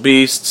Colossal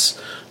Beasts,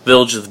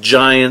 Village of the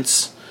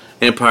Giants,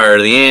 Empire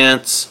of the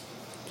Ants.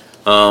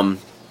 And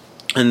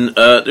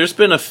there's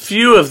been a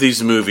few of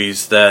these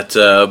movies that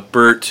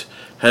Burt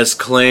has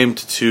claimed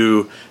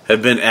to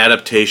have been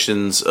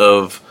adaptations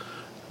of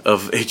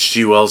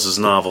H.G. Wells'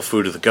 novel,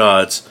 Food of the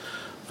Gods.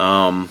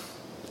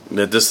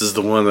 That this is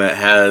the one that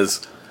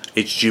has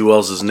H.G.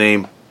 Wells'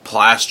 name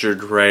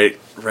plastered right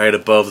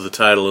above the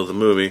title of the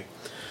movie.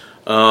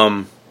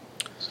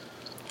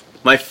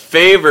 My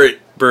favorite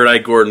Burt I.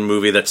 Gordon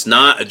movie that's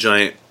not a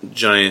giant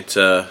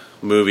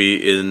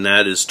movie, and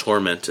that is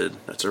Tormented.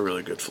 That's a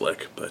really good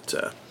flick. But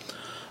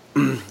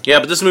yeah,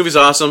 but this movie's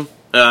awesome.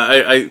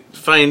 I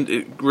find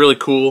it really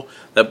cool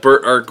that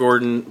Burt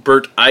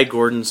I.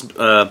 Gordon's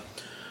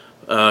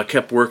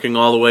kept working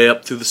all the way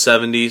up through the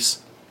 70s,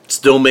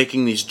 still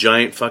making these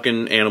giant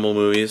fucking animal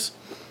movies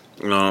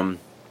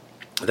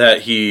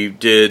that he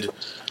did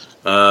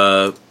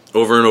over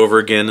and over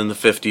again in the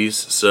 50s.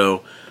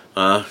 So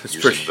it's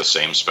Using pretty. the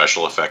same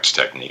special effects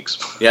techniques.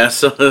 Yeah,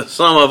 so,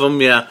 some of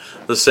them, yeah,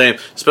 the same.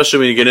 Especially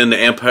when you get into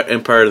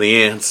Empire of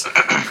the Ants,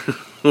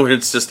 where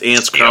it's just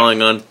ants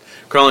crawling on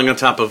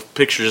top of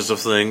pictures of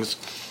things,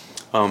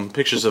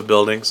 pictures of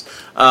buildings.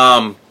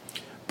 But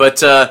with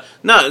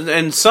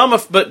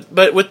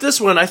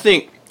this one, I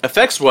think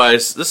effects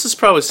wise, this is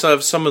probably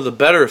some of the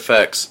better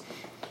effects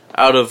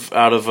out of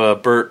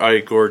Burt I.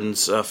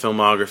 Gordon's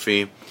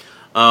filmography.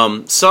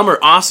 Some are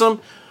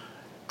awesome.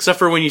 Except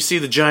for when you see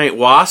the giant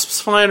wasps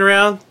flying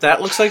around,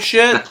 that looks like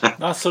shit.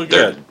 Not so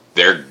good.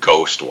 They're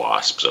ghost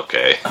wasps,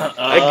 okay?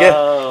 I get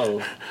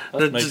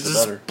that makes it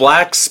just better.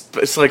 black.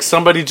 It's like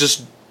somebody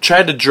just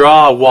tried to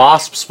draw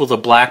wasps with a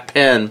black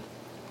pen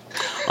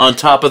on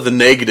top of the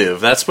negative.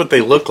 That's what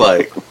they look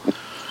like.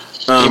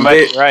 You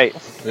might be right.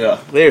 Yeah,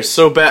 they are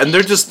so bad, and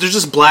they're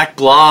just black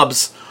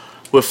blobs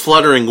with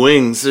fluttering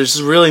wings.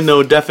 There's really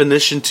no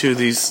definition to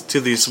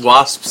these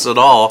wasps at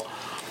all.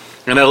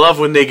 And I love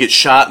when they get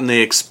shot and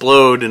they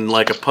explode in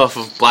like a puff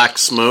of black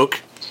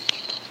smoke.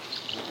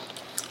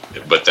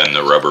 But then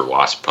the rubber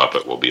wasp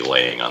puppet will be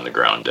laying on the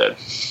ground dead.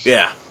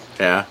 Yeah.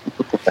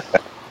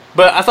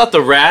 But I thought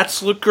the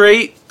rats looked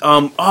great.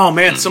 Oh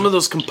man, some of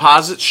those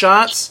composite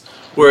shots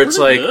where it's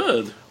Pretty like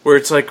good. where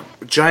it's like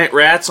giant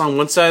rats on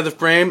one side of the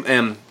frame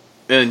and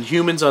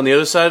humans on the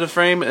other side of the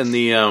frame, and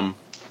the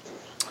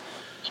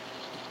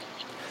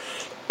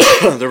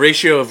the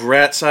ratio of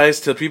rat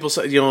size to people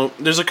size. You know,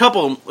 there's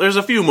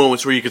a few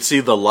moments where you could see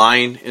the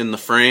line in the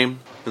frame,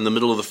 in the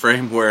middle of the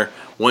frame, where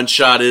one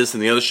shot is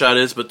and the other shot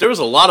is. But there was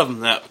a lot of them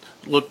that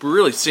looked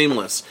really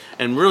seamless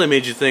and really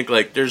made you think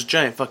like there's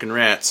giant fucking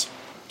rats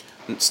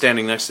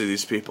standing next to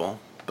these people.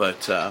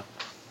 But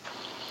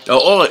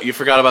You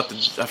forgot about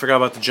I forgot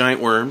about the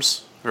giant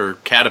worms or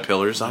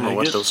caterpillars. I don't know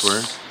what those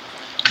were.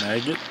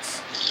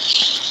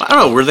 Maggots? I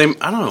don't know. Were they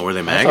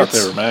I maggots? thought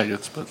they were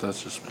maggots, but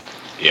that's just me.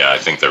 Yeah, I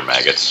think they're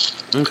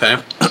maggots. Okay.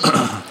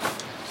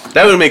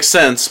 That would make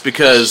sense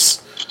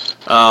because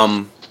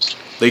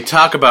they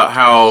talk about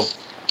how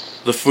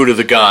the food of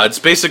the gods.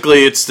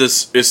 Basically, it's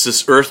this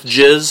earth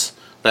jizz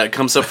that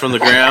comes up from the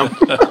ground.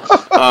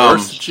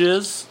 Earth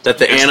jizz? That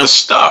the It's the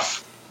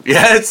stuff.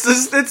 Yeah,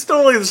 it's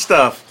totally the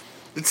stuff.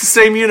 It's the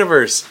same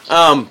universe.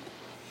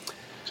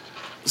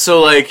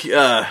 So like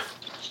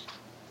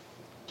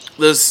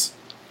this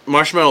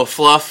marshmallow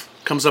fluff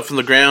comes up from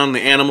the ground.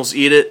 The animals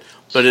eat it,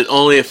 but it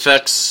only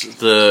affects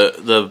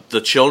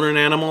the children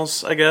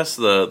animals, I guess,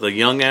 the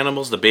young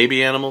animals, the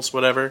baby animals,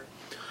 whatever.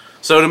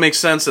 So it makes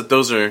sense that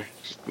those are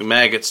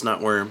maggots,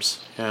 not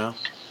worms. Yeah.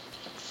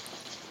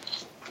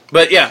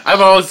 But yeah,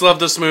 I've always loved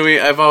this movie.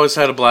 I've always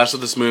had a blast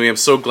with this movie. I'm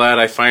so glad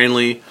I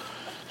finally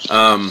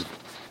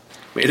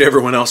made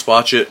everyone else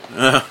watch it.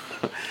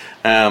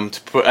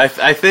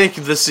 I think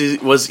this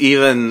was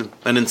even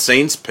an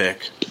Insane's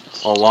pick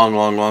a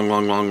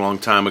long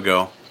time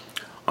ago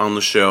on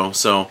the show.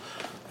 So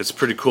it's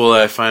pretty cool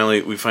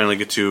that we finally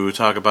get to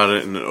talk about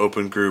it in an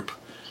open group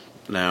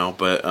now.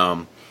 But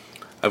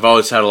I've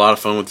always had a lot of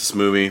fun with this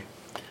movie.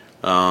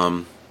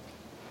 Yeah,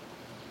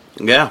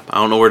 I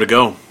don't know where to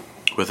go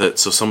with it,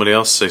 so somebody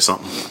else say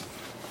something.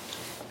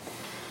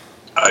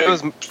 It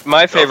was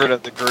my favorite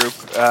of the group.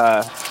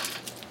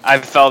 I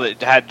felt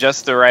it had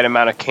just the right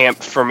amount of camp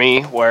for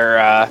me,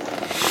 where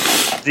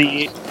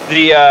the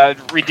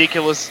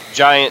ridiculous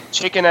giant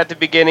chicken at the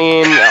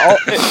beginning,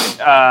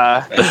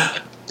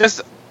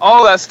 just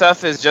all that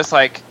stuff is just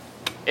like,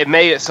 it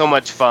made it so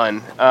much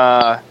fun.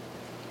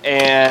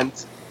 And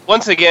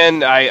once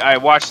again, I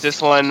watched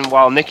this one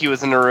while Nikki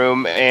was in the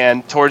room,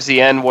 and towards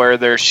the end where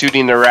they're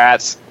shooting the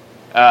rats,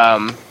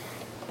 I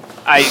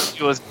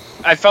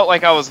felt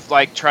like I was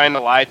like trying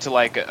to lie to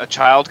like a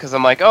child, because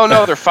I'm like, oh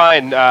no, they're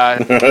fine.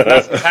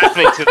 Nothing's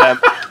happening to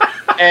them.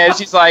 And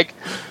she's like,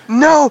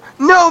 no,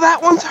 that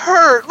one's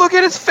hurt. Look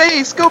at his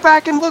face. Go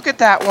back and look at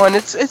that one.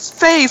 It's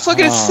face. Look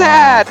at it's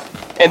sad.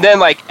 And then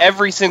like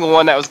every single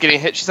one that was getting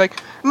hit, she's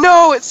like,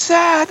 no, it's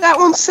sad. That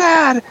one's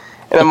sad.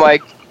 And I'm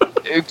like,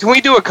 can we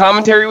do a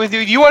commentary with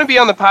you? Do you want to be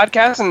on the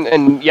podcast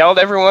and yell at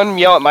everyone,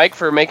 yell at Mike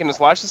for making us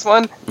watch this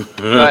one?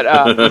 But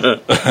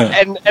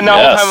and the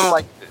whole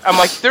time I'm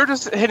like, they're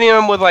just hitting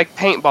him with like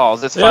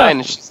paintballs. It's fine.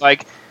 And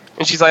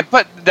she's like,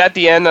 but at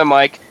the end, I'm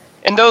like,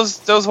 and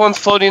those ones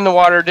floating in the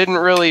water didn't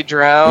really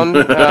drown.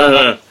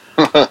 But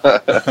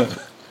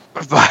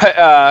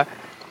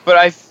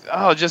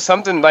just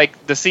something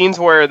like the scenes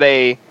where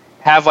they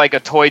have like a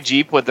toy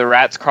Jeep with the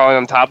rats crawling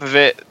on top of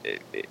it,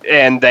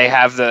 and they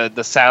have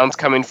the sounds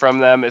coming from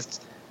them. It's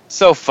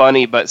so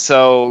funny, but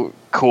so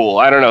cool.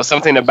 I don't know,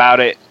 something about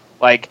it.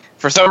 Like,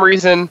 for some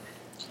reason,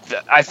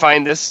 I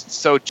find this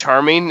so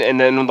charming, and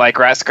then like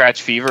Rat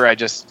Scratch Fever,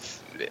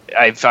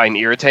 I find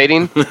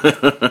irritating.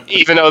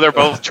 Even though they're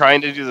both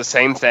trying to do the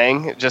same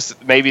thing,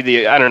 just maybe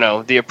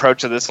the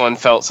approach of this one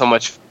felt so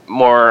much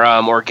more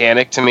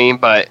organic to me.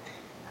 But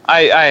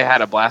I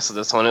had a blast with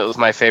this one. It was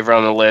my favorite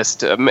on the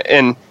list,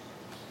 and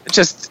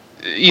just,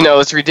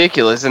 it's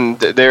ridiculous. And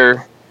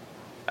the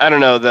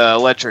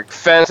electric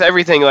fence,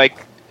 everything,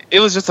 like, it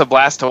was just a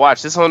blast to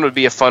watch. This one would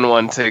be a fun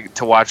one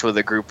to watch with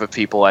a group of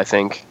people, I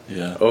think.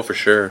 Yeah. Oh, for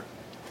sure.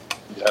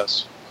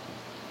 Yes.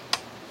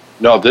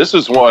 No, this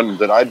is one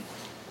that I've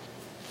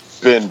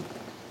been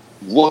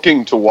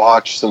looking to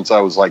watch since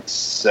I was like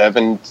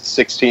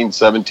 16,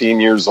 17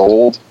 years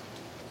old,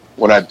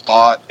 when I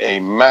bought a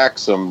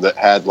Maxim that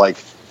had like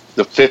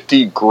the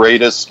 50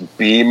 greatest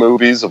B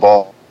movies of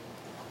all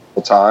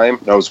time.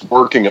 And I was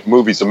working at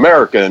Movies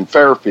America in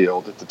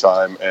Fairfield at the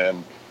time,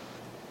 and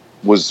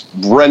was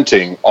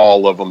renting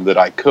all of them that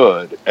I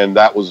could, and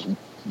that was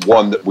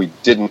one that we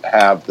didn't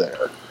have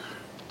there.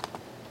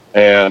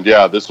 And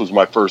yeah, this was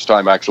my first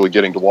time actually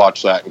getting to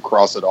watch that and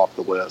cross it off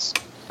the list,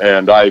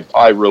 and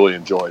I really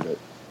enjoyed it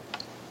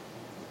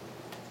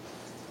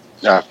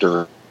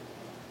after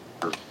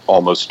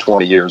almost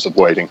 20 years of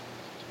waiting.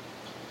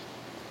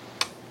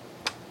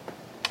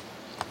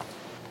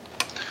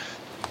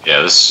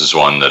 Yeah, this is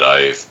one that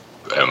I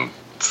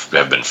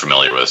have been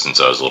familiar with since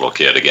I was a little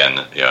kid. Again,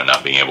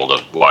 not being able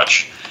to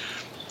watch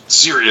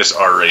serious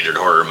R-rated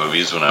horror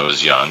movies when I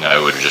was young, I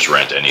would just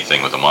rent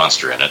anything with a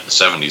monster in it. The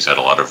 70s had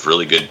a lot of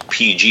really good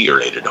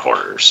PG-rated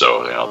horror,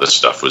 so this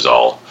stuff was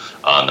all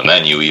on the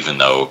menu, even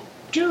though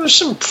there's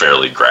some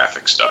fairly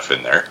graphic stuff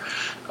in there.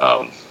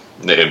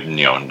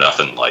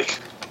 Nothing like,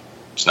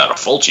 it's not a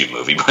Fulci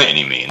movie by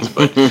any means,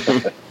 but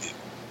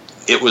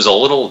it was a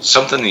little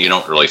something that you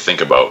don't really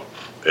think about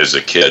as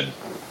a kid,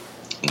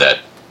 that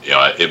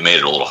it made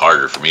it a little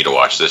harder for me to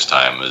watch this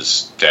time.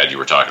 As Dad, you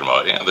were talking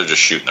about, they're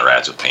just shooting the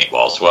rats with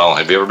paintballs. Well,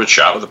 have you ever been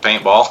shot with a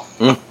paintball?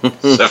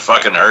 That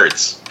fucking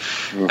hurts.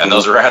 Mm-hmm. And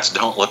those rats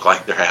don't look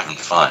like they're having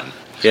fun.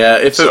 Yeah,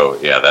 if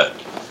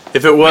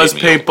it was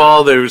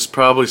paintball, there was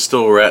probably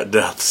still rat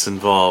deaths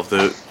involved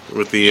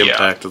with the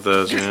impact of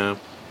those. Yeah,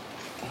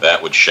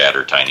 that would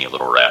shatter tiny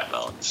little rat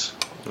bones.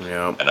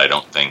 Yeah. And I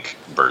don't think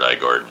Bird-Eye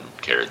Gordon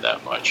cared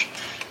that much.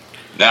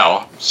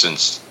 Now,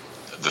 since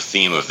the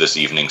theme of this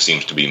evening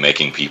seems to be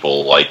making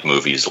people like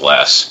movies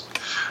less,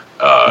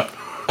 I'm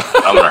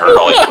going to hurt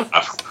all you.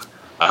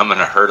 I'm going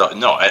to hurt all...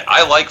 No,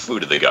 I like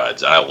Food of the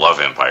Gods. I love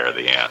Empire of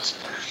the Ants.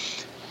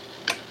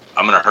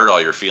 I'm going to hurt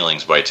all your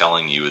feelings by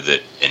telling you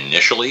that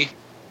initially,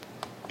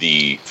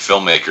 the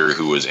filmmaker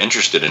who was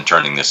interested in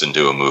turning this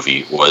into a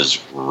movie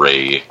was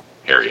Ray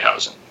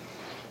Harryhausen.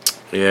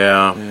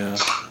 Yeah.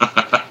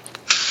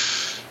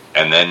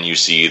 And then you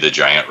see the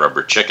giant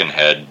rubber chicken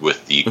head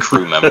with the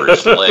crew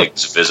member's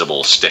legs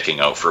visible sticking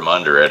out from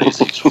under it as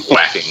he's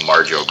whacking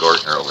Marjo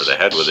Gortner over the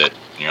head with it.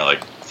 And you're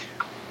like,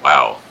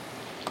 wow,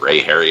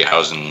 Ray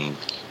Harryhausen,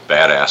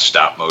 badass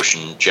stop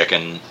motion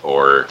chicken,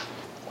 or,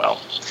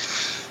 well,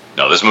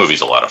 no, this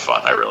movie's a lot of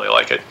fun. I really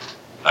like it.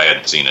 I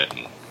hadn't seen it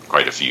in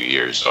quite a few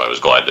years, so I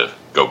was glad to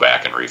go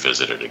back and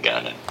revisit it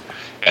again.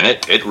 And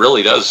it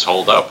really does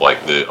hold up. Like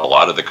a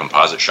lot of the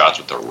composite shots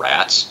with the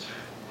rats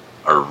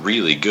are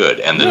really good,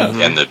 and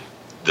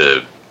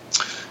the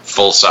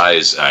full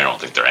size, I don't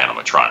think they're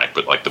animatronic,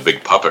 but like the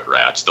big puppet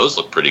rats, those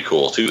look pretty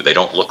cool too. They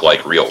don't look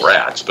like real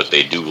rats, but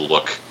they do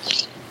look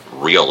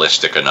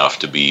realistic enough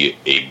to be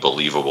a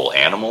believable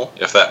animal,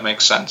 if that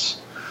makes sense.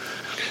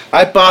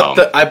 I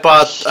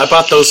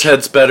bought those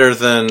heads better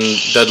than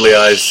Deadly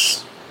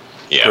Eyes.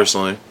 Yeah,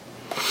 personally,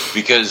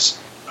 because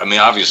I mean,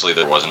 obviously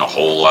there wasn't a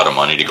whole lot of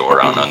money to go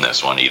around on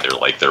this one either,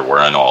 like there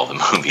were in all the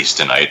movies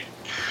tonight,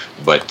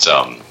 but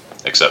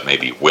except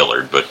maybe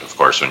Willard. But of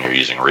course, when you're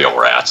using real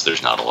rats,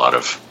 there's not a lot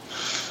of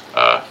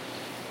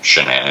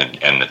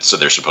shenanigans, and so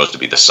they're supposed to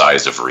be the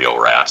size of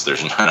real rats.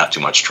 There's not too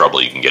much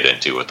trouble you can get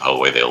into with the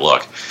way they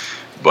look.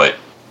 But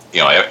you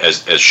know,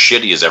 as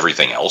shitty as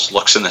everything else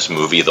looks in this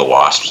movie, the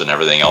wasps and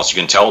everything else, you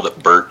can tell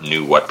that Burt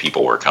knew what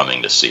people were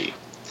coming to see.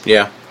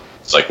 Yeah.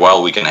 It's like,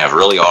 well, we can have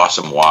really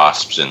awesome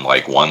wasps in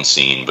like one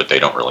scene, but they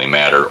don't really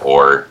matter,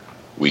 or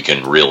we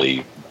can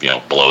really, you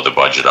know, blow the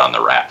budget on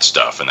the rat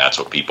stuff, and that's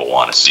what people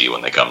want to see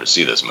when they come to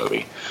see this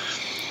movie.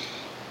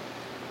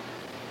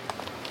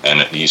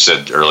 And you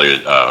said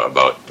earlier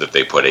about that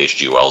they put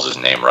H.G. Wells'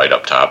 name right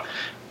up top,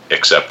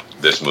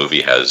 except this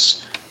movie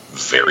has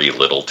very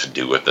little to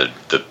do with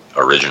the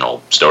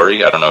original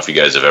story. I don't know if you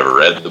guys have ever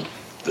read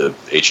the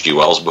H.G.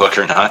 Wells book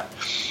or not,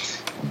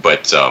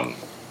 but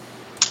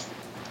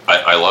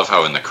I love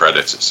how in the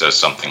credits it says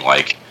something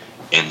like,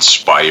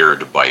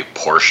 inspired by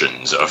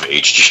portions of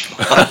H.G.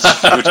 Wells'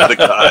 Food of the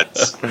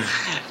Gods.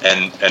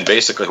 And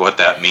basically what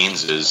that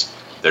means is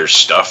there's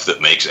stuff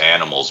that makes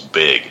animals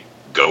big.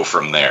 Go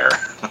from there.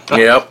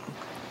 Yep.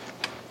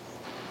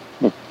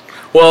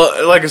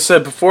 Well, like I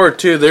said before,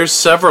 too, there's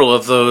several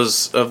of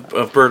those,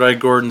 of Bird-Eye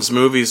Gordon's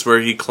movies where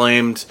he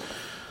claimed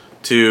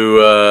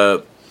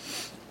to,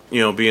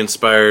 be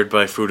inspired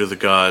by Food of the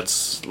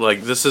Gods.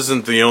 Like, this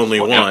isn't the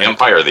only one.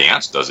 Empire of the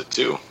Ants does it,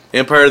 too.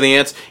 Empire of the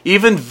Ants.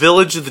 Even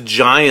Village of the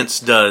Giants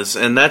does,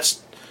 and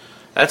that's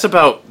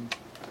about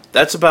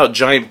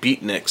giant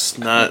beatniks,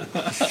 not...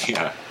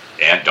 Yeah.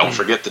 And don't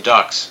forget the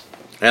ducks.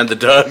 And the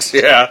ducks,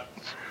 yeah.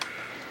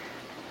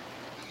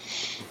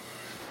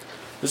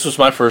 This was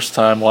my first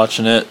time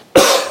watching it,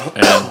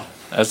 and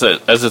as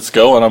it's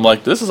going, I'm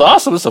like, this is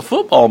awesome. It's a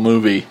football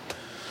movie.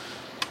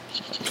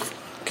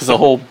 Because the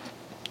whole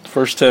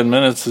first 10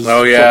 minutes is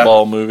a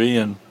football movie,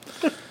 and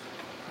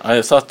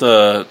I thought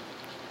the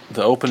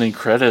opening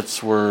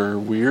credits were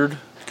weird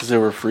because they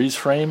were freeze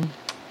frame.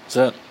 Is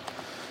that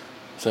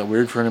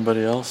weird for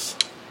anybody else?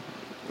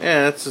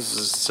 Yeah, it's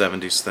just a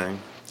 70s thing.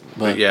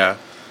 But yeah.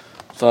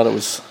 I thought it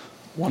was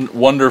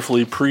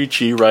wonderfully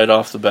preachy right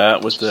off the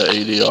bat with the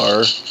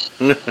ADR.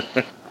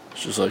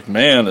 It's just like,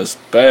 man, it's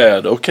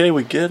bad. Okay,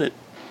 we get it.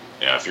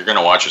 Yeah, if you're going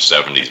to watch a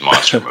 70s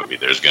monster movie,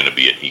 there's going to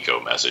be an eco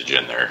message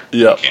in there.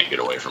 Yep. You can't get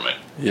away from it.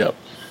 Yep.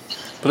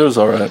 But it was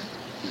alright.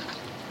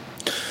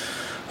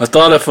 I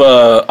thought if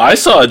I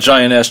saw a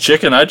giant-ass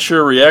chicken, I'd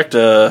sure react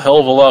a hell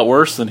of a lot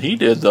worse than he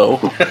did, though.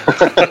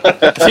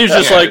 He was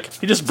just like,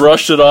 he just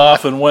brushed it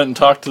off and went and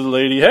talked to the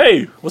lady,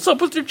 hey, what's up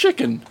with your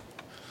chicken?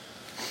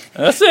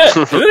 And that's it.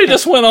 And then he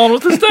just went on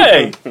with his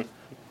day.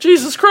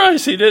 Jesus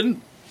Christ, he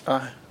didn't...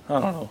 I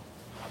don't know.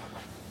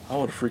 I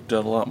would have freaked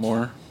out a lot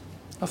more.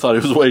 I thought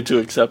he was way too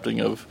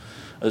accepting of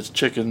a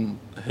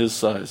chicken his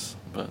size.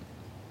 But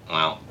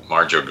well,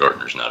 Marjo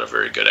Gortner's not a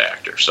very good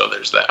actor, so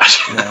there's that.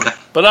 Yeah.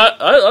 But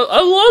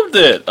I loved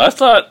it. I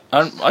thought...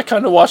 I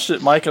kind of watched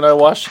it, Mike and I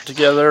watched it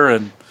together,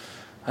 and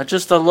I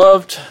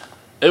loved...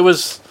 It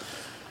was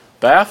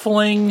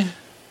baffling...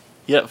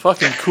 yet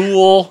fucking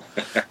cool.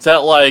 That,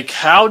 like,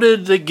 how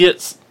did they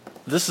get...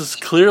 This is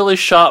clearly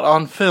shot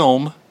on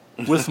film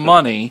with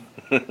money,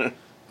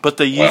 but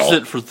they used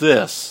it for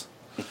this.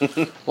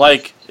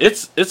 Like,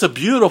 it's a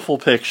beautiful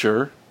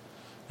picture.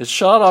 It's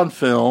shot on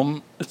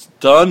film. It's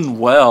done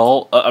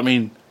well. I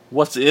mean,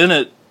 what's in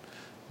it,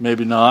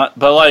 maybe not.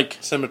 But,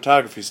 like...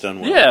 cinematography's done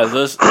well. Yeah,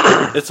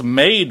 it's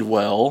made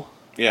well.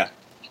 Yeah.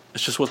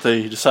 It's just what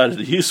they decided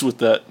to use with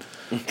that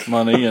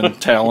money and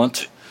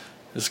talent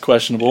is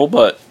questionable,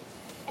 but...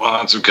 Well,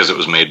 that's because it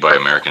was made by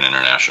American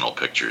International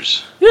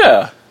Pictures.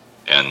 Yeah.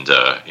 And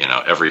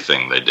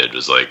everything they did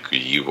was like,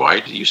 why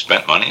did you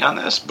spend money on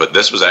this? But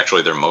this was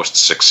actually their most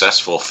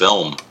successful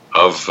film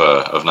of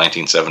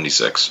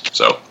 1976,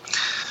 so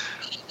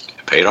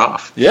it paid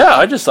off. Yeah,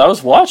 I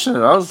was watching it.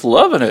 I was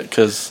loving it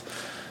because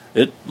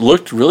it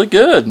looked really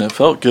good and it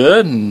felt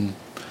good, and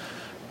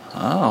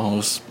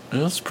it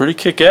was pretty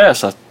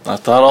kick-ass. I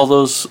thought all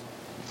those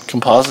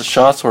composite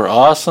shots were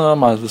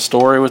awesome. The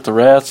story with the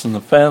rats and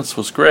the fence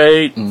was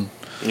great, and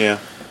Yeah.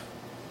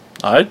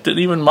 I didn't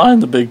even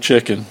mind the big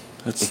chicken.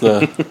 It's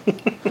the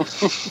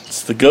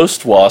it's the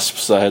ghost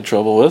wasps I had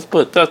trouble with,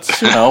 but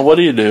that's, what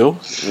do? You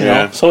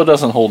Yeah. know, so it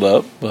doesn't hold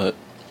up, but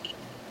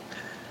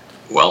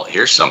Well,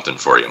 here's something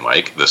for you,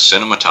 Mike. The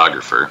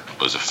cinematographer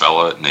was a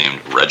fella named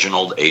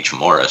Reginald H.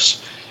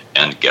 Morris,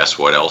 and guess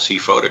what else he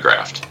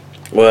photographed?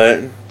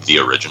 What? The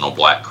original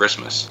Black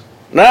Christmas,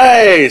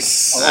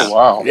 Nice! Oh,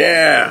 wow.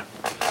 Yeah.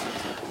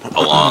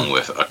 along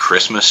with A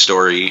Christmas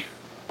Story,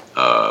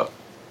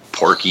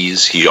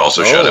 Porky's. He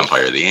also shot Oh.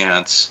 Empire of the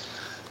Ants.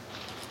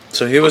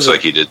 So he Looks was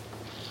like he did.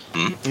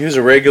 he was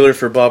a regular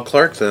for Bob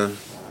Clark then.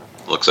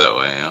 Looks that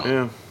way, yeah.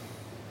 Yeah.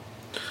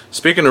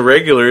 Speaking of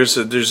regulars,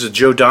 there's a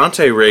Joe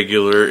Dante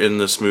regular in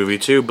this movie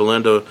too.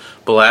 Belinda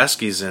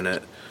Belasky's in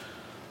it.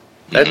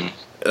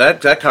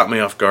 That caught me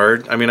off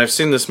guard. I mean, I've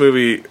seen this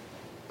movie,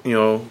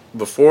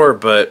 before,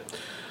 but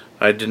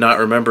I did not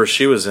remember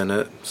she was in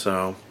it.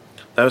 So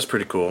that was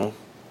pretty cool.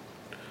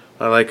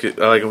 I like it.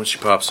 I like it when she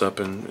pops up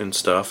and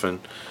stuff. And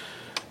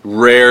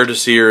rare to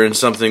see her in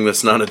something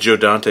that's not a Joe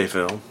Dante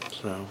film.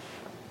 So,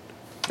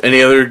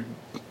 any other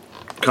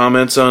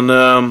comments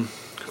on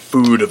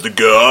Food of the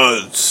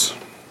Gods?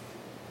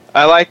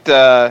 I liked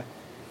the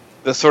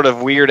sort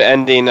of weird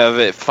ending of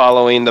it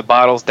following the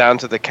bottles down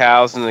to the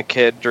cows and the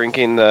kid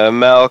drinking the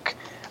milk.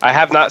 I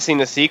have not seen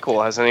the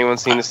sequel. Has anyone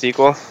seen the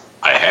sequel?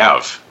 I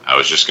have. I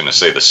was just going to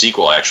say the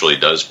sequel actually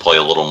does play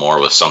a little more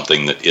with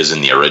something that is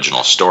in the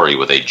original story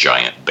with a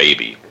giant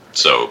baby.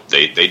 So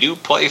they do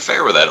play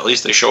fair with that. At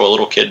least they show a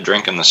little kid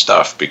drinking the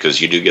stuff, because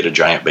you do get a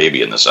giant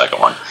baby in the second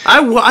one.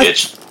 I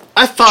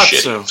thought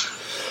shitty.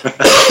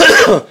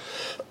 so.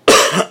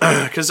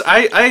 Because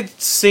I'd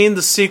seen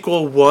the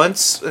sequel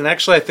once, and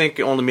actually I think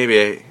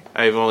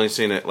I've only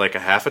seen it like a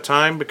half a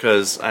time,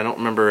 because I don't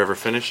remember ever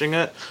finishing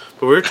it.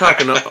 But we were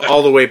talking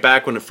all the way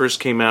back when it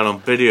first came out on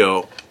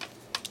video.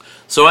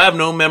 So I have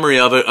no memory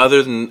of it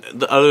other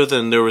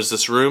than there was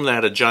this room that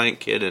had a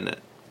giant kid in it.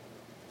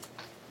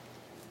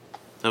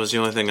 That was the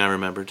only thing I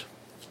remembered.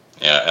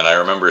 Yeah, and I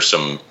remember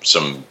some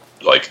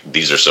like,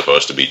 these are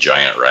supposed to be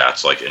giant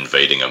rats, like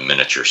invading a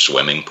miniature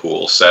swimming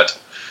pool set.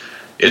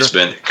 It's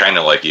been kind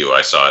of like you.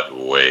 I saw it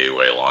way,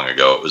 way long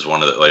ago. It was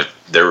one of the, like,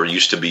 there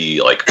used to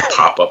be like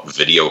pop-up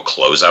video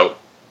closeout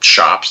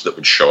shops that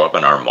would show up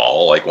in our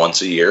mall like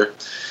once a year.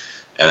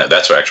 And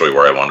that's actually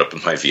where I wound up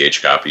with my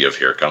VH copy of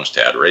Here Comes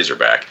Tad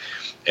Razorback.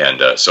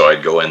 And so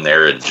I'd go in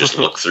there and just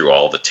look through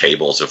all the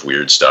tables of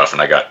weird stuff.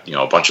 And I got,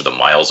 a bunch of the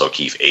Miles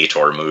O'Keefe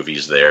Ator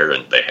movies there,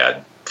 and they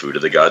had Food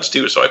of the Gods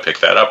too. So I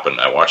picked that up and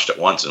I watched it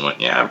once and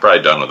went, yeah, I'm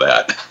probably done with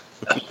that.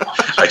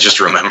 I just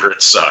remember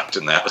it sucked,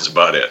 and that was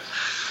about it.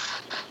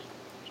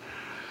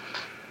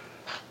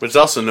 But it's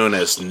also known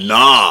as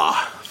Nah,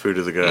 Food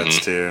of the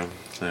Gods too.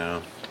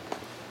 So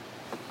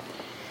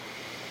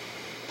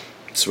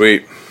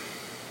sweet.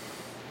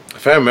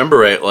 If I remember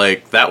right,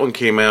 like that one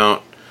came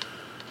out.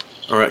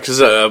 All right, because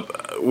a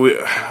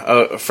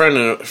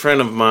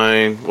friend of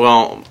mine,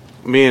 well,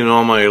 me and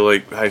all my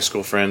like high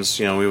school friends,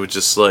 we would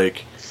just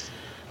like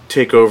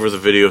take over the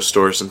video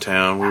stores in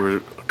town. We were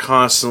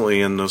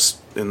constantly in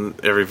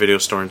every video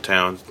store in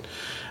town,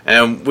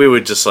 and we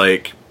would just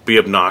like be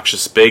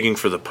obnoxious, begging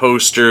for the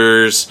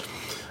posters,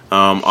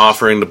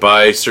 offering to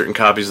buy certain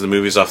copies of the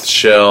movies off the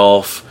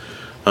shelf,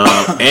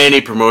 any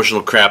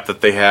promotional crap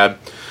that they had.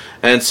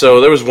 And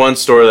so there was one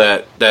store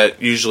that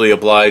usually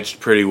obliged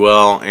pretty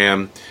well,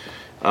 and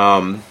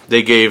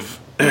they gave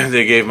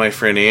my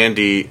friend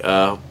Andy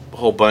a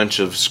whole bunch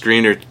of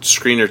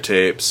screener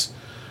tapes,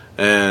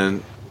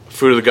 and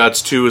Food of the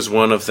Gods 2 is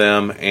one of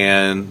them,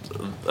 and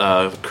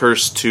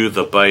Curse to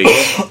the Bite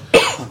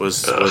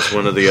was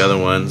one of the other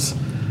ones.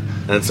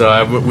 And so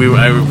I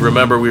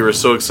remember we were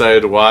so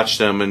excited to watch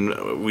them,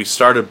 and we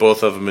started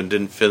both of them and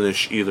didn't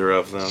finish either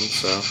of them.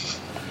 So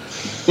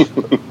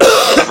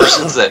Ever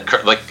since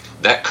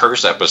that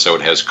Curse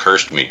episode has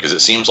cursed me, because it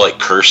seems like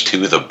Curse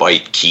to the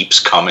Bite keeps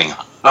coming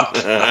up.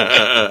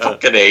 I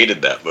fucking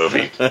hated that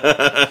movie.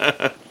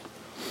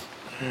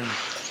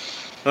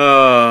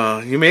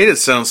 You made it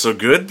sound so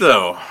good,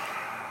 though.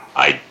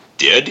 I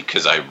did,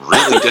 because I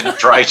really didn't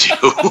try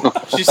to.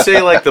 Did you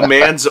say like the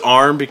man's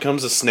arm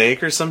becomes a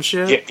snake or some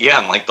shit?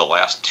 Yeah, in like the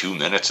last 2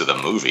 minutes of the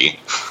movie.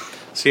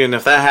 See, and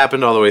if that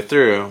happened all the way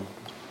through,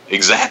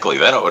 Exactly,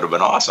 that would have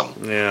been awesome.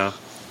 yeah.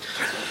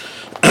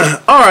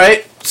 All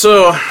right,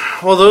 so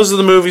those are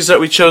the movies that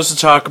we chose to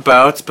talk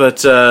about, but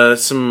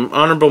some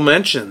honorable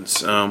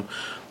mentions.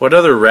 What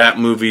other rap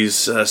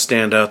movies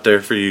stand out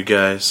there for you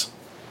guys?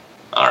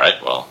 All right,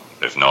 well,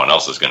 if no one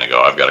else is going to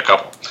go, I've got a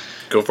couple.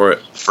 Go for it.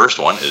 The first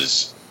one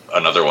is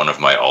another one of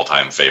my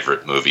all-time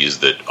favorite movies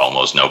that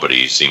almost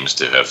nobody seems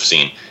to have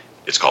seen.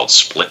 It's called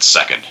Split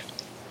Second.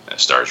 It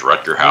stars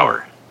Rutger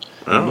Hauer.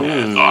 Oh.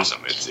 And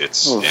awesome.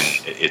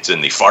 It's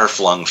in the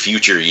far-flung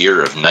future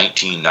year of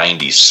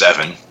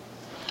 1997.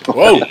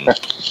 Whoa. And,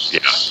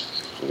 yeah.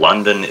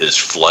 London is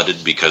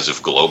flooded because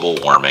of global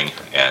warming,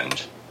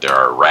 and there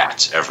are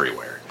rats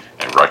everywhere.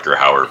 And Rutger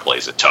Hauer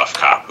plays a tough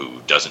cop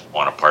who doesn't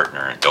want a partner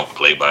and don't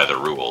play by the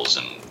rules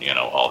and,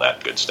 all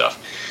that good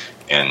stuff.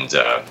 And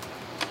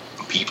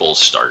people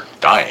start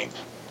dying,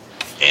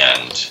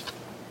 and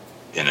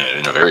in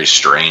a very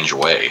strange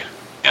way.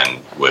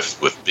 And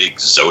with big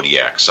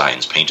zodiac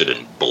signs painted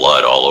in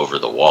blood all over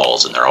the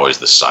walls, and they're always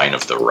the sign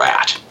of the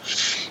rat.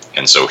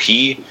 And so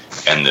he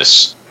and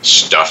this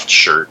stuffed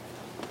shirt,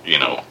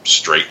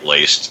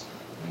 straight-laced,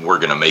 we're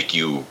going to make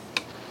you,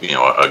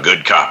 a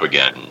good cop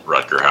again,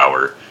 Rutger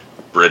Hauer,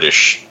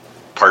 British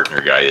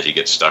partner guy that he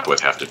gets stuck with,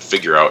 have to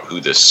figure out who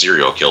this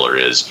serial killer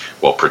is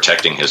while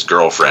protecting his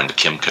girlfriend,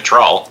 Kim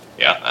Cattrall.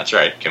 Yeah, that's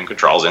right, Kim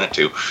Cattrall's in it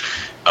too,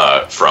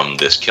 from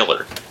this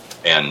killer.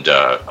 And,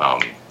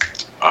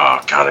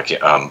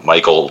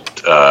 Michael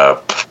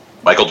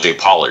J.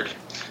 Pollard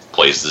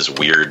plays this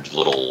weird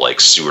little,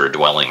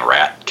 sewer-dwelling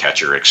rat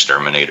catcher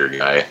exterminator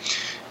guy.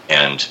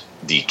 And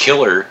the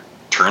killer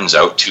turns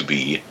out to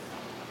be,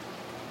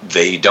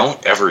 they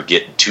don't ever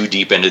get too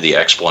deep into the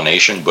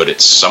explanation, but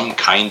it's some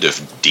kind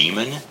of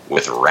demon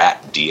with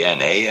rat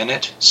DNA in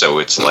it. So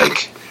it's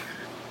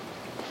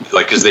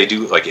because they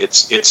do, it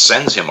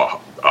sends him a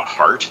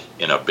heart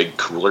in a big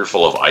cooler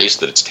full of ice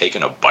that it's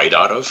taken a bite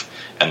out of,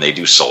 and they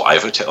do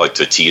saliva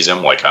to tease him,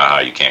 haha,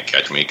 you can't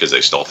catch me, because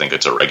they still think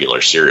it's a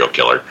regular serial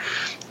killer.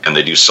 And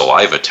they do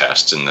saliva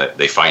tests, and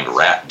they find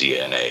rat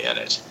DNA in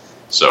it.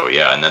 So,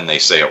 yeah, and then they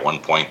say at one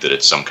point that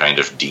it's some kind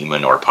of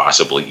demon or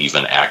possibly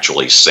even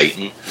actually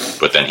Satan,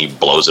 but then he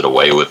blows it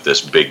away with this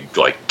big,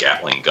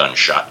 Gatling gun,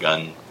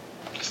 shotgun,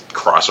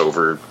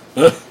 crossover,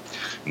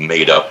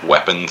 made-up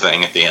weapon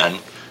thing at the end.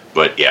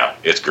 But, yeah,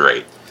 it's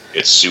great.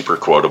 It's super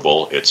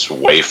quotable. It's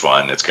way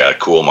fun. It's got a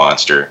cool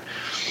monster.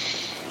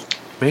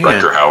 Man.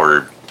 Rutger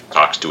Hauer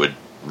talks to a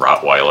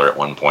Rottweiler at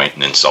one point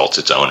and insults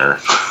its owner.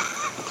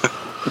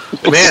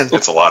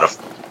 It's a lot of...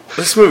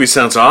 This movie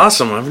sounds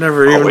awesome. I've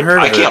never even heard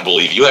of it. I can't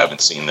believe you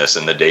haven't seen this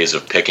in the days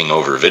of picking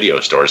over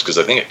video stores, because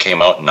I think it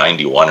came out in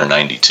 91 or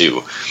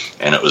 92,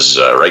 and it was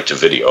right to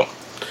video.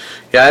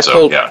 Yeah,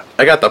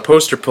 I got the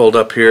poster pulled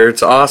up here.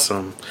 It's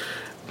awesome.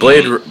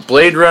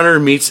 Blade Runner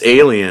meets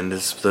Alien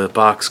is the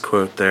box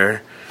quote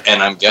there.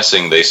 And I'm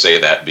guessing they say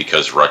that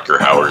because Rutger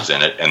Hauer's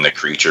in it, and the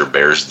creature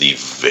bears the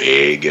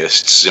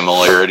vaguest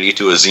similarity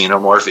to a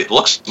xenomorph. It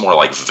looks more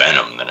like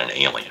Venom than an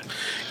alien.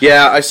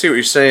 Yeah, I see what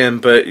you're saying,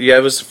 but yeah,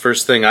 it was the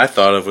first thing I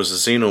thought of was a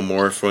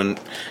xenomorph,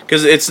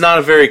 because it's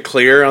not very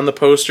clear on the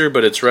poster,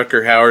 but it's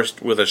Rutger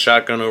Hauer with a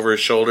shotgun over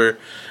his shoulder,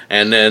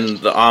 and then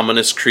the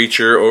ominous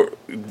creature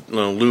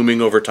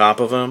looming over top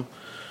of him.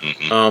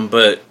 Mm-hmm.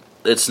 But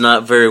it's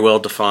not very well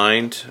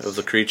defined of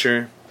the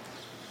creature.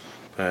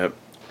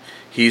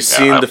 He's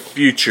seen the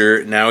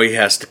future, now he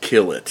has to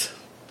kill it.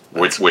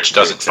 Which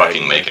doesn't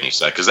fucking make any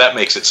sense, because that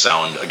makes it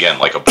sound, again,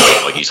 like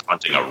he's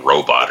hunting a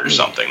robot or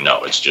something.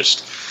 No, it's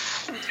just...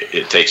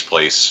 It takes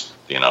place,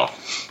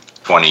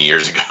 20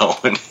 years ago,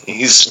 and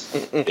he's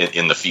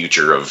in the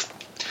future of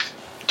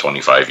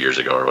 25 years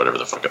ago, or whatever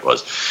the fuck it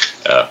was.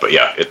 But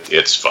yeah,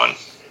 it's fun.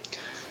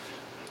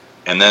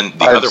 And then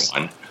the other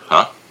one,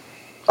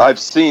 I've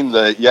seen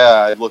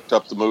I looked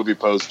up the movie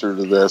poster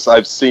to this.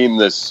 I've seen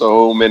this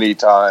so many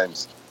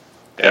times.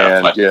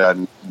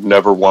 And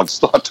never once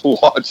thought to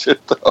watch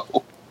it,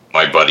 though.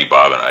 My buddy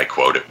Bob and I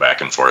quote it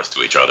back and forth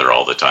to each other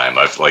all the time.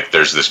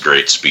 There's this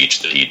great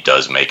speech that he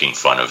does making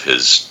fun of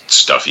his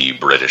stuffy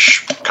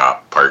British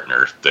cop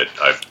partner that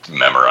I've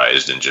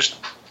memorized and just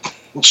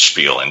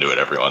spiel into it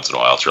every once in a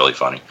while. It's really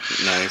funny.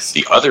 Nice.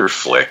 The other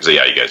flick, so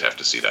yeah, you guys have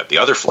to see that. The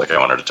other flick I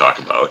wanted to talk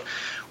about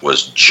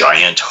was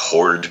Giant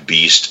Horde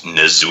Beast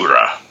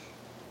Nezura.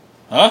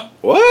 Huh?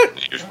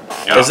 What?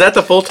 Yeah. Is that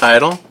the full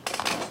title?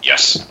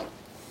 Yes.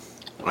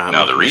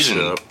 Now, the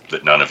reason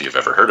that none of you have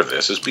ever heard of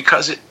this is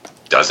because it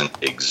doesn't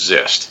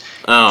exist.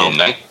 Oh. In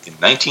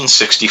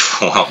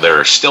 1964, well, there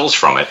are stills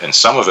from it, and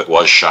some of it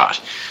was shot.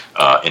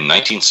 In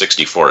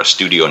 1964, a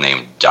studio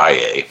named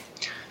Daiei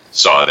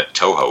saw that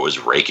Toho was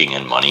raking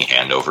in money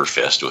hand over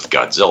fist with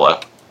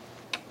Godzilla,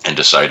 and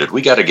decided,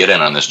 we got to get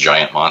in on this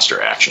giant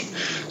monster action.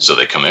 So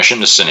they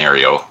commissioned a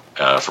scenario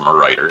from a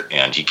writer,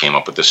 and he came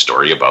up with this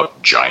story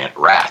about giant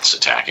rats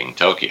attacking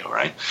Tokyo,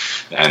 right?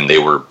 And they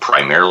were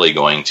primarily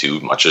going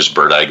to, much as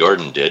Bird-Eye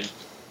Gordon did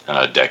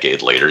a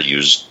decade later,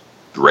 use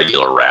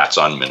regular rats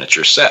on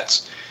miniature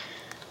sets.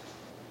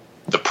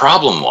 The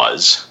problem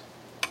was,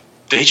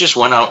 they just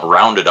went out and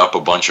rounded up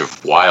a bunch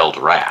of wild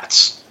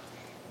rats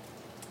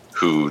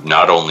who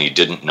not only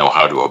didn't know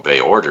how to obey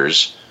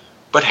orders,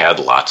 but had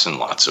lots and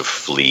lots of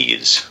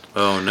fleas.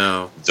 Oh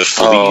no. The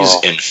fleas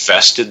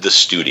infested the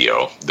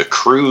studio. The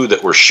crew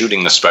that were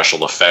shooting the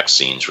special effects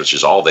scenes, which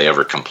is all they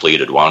ever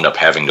completed, wound up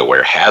having to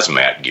wear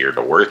hazmat gear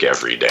to work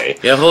every day.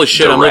 Yeah, holy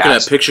shit, The I'm looking at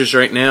rats- pictures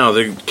right now.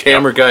 The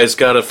camera guy's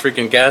got a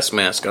freaking gas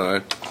mask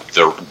on.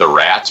 The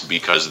rats,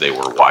 because they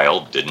were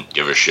wild, didn't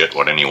give a shit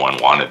what anyone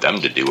wanted them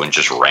to do and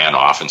just ran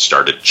off and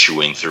started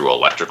chewing through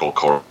electrical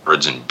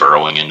cords and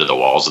burrowing into the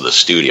walls of the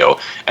studio.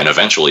 And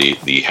eventually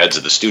the heads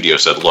of the studio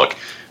said, look,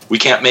 we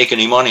can't make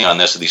any money on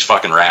this if these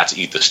fucking rats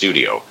eat the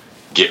studio.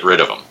 Get rid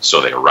of them.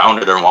 So they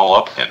rounded them all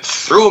up and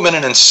threw them in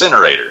an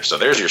incinerator. So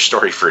there's your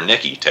story for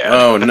Nikki, Tad.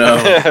 Oh no.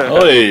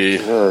 Oy.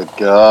 Good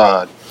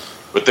God.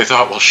 But they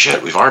thought, well,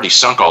 shit, we've already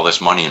sunk all this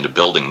money into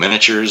building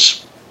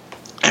miniatures,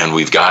 and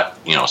we've got,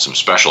 some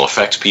special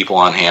effects people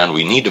on hand.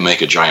 We need to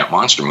make a giant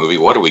monster movie.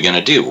 What are we going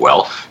to do?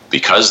 Well,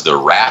 because the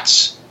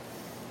rats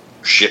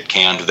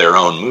shit-canned their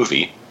own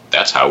movie,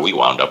 that's how we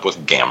wound up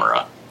with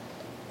Gamera.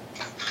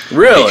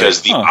 Really?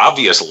 Because the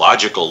obvious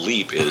logical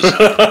leap is,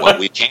 well,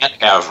 we can't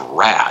have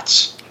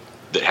rats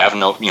that have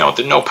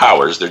no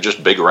powers. They're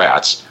just big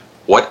rats.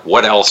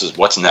 What else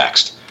what's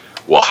next?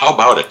 Well, how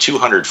about a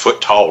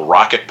 200-foot tall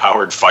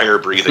rocket-powered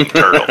fire-breathing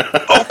turtle?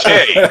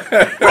 Okay,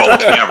 roll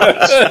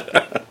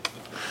cameras.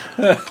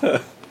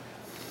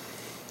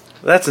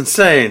 That's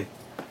insane.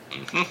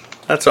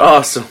 That's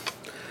awesome.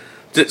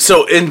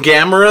 So in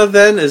Gamera,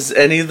 then, is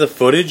any of the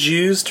footage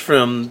used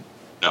from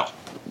No,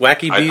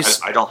 Wacky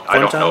Beast? I don't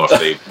know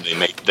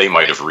if they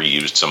might have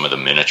reused some of the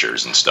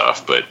miniatures and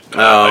stuff, but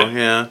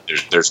yeah.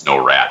 there's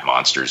no rat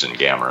monsters in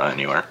Gamera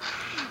anywhere.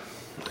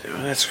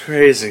 That's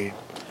crazy.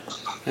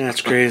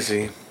 That's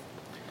crazy.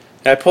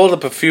 I pulled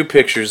up a few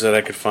pictures that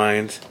I could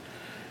find.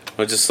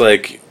 Of just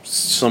like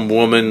some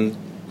woman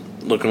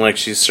looking like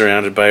she's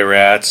surrounded by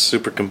rats,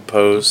 super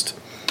composed.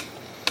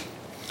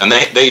 And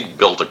they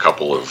built a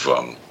couple of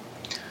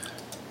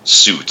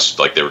suits,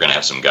 like they were going to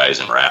have some guys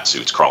in rat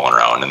suits crawling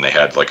around, and they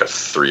had like a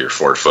 3 or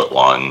 4 foot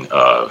long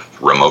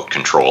remote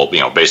control,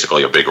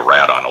 basically a big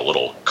rat on a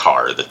little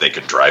car that they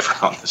could drive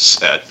around the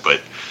set.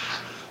 But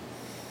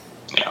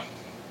yeah,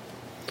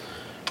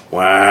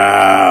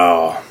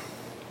 Wow.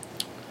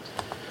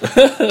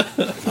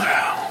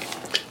 Wow.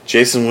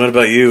 Jason, what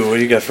about you? What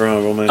do you got for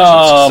honorable mentions?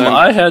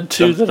 I had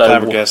two that I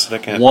flabbergasted I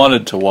can't.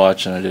 wanted to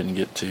watch and I didn't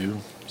get to,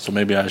 so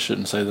maybe I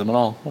shouldn't say them at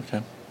all.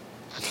 Okay.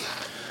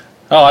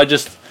 Oh,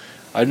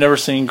 I've never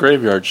seen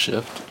Graveyard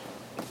Shift.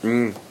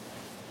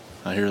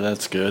 I hear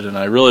that's good, and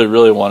I really,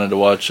 really wanted to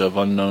watch Of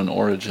Unknown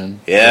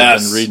Origin.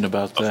 Yes. I've been reading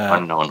about that.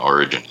 Unknown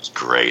Origin is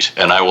great.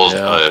 And I will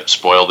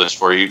spoil this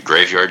for you.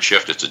 Graveyard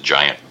Shift, it's a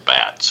giant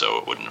bat, so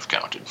it wouldn't have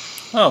counted.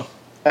 Oh,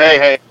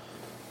 Hey.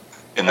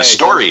 In the Hey,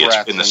 story, there's it's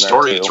rats in the in there,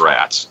 story too. it's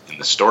rats. In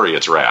the story,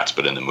 it's rats,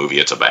 but in the movie,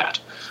 it's a bat.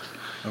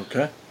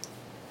 okay.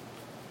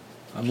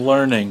 I'm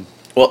learning.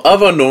 Well,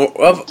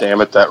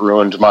 Damn it, that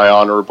ruined my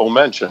honorable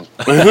mention.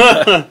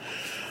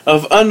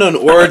 Of Unknown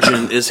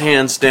Origin is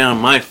hands down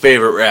my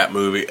favorite rat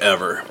movie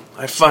ever.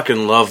 I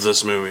fucking love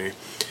this movie.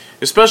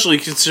 Especially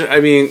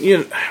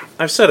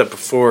I've said it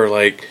before,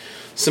 like,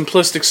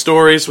 simplistic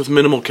stories with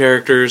minimal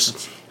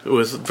characters,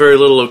 with very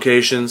little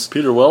locations.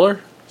 Peter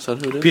Weller? Is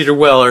that who it is? Peter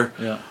Weller.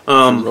 Yeah.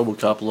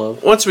 RoboCop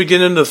love. Once we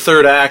get into the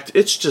third act,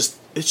 it's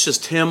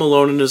just him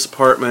alone in his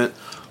apartment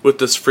with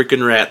this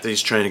freaking rat that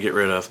he's trying to get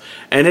rid of.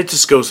 And it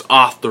just goes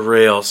off the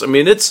rails. I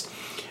mean, it's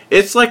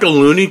like a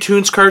Looney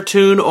Tunes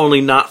cartoon,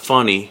 only not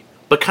funny,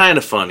 but kind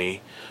of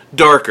funny.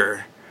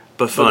 Darker,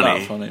 but funny. But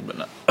not funny, but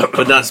not.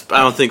 But not, I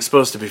don't think,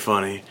 supposed to be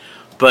funny.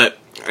 But,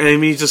 I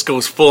mean, he just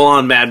goes full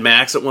on Mad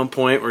Max at one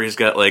point where he's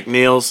got, like,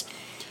 nails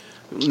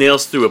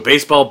through a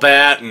baseball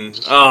bat, and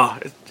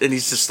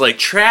he's just, like,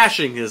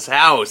 trashing his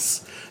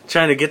house,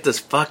 trying to get this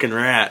fucking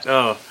rat.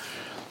 Oh,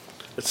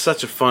 it's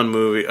such a fun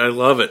movie. I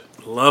love it.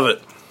 Love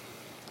it.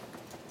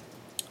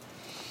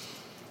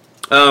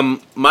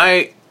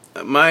 My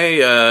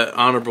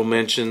honorable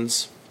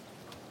mentions,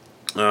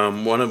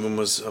 one of them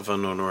was Of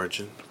Unknown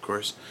Origin, of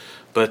course.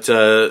 But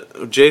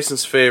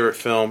Jason's favorite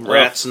film,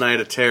 Rat's Night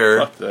of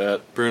Terror. Fuck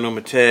that. Bruno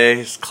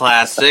Mattei's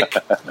classic.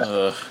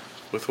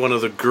 With one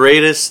of the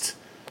greatest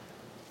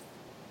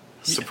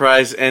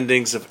surprise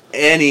endings of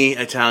any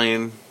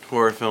Italian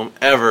horror film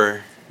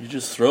ever. You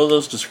just throw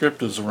those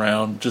descriptives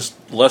around, just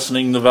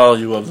lessening the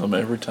value of them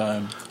every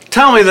time.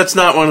 Tell me that's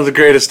not one of the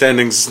greatest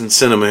endings in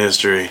cinema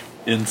history.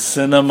 In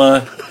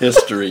cinema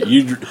history, as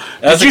Did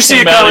it you see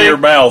came it out of coming? your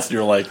mouth,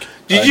 you're like,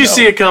 Did you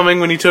see it coming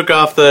when he took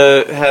off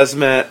the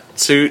hazmat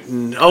suit?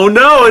 And oh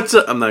no,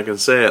 I'm not going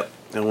to say it.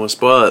 I don't want to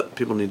spoil it.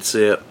 People need to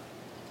see it.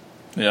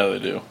 Yeah, they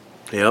do.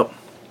 Yep.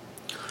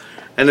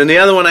 And then the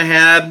other one I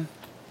had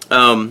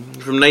from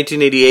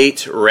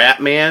 1988,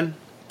 Ratman.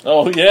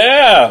 Oh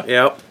yeah.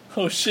 Yep.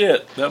 Oh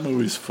shit, that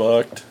movie's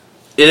fucked.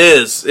 It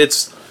is.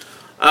 It's.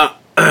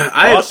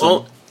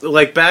 Awesome.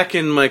 Like back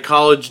in my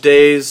college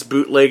days,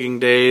 bootlegging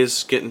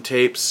days, getting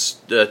tapes,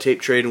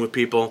 tape trading with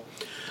people.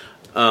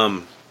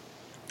 One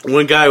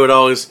guy would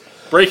always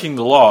Breaking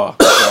the law.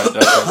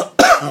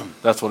 Right,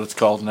 that's what it's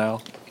called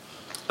now.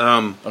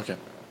 um, Okay.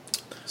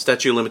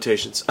 statute of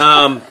limitations.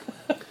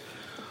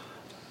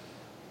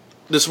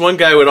 this one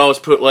guy would always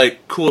put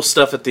like cool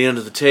stuff at the end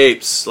of the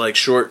tapes, like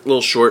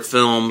little short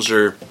films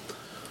or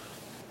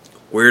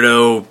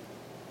weirdo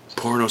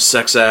porno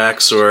sex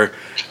acts, or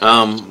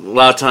a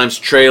lot of times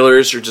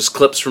trailers or just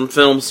clips from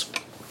films.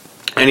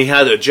 And he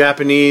had a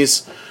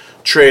Japanese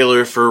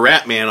trailer for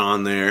Ratman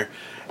on there,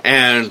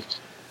 and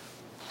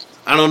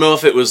I don't know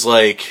if it was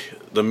like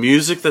the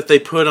music that they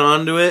put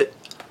onto it,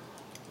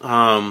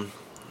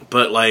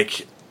 but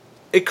like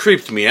it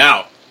creeped me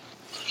out.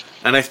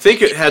 And I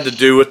think it had to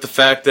do with the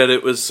fact that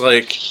it was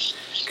like,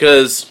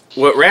 because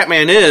what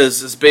Ratman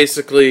is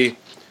basically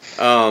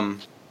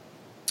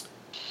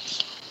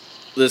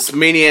this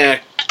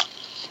maniac.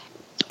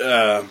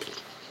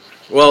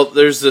 Well,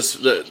 there's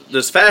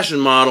this fashion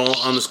model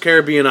on this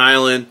Caribbean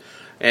island,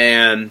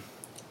 and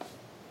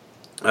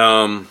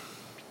well,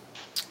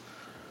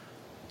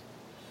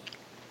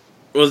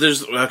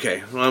 there's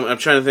okay. Well, I'm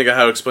trying to think of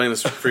how to explain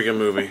this freaking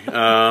movie.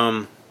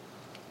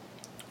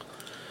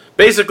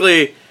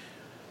 Basically,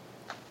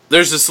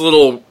 there's this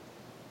little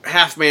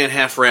half man,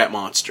 half rat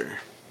monster.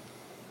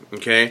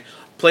 Okay,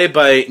 played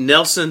by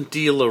Nelson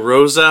De La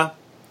Rosa,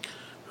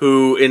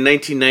 who in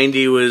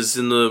 1990 was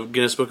in the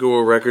Guinness Book of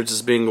World Records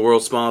as being the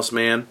world's smallest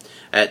man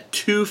at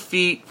 2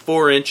 feet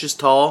 4 inches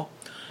tall,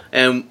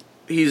 and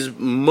he's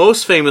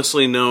most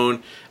famously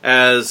known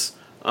as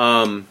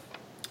Dr.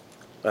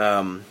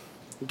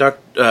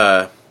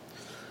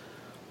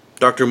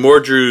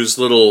 Mordrew's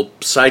little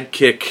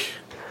sidekick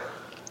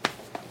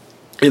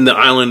in the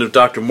island of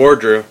Dr.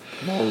 Mordrew.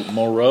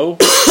 Moreau?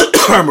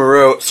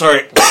 Moreau,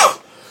 sorry.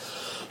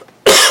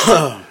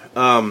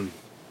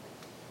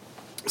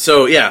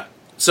 So, yeah.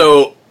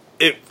 So,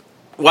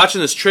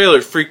 watching this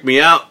trailer freaked me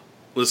out.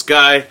 This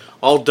guy,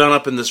 all done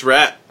up in this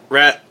rat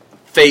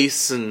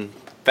face and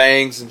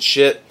fangs and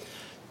shit,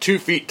 2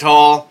 feet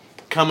tall,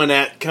 coming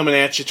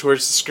at you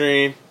towards the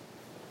screen.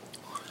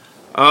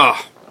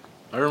 Ah,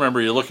 I remember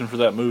you looking for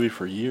that movie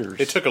for years.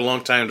 it took a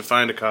long time to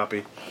find a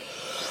copy,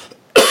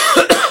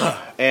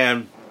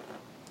 and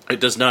it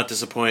does not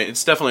disappoint.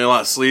 It's definitely a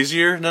lot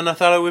sleazier than I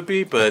thought it would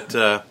be,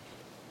 but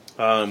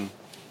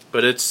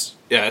it's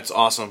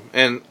awesome,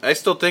 and I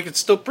still think it's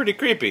still pretty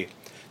creepy.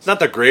 It's not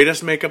the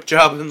greatest makeup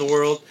job in the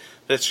world.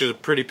 That's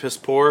just pretty piss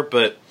poor,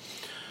 but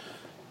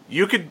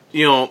you could,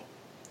 people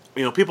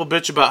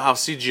bitch about how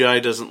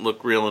CGI doesn't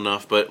look real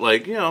enough, but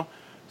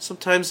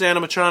sometimes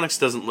animatronics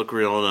doesn't look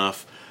real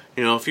enough.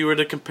 If you were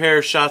to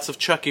compare shots of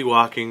Chucky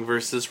walking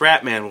versus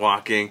Ratman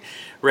walking,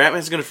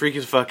 Ratman's gonna freak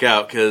you the fuck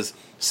out because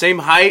same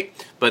height,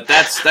 but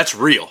that's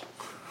real.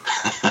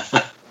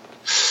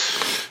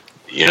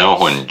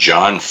 When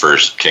John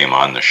first came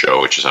on the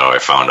show, which is how I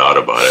found out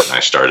about it, and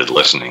I started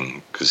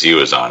listening because he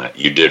was on it,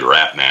 you did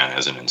Ratman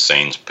as an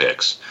Insane's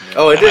Picks.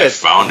 Oh, I did. I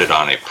found it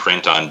on a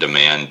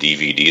print-on-demand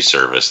DVD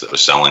service that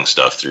was selling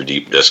stuff through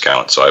deep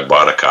discount, so I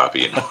bought a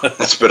copy. And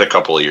it's been a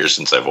couple of years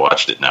since I've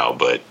watched it now,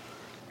 but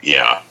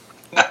yeah,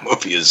 that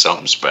movie is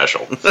something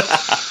special.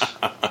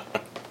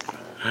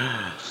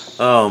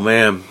 Oh,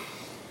 man.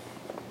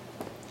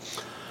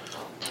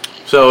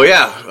 So,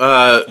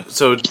 yeah.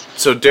 So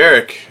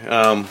Derek,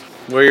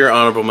 what are your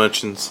honorable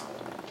mentions?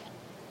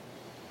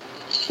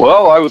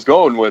 Well, I was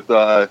going with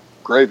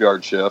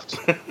Graveyard Shift.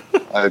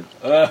 I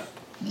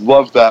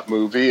love that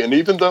movie, and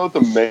even though the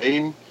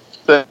main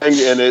thing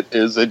in it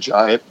is a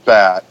giant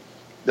bat,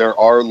 there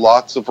are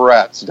lots of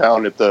rats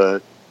down at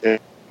in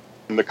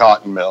the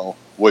cotton mill,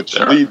 which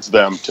leads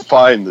them to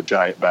find the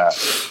giant bat.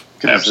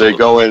 Because they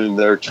go in and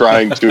they're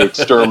trying to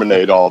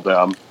exterminate all of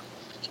them.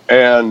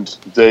 And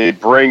they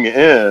bring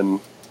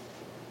in,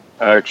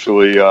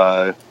 actually,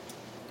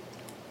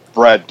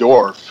 Brad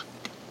Dourif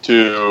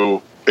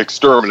to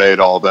exterminate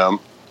all of them.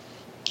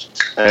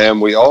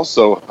 And we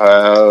also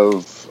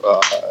have,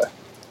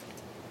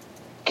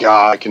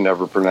 I can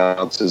never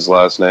pronounce his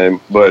last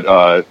name, but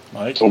the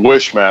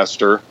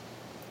Wishmaster.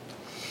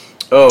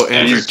 Oh,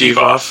 Andrew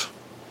Divoff.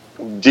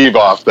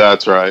 Divoff,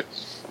 that's right.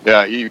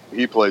 Yeah,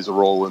 he plays a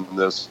role in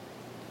this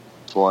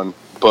one.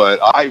 But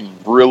I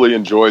really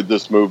enjoyed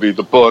this movie.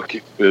 The book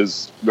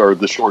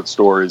the short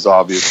story is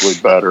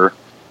obviously better.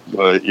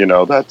 But,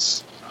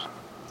 that's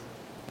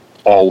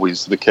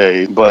always the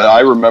case. But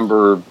I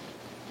remember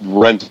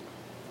renting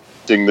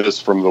this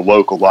from the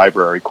local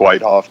library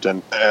quite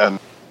often and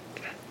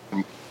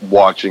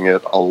watching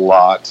it a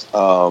lot.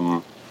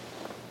 I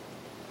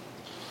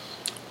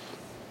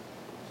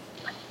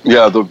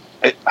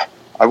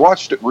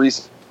watched it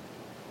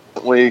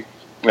recently,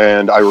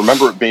 and I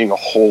remember it being a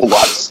whole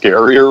lot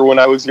scarier when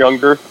I was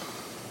younger.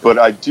 But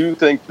I do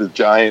think the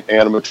giant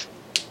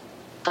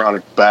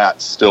animatronic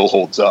bat still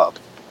holds up.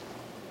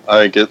 I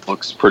think it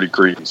looks pretty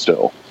creepy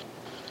still.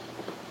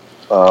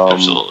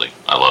 Absolutely.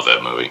 I love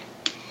that movie.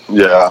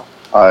 Yeah.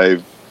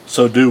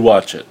 So do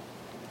watch it.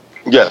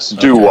 Yes,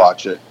 do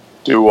watch it.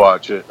 Do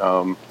watch it.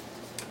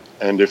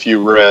 And if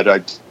you read,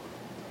 I'd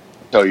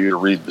tell you to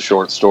read the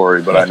short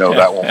story, but I know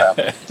that won't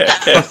happen.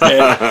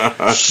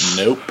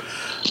 Nope.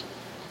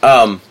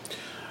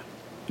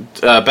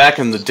 Back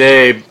in the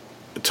day,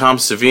 Tom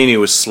Savini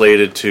was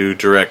slated to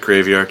direct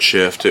Graveyard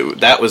Shift.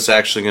 That was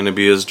actually going to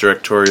be his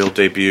directorial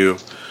debut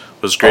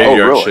Was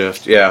Graveyard really?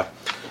 Shift, yeah.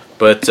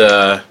 But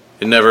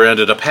it never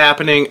ended up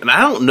happening, and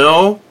I don't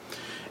know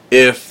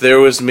if there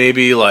was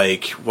maybe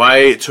like why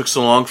it took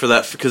so long for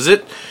that, because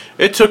it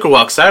took a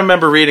while. Because I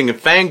remember reading in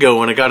Fango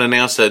when it got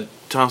announced that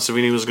Tom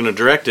Savini was going to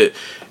direct it.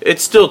 It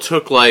still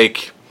took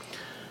like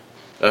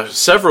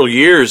several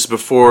years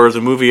before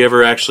the movie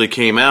ever actually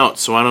came out.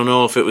 So I don't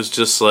know if it was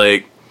just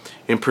like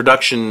in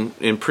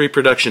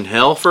pre-production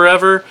hell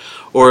forever,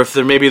 or if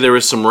there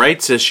was some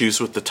rights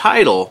issues with the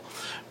title.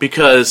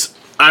 Because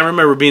I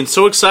remember being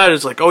so excited.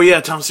 It's like, oh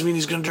yeah, Tom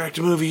Savini's going to direct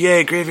a movie.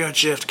 Yay, Graveyard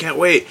Shift. Can't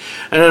wait.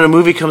 And then a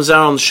movie comes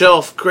out on the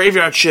shelf.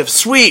 Graveyard Shift.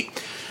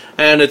 Sweet.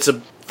 And it's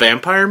a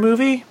vampire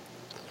movie.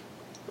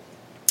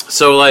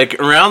 So, like,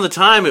 around the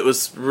time it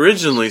was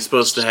originally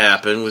supposed to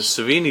happen, with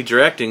Savini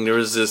directing, there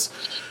was this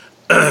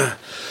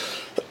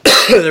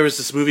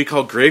movie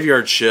called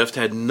Graveyard Shift.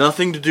 Had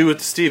nothing to do with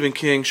the Stephen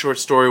King short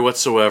story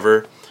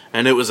whatsoever.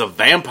 And it was a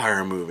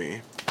vampire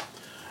movie.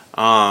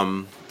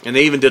 And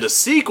they even did a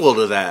sequel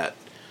to that.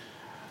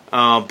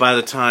 By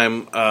the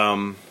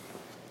time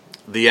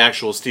the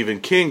actual Stephen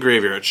King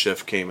Graveyard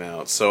Shift came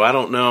out. So I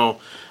don't know.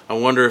 I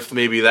wonder if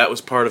maybe that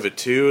was part of it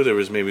too. There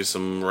was maybe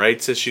some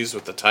rights issues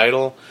with the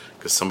title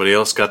because somebody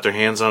else got their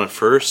hands on it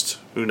first.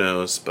 Who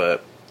knows?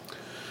 But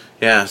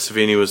yeah,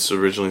 Savini was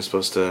originally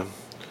supposed to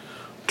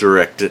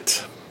direct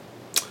it.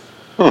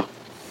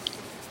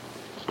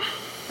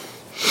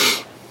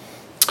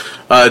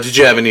 Did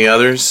you have any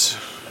others?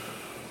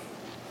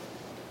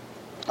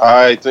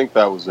 I think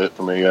that was it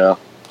for me, yeah.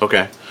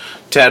 Okay.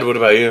 Tad, what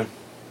about you?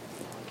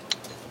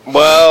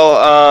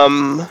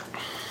 Well,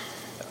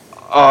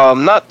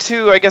 not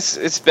too. I guess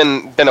it's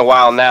been a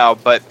while now,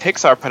 but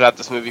Pixar put out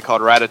this movie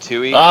called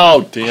Ratatouille.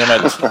 Oh, damn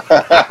it.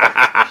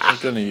 I'm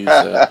going to use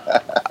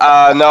that.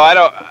 No, I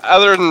don't.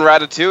 Other than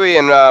Ratatouille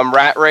and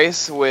Rat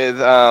Race with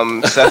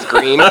Seth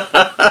Green,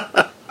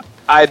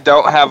 I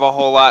don't have a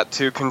whole lot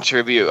to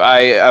contribute. I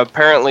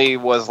apparently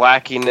was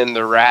lacking in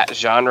the rat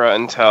genre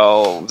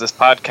until this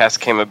podcast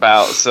came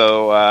about.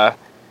 So,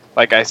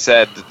 like I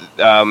said,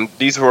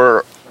 these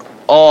were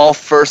all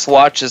first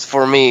watches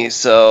for me.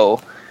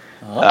 So,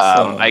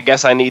 Awesome. I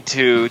guess I need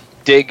to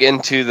dig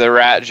into the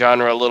rat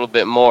genre a little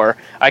bit more.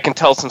 I can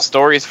tell some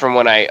stories from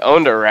when I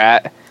owned a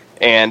rat,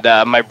 and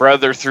my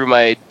brother threw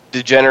my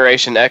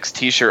Degeneration X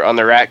t-shirt on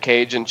the rat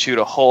cage and chewed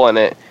a hole in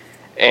it,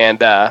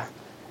 and I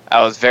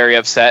was very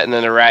upset, and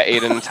then the rat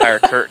ate an entire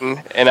curtain,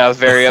 and I was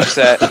very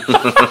upset.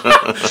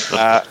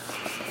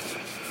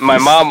 My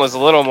mom was a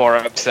little more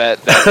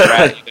upset that the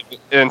rat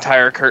ate an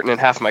entire curtain and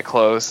half my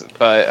clothes,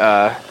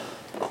 but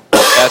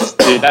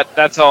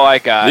that's all I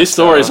got. These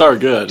stories are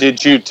good.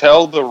 Did you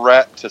tell the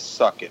rat to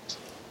suck it?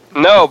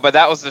 No, but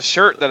that was the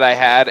shirt that I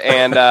had,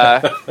 and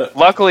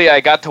luckily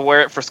I got to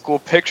wear it for school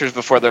pictures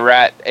before the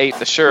rat ate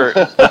the shirt.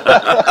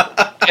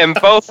 But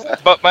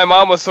my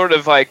mom was sort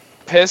of like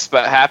pissed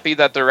but happy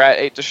that the rat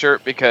ate the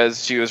shirt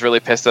because she was really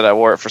pissed that I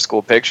wore it for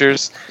school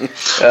pictures.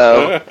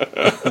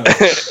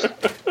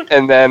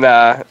 And then,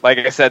 like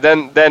I said,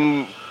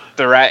 then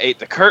the rat ate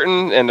the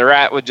curtain, and the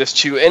rat would just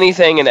chew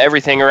anything and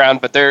everything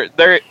around. But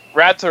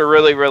rats are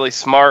really, really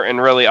smart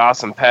and really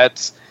awesome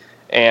pets.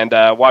 And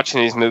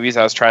watching these movies,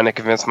 I was trying to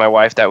convince my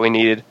wife that we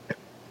needed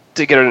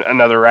to get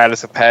another rat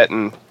as a pet,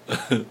 and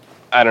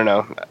I don't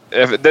know.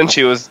 Then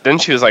she was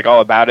like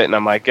all about it, and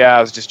I'm like, yeah,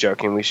 I was just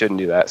joking. We shouldn't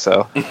do that.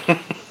 So,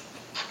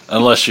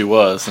 Unless she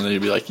was, and then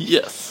you'd be like,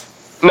 yes.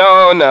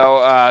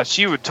 no,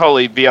 she would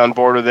totally be on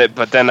board with it,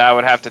 but then I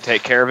would have to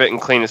take care of it and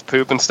clean his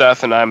poop and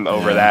stuff, and I'm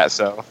over that.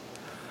 So,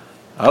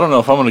 I don't know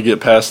if I'm going to get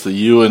past the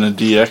U and a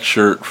DX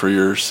shirt for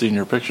your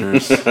senior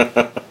pictures.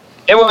 it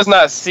was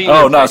not senior.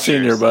 Oh, not pictures.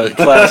 senior, but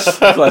class.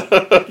 It's all That'd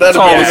the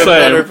be same.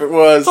 better if it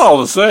was. It's all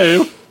the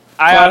same.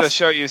 I ought to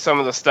show you some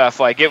of the stuff.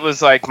 Like, it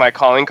was like my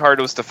calling card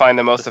was to find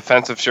the most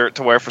offensive shirt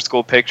to wear for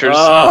school pictures.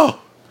 Oh,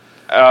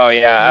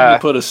 yeah. you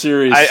put a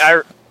series.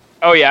 I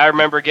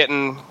remember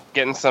getting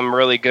some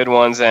really good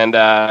ones, and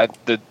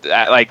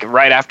like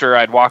right after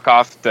I'd walk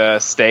off the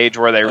stage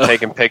where they were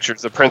taking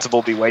pictures, the principal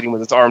would be waiting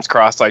with his arms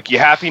crossed, like, "You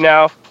happy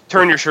now?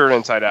 Turn your shirt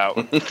inside out."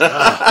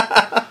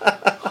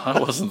 I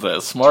wasn't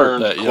that smart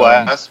Turn that young.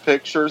 class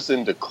pictures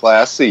into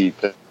classy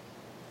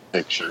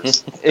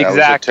pictures. That was a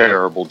Exactly.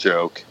 terrible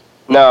joke.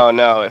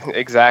 No,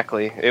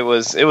 exactly. It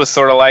was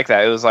sort of like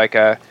that. It was like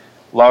a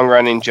long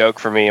running joke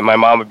for me, and my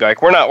mom would be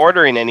like, "We're not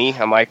ordering any."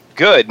 I'm like,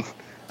 "Good,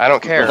 I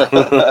don't care."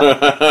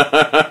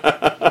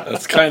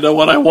 That's kind of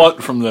what I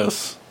want from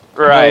this.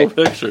 Right.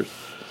 No pictures.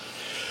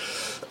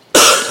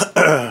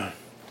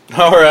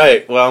 All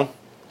right, well,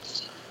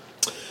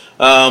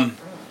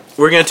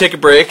 we're going to take a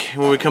break.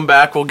 When we come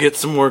back, we'll get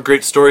some more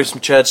great stories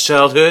from Chad's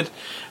childhood,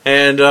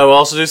 and we'll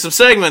also do some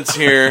segments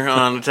here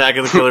on Attack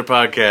of the Killer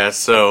podcast,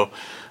 so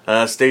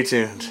stay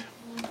tuned.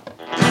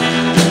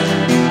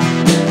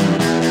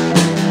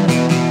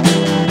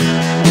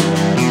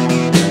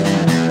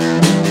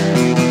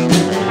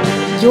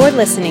 You're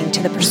listening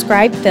to the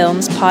Prescribed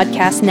Films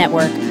Podcast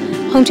Network,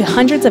 home to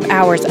hundreds of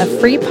hours of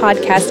free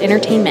podcast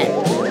entertainment.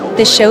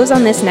 The shows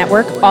on this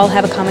network all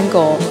have a common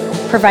goal: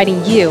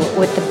 providing you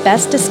with the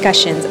best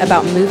discussions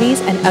about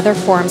movies and other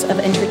forms of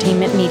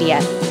entertainment media.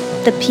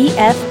 The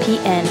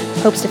PFPN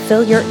hopes to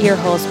fill your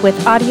earholes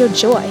with audio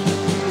joy.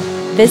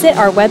 Visit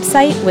our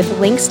website with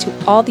links to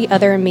all the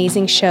other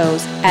amazing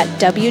shows at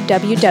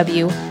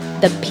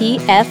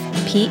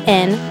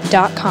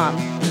www.thepfpn.com.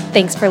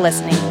 Thanks for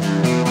listening.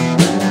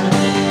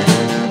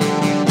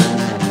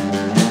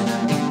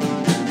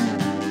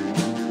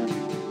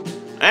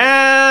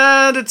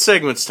 And it's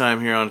segments time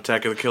here on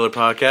Attack of the Killer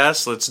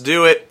podcast. Let's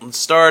do it. Let's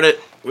start it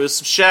with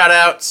some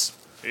shout-outs.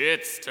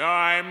 It's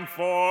time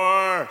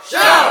for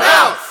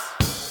Shout-outs!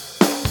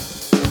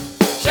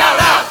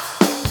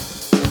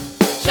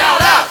 Shout-outs!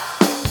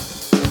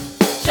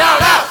 Shout-outs!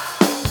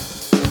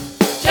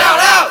 Shout-outs!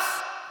 Shout-outs!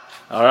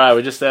 All right,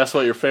 we just asked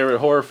what your favorite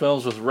horror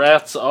films with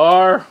rats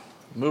are.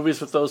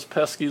 Movies with those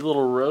pesky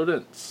little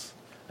rodents.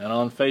 And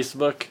on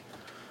Facebook,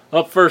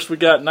 up first we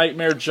got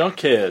Nightmare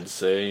Junkhead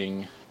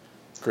saying,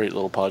 great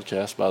little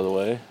podcast, by the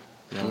way.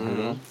 You haven't heard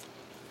of them?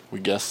 We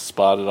guest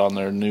spotted on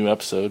their new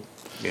episode.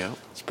 Yeah.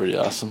 It's pretty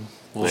awesome.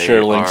 We'll They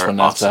share links are when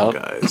that's awesome,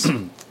 out. guys.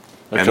 And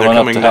They're they're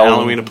coming to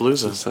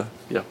Halloween-a-Palooza.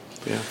 Yeah.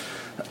 Yeah.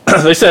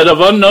 They said, of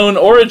unknown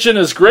origin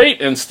is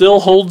great and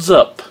still holds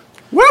up.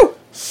 Woo!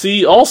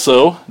 See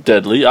also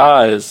Deadly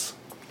Eyes.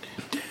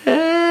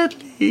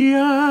 Deadly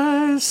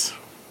Eyes.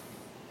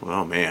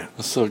 Oh, man.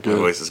 That's so My good.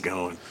 voice is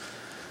going.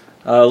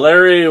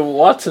 Larry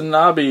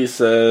Watanabe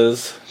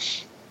says,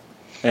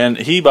 and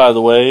he, by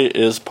the way,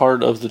 is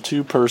part of the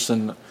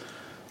two-person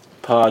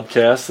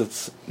podcast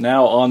that's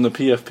now on the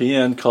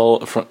PFPN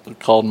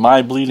called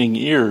My Bleeding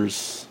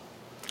Ears.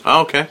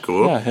 Oh, okay,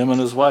 cool. Yeah, him and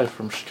his wife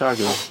from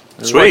Chicago.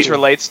 Sweet. Which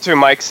relates to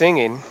Mike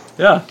singing.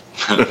 Yeah.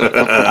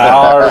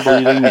 Our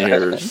Bleeding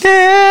Ears.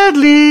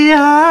 Deadly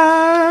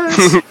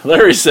Eyes.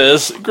 Larry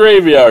says,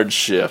 Graveyard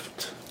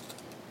Shift.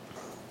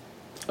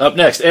 Up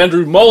next,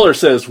 Andrew Moeller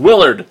says,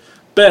 Willard,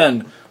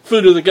 Ben,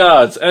 Food of the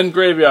Gods, and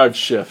Graveyard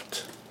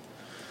Shift.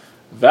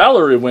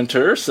 Valerie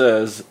Winter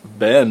says,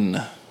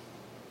 Ben.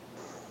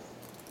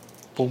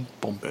 Boom,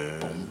 boom,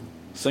 boom.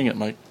 Sing it,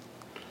 Mike.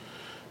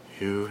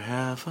 You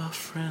have a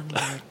friend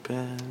like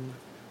Ben.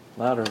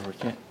 Louder, we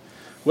can't.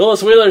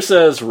 Willis Wheeler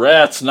says,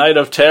 Rats, Night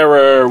of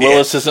Terror.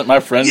 Willis isn't my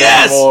friend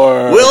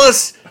anymore.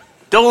 Willis,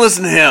 don't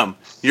listen to him.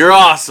 You're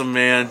awesome,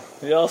 man.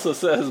 He also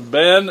says,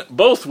 Ben,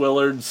 both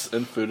Willards,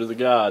 and Food of the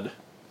God.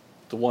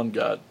 The one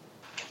God.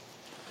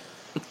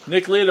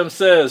 Nick Leadham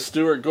says,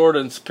 Stuart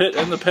Gordon's Pit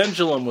and the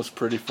Pendulum was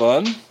pretty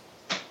fun.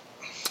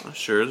 Oh,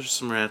 sure, there's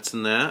some rats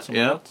in that. Some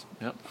Yep. rats?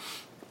 Yep.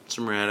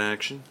 Some rat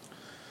action.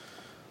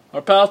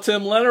 Our pal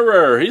Tim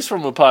Lennerer, he's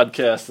from a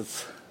podcast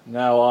that's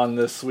now on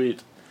this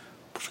sweet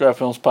Prescribed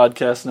Films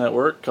Podcast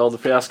Network called The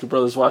Fiasco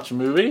Brothers Watch a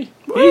Movie.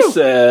 He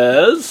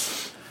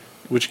says,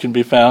 which can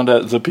be found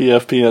at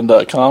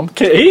thepfpn.com,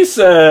 he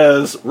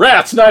says,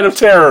 Rats, Night of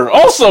Terror,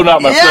 also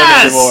not my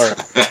friend anymore.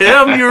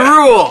 Tim, you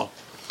rule.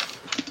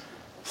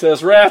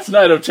 Says, Rats,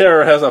 Night of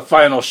Terror has a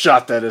final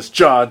shot that is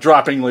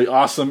jaw-droppingly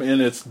awesome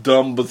in its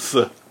dumbs.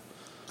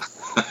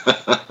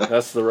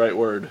 That's the right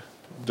word.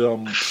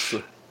 Dumbs.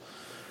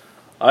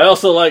 I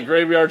also like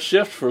Graveyard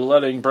Shift for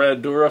letting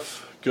Brad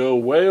Dourif go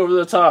way over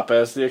the top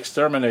as the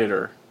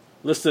Exterminator,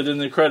 listed in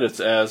the credits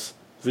as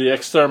the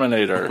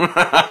Exterminator.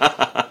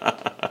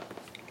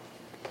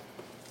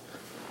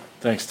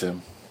 Thanks,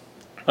 Tim.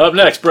 Up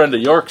next, Brenda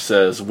York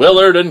says,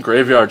 Willard and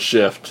Graveyard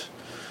Shift.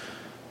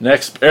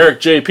 Next,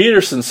 Eric J.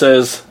 Peterson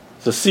says,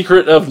 The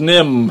Secret of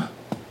Nim.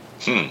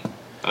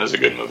 That is a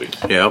good movie.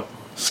 Yep.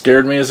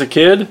 Scared me as a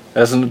kid.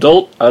 As an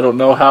adult, I don't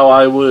know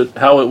how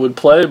it would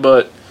play,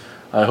 but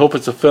I hope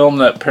it's a film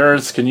that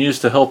parents can use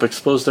to help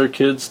expose their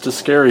kids to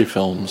scary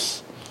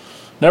films.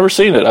 Never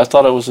seen it. I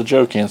thought it was a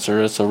joke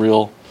answer. It's a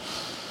real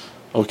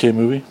okay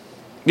movie.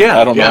 Yeah.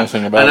 I don't know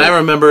anything about it. And it. I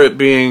remember it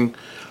being,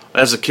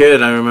 as a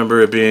kid,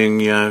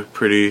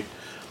 pretty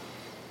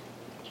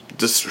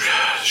just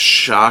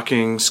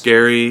shocking,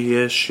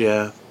 scary-ish,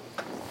 yeah.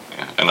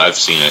 And I've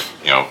seen it,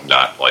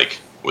 not like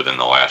within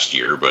the last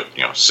year, but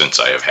since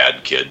I have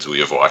had kids,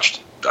 I've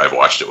watched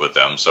it with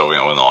them. So in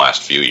the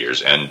last few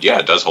years, and yeah,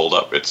 it does hold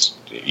up. It's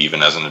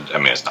even as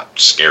it's not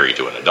scary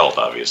to an adult,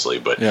 obviously,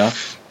 but Yeah.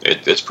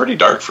 it's pretty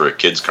dark for a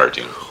kid's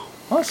cartoon.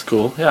 Well, that's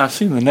cool. Yeah, I've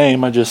seen the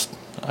name. I just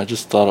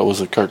thought it was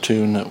a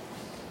cartoon.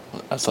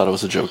 I thought it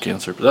was a joke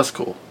answer, but that's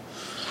cool.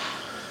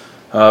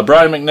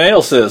 Brian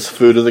McNeil says,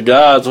 Food of the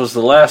Gods was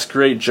the last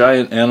great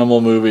giant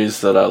animal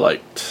movies that I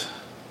liked.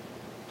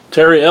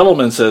 Terry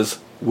Edelman says,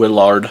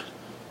 Willard.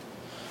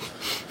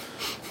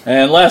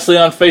 And lastly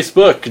on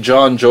Facebook,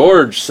 John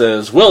George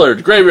says,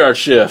 Willard, Graveyard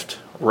Shift,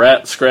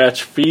 Rat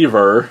Scratch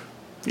Fever,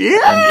 Yeah!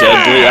 and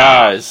Deadly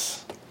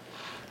Eyes.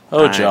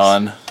 Oh, Nice.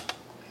 John.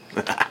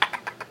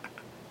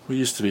 We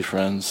used to be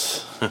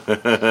friends.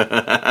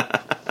 I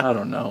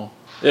don't know.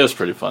 It was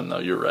pretty fun, though.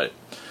 You're right.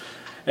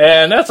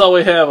 And that's all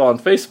we have on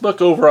Facebook.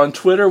 Over on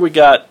Twitter, we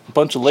got a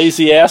bunch of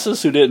lazy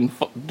asses who didn't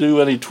do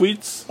any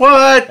tweets.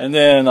 What? And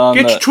then on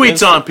Get your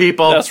tweets on,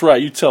 people. That's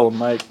right. You tell them,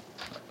 Mike.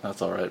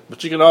 That's all right.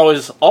 But you can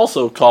always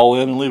also call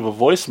in and leave a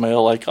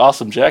voicemail like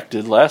Awesome Jack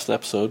did last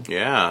episode.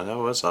 Yeah, that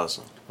was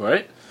awesome.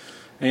 Right?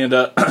 And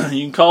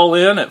you can call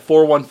in at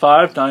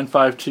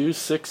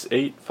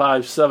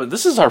 415-952-6857.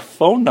 This is our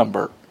phone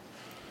number.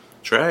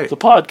 That's right. The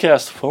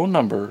podcast phone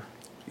number.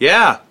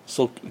 Yeah.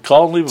 So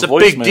call and leave It's a a voicemail.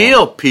 big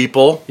deal,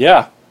 people.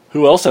 Yeah.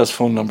 Who else has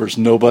phone numbers?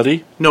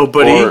 Nobody.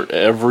 Or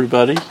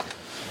everybody.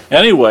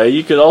 Anyway,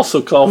 you could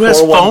also call Who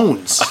has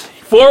phones?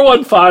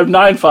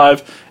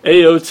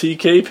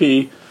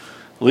 415-95-AOTKP.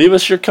 Leave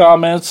us your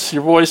comments,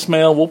 your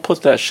voicemail. We'll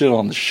put that shit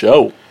on the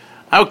show.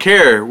 I don't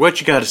care what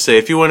you got to say.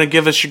 If you want to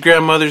give us your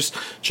grandmother's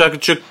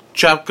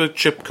chocolate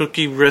chip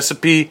cookie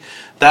recipe,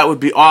 that would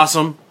be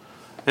awesome.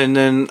 And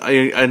then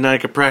I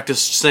could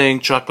practice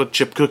saying chocolate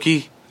chip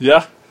cookie.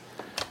 Yeah.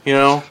 You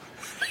know,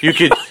 you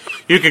could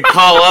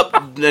call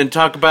up and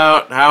talk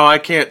about how I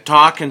can't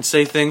talk and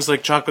say things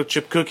like chocolate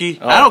chip cookie.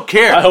 I don't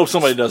care. I hope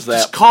somebody does that.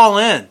 Just call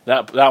in.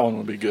 That one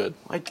would be good.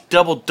 I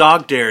double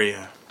dog dare you.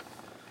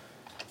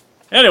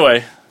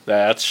 Anyway,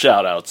 that's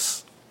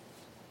shout-outs.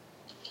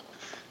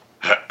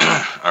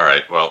 All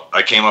right. Well,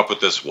 I came up with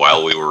this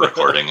while we were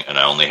recording, and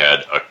I only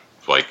had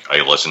I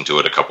listened to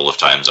it a couple of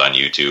times on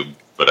YouTube,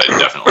 but I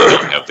definitely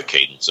don't have the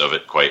cadence of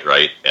it quite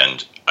right,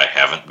 and I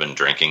haven't been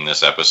drinking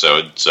this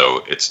episode,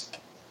 so it's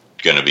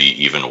going to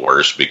be even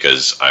worse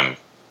because I'm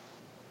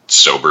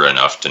sober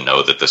enough to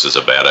know that this is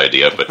a bad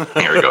idea. But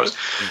here it goes.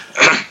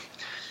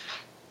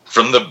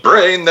 From the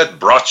brain that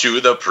brought you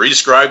the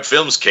prescribed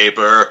films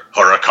caper,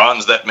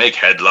 hurricanes that make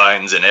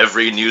headlines in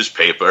every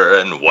newspaper,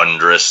 and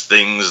wondrous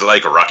things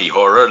like Rocky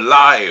Horror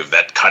Live,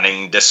 that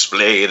cunning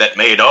display that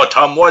made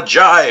Ottumwa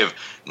jive,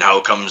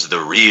 now comes the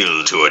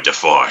real tour de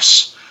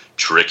force.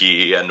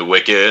 Tricky and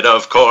wicked,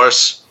 of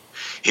course.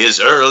 His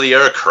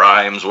earlier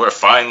crimes were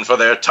fine for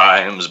their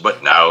times,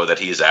 but now that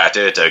he's at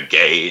it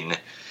again,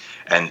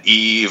 an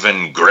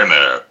even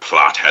grimmer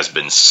plot has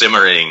been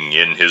simmering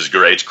in his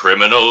great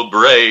criminal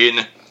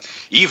brain.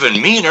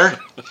 Even meaner,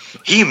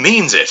 he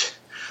means it.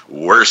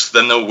 Worse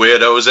than the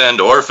widows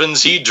and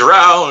orphans he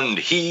drowned.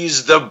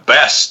 He's the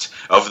best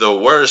of the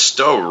worst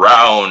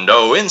around.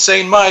 Oh,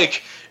 Insane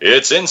Mike,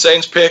 it's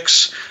Insane's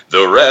picks.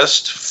 The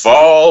rest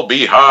fall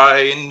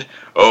behind.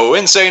 Oh,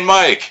 Insane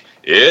Mike,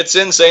 it's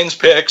Insane's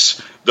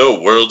picks. The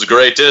world's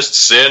greatest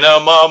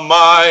cinema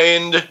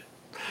mind.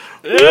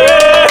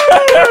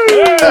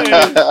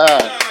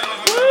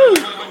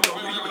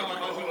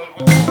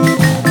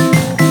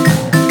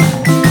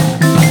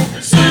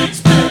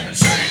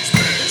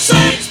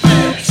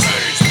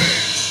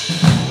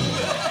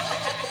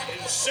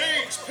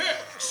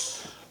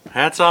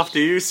 Hats off to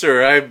you,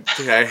 sir. I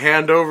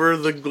hand over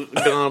the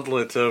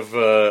gauntlet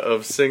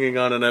of singing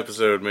on an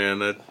episode, man.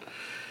 That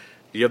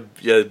you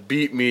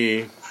beat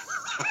me.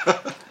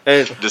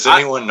 And does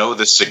anyone know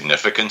the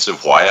significance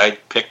of why I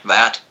picked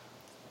that?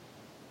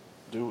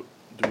 Do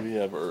we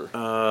ever?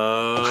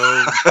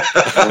 No.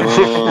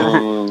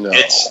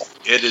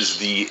 It is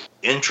the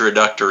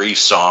introductory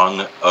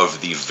song of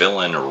the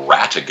villain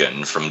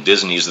Ratigan from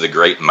Disney's The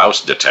Great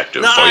Mouse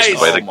Detective, voiced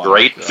by the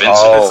great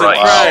Vincent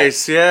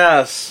Price.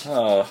 Yes.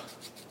 Oh.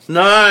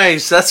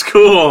 Nice. That's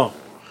cool.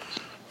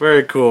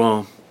 Very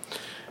cool.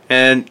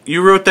 And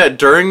you wrote that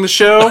during the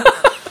show?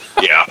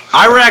 Yeah.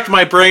 I racked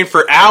my brain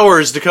for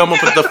hours to come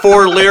up with the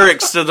 4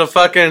 lyrics to the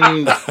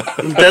fucking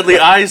Deadly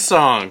Eyes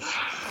song.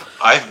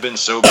 I've been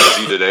so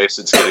busy today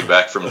since getting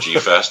back from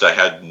G-Fest, I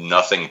had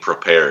nothing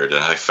prepared,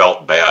 and I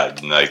felt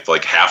bad. And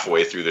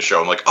halfway through the show,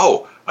 I'm like,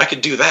 oh, I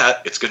could do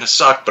that. It's going to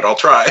suck, but I'll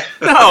try.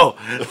 No,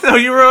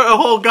 you wrote a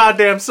whole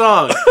goddamn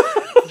song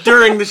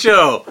during the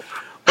show.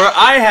 Where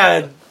I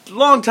had a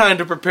long time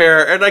to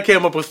prepare, and I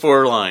came up with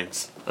 4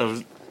 lines.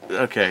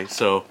 Okay,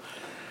 so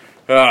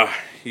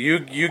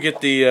you get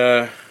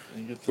the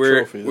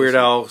Weird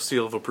Al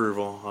seal of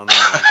approval on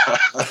that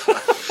one.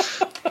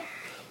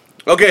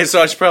 Okay,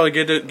 so I should probably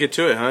get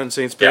to it, huh?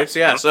 Insane's picks,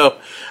 yeah. So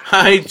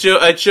I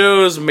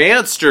chose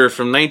Manster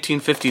from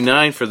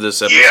 1959 for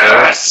this episode.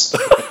 Yes.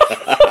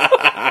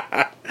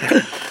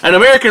 An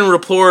American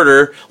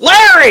reporter,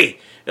 Larry,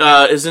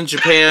 is in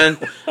Japan,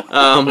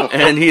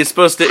 and he is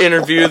supposed to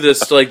interview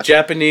this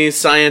Japanese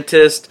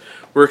scientist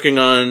working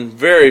on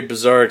very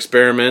bizarre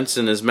experiments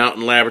in his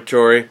mountain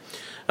laboratory.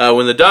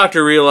 When the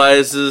doctor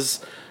realizes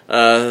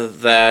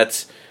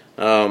that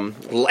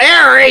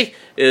Larry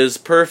is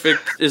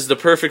the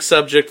perfect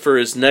subject for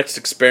his next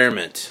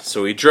experiment.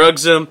 So he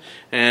drugs him,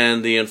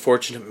 and the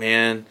unfortunate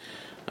man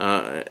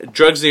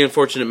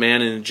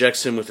and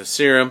injects him with a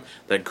serum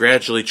that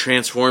gradually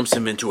transforms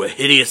him into a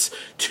hideous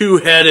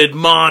 2-headed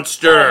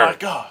monster. Oh my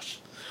gosh.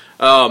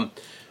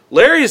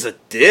 Larry is a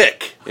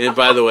dick,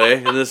 by the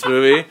way, in this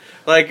movie.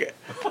 I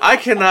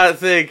could not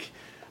think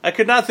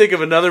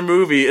of another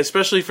movie,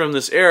 especially from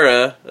this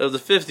era of the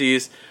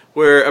 50s,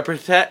 where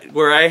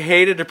I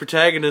hated a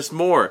protagonist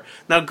more.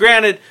 Now,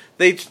 granted,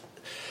 they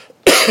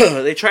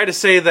try to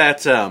say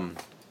that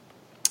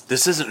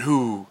this isn't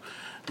who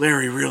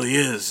Larry really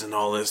is and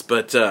all this,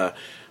 but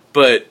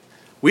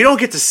we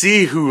don't get to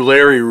see who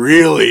Larry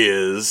really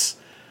is.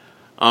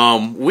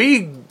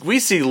 We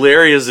see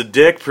Larry as a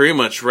dick pretty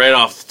much right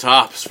off the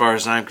top, as far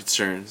as I'm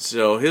concerned.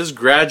 So his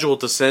gradual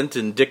descent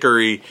in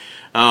dickery,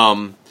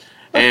 and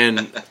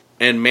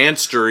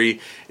manstery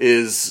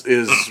is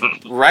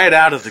right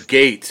out of the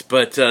gate.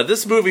 But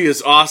this movie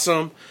is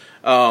awesome.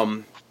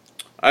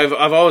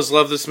 I've always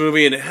loved this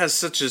movie, and it has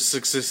such a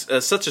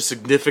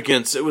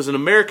significance. It was an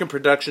American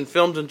production,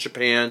 filmed in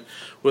Japan,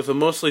 with a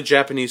mostly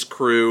Japanese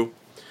crew.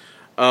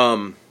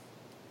 But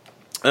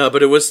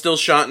it was still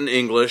shot in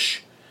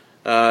English.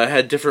 It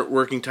had different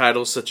working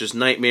titles, such as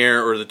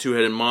Nightmare or The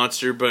Two-Headed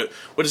Monster. But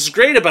what is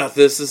great about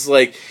this is,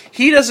 like,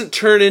 he doesn't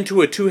turn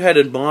into a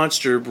two-headed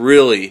monster,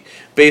 really,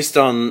 based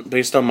on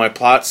my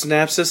plot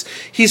synopsis.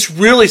 He's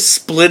really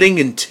splitting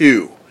in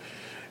two.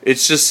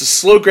 It's just a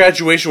slow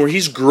graduation where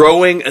he's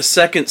growing a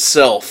second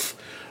self.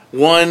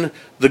 One,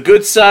 the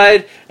good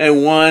side,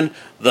 and one,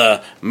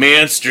 the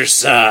manster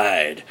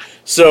side.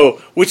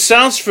 So, which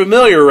sounds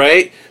familiar,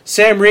 right?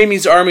 Sam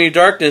Raimi's Army of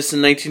Darkness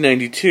in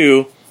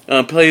 1992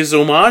 plays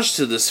homage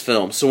to this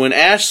film. So when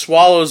Ash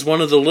swallows one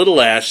of the little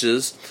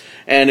Ashes,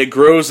 and it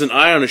grows an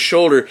eye on his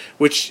shoulder,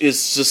 which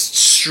is just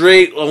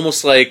straight,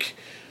 almost like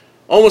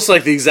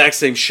the exact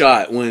same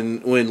shot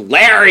when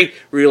Larry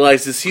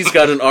realizes he's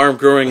got an arm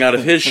growing out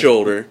of his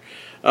shoulder,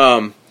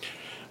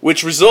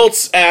 which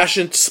results Ash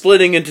in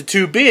splitting into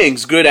two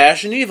beings, Good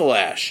Ash and Evil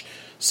Ash.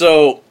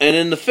 So, and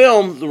in the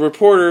film, the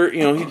reporter,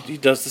 he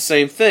does the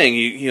same thing.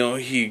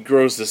 He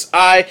grows this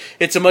eye.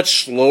 It's a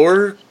much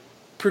slower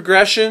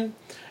progression,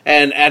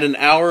 and at an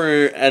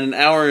hour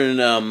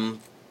and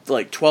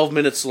like 12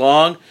 minutes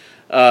long.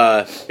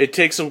 It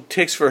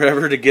takes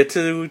forever to get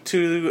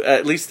to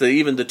at least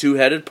even the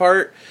two-headed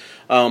part.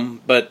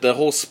 But the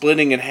whole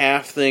splitting in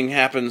half thing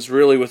happens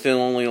really within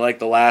only like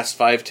the last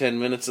 5-10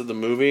 minutes of the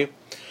movie.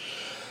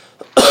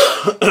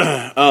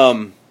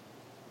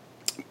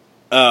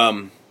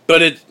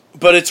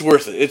 But it's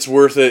worth it. It's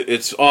worth it.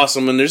 It's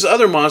awesome, and there's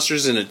other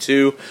monsters in it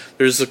too.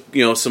 There's a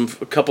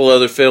couple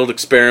other failed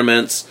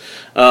experiments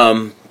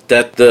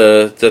that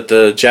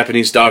the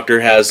Japanese doctor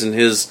has in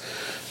his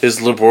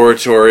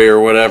laboratory or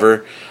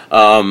whatever.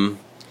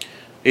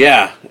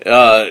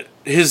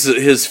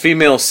 His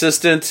female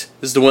assistant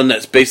is the one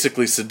that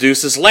basically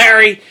seduces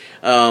Larry,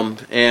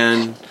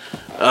 and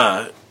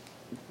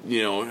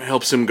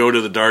helps him go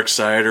to the dark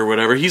side or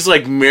whatever. He's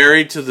like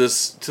married to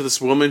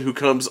this woman who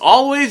comes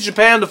all the way to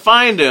Japan to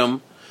find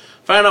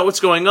out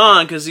what's going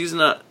on, because he's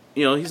not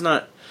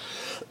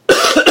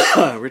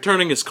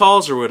returning his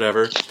calls or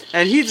whatever,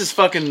 and he just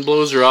fucking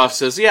blows her off,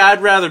 says, yeah,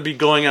 I'd rather be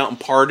going out and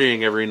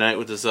partying every night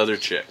with this other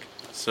chick.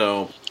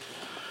 So,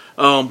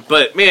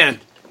 but man,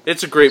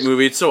 it's a great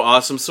movie. It's so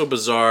awesome, so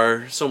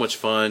bizarre, so much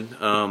fun.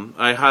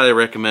 I highly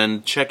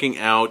recommend checking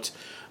out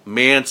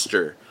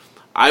Manster.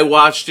 I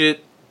watched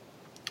it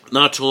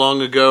not too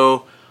long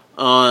ago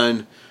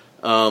on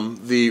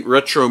the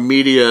Retro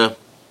Media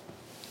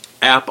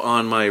app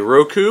on my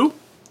Roku.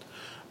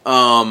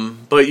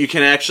 But you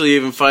can actually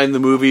even find the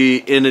movie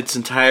in its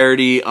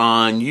entirety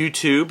on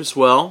YouTube as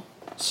well.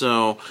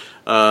 So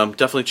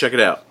definitely check it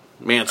out.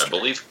 Manster. I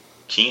believe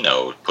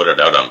Kino put it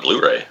out on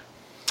Blu-ray.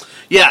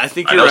 Yeah, I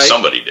think you're right.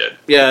 Somebody did.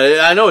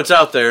 Yeah, I know it's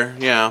out there.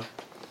 Yeah.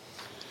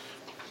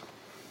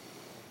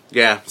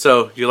 Yeah,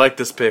 so you like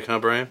this pick, huh,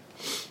 Brian?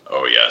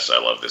 Oh, yes, I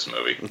love this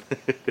movie.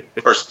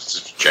 Of course,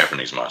 it's a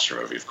Japanese monster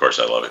movie. Of course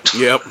I love it.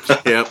 Yep.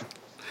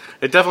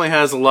 It definitely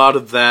has a lot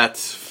of that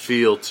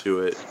feel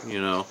to it,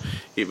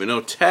 even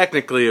though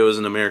technically it was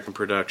an American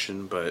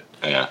production, but...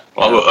 Yeah.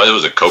 Well, it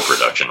was a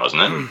co-production,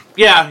 wasn't it?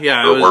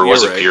 Yeah. Or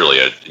was it purely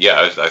a...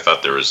 Yeah, I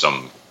thought there was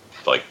some,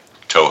 like,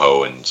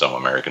 Toho and some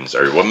Americans,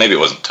 or well, maybe it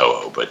wasn't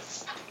Toho, but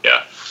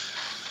yeah.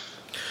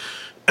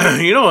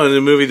 In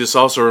the movie this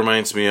also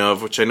reminds me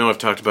of, which I know I've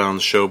talked about on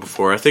the show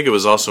before, I think it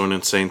was also an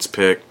Insane's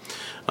pick,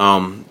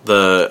 was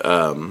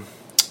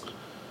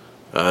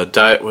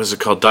it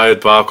called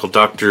Diabolical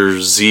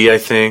Dr. Z, I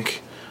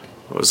think.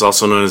 It was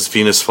also known as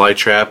Venus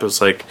Flytrap. It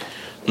was like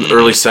in the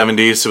early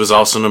 70s. It was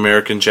also an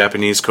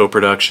American-Japanese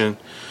co-production.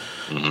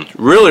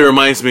 Mm-hmm. Really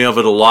reminds me of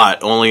it a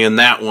lot, only in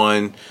that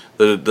one,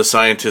 the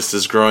scientist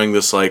is growing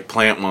this like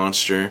plant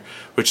monster,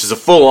 which is a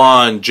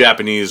full-on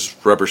Japanese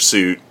rubber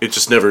suit. It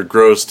just never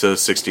grows to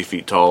 60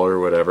 feet tall or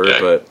whatever. Yeah,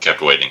 but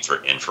kept waiting for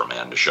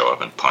Inframan to show up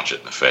and punch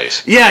it in the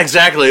face. Yeah,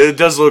 exactly. It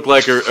does look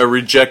like a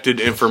rejected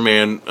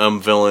Inframan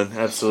villain.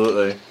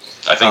 Absolutely.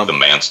 I think The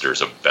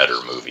Manster's a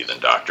better movie than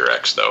Dr.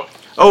 X, though.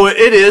 Oh,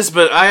 it is,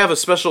 but I have a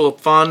special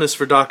fondness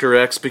for Dr.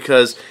 X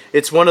because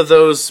it's one of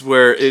those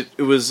where it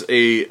was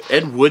a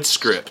Ed Wood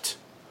script.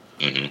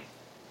 Mm-hmm.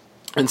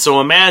 And so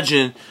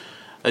imagine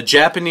a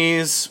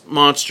Japanese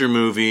monster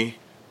movie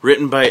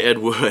written by Ed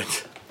Wood.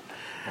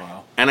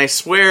 Wow. And I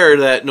swear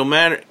that no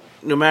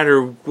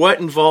matter what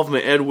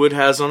involvement Ed Wood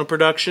has on a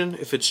production,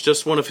 if it's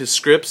just one of his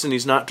scripts and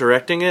he's not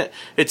directing it,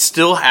 it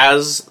still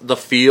has the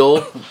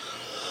feel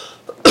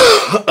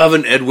of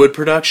an Ed Wood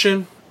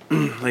production.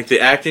 Like, the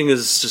acting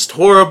is just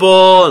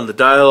horrible, and the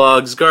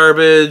dialogue's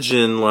garbage,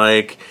 and,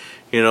 like,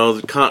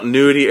 the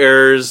continuity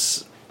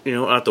errors,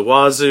 out the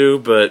wazoo,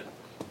 but,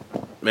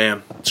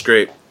 man, it's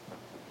great.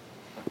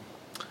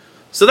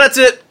 So that's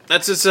it.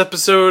 That's this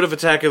episode of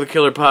Attack of the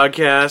Killer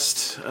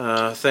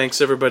Podcast.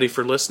 Thanks, everybody,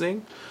 for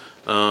listening.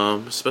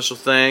 Special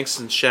thanks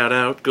and shout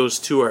out goes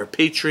to our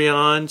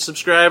Patreon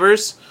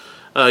subscribers.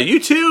 You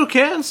too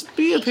can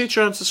be a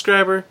Patreon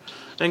subscriber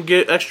and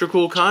get extra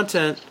cool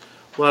content.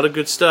 A lot of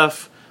good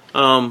stuff.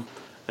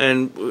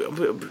 And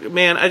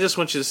man, I just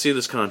want you to see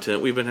this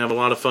content. We've been having a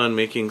lot of fun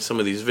making some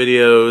of these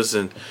videos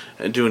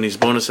and doing these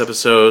bonus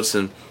episodes,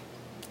 and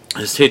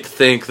I just hate to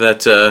think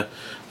that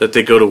that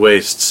they go to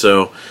waste.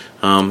 So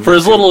for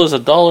as little as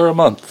 $1 a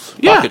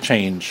month, pocket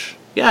change.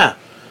 Yeah,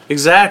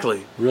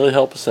 exactly. Really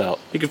help us out.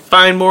 You can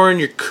find more in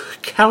your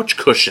couch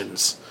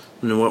cushions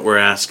than what we're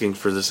asking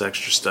for this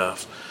extra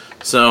stuff.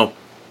 So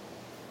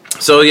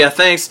yeah,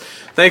 thanks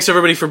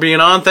everybody for being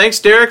on. Thanks,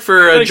 Derek,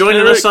 for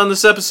joining us on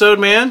this episode,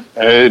 man.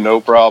 Hey,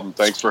 no problem.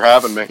 Thanks for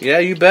having me. Yeah,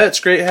 you bet. It's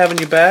great having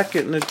you back,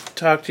 getting to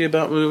talk to you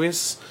about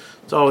movies.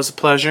 It's always a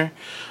pleasure.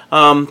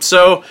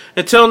 So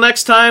until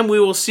next time, we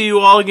will see you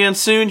all again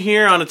soon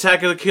here on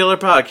Attack of the Killer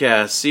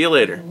podcast. See you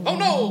later. Oh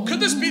no, could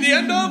this be the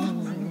end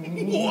of?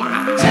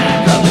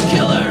 Attack of the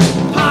Killer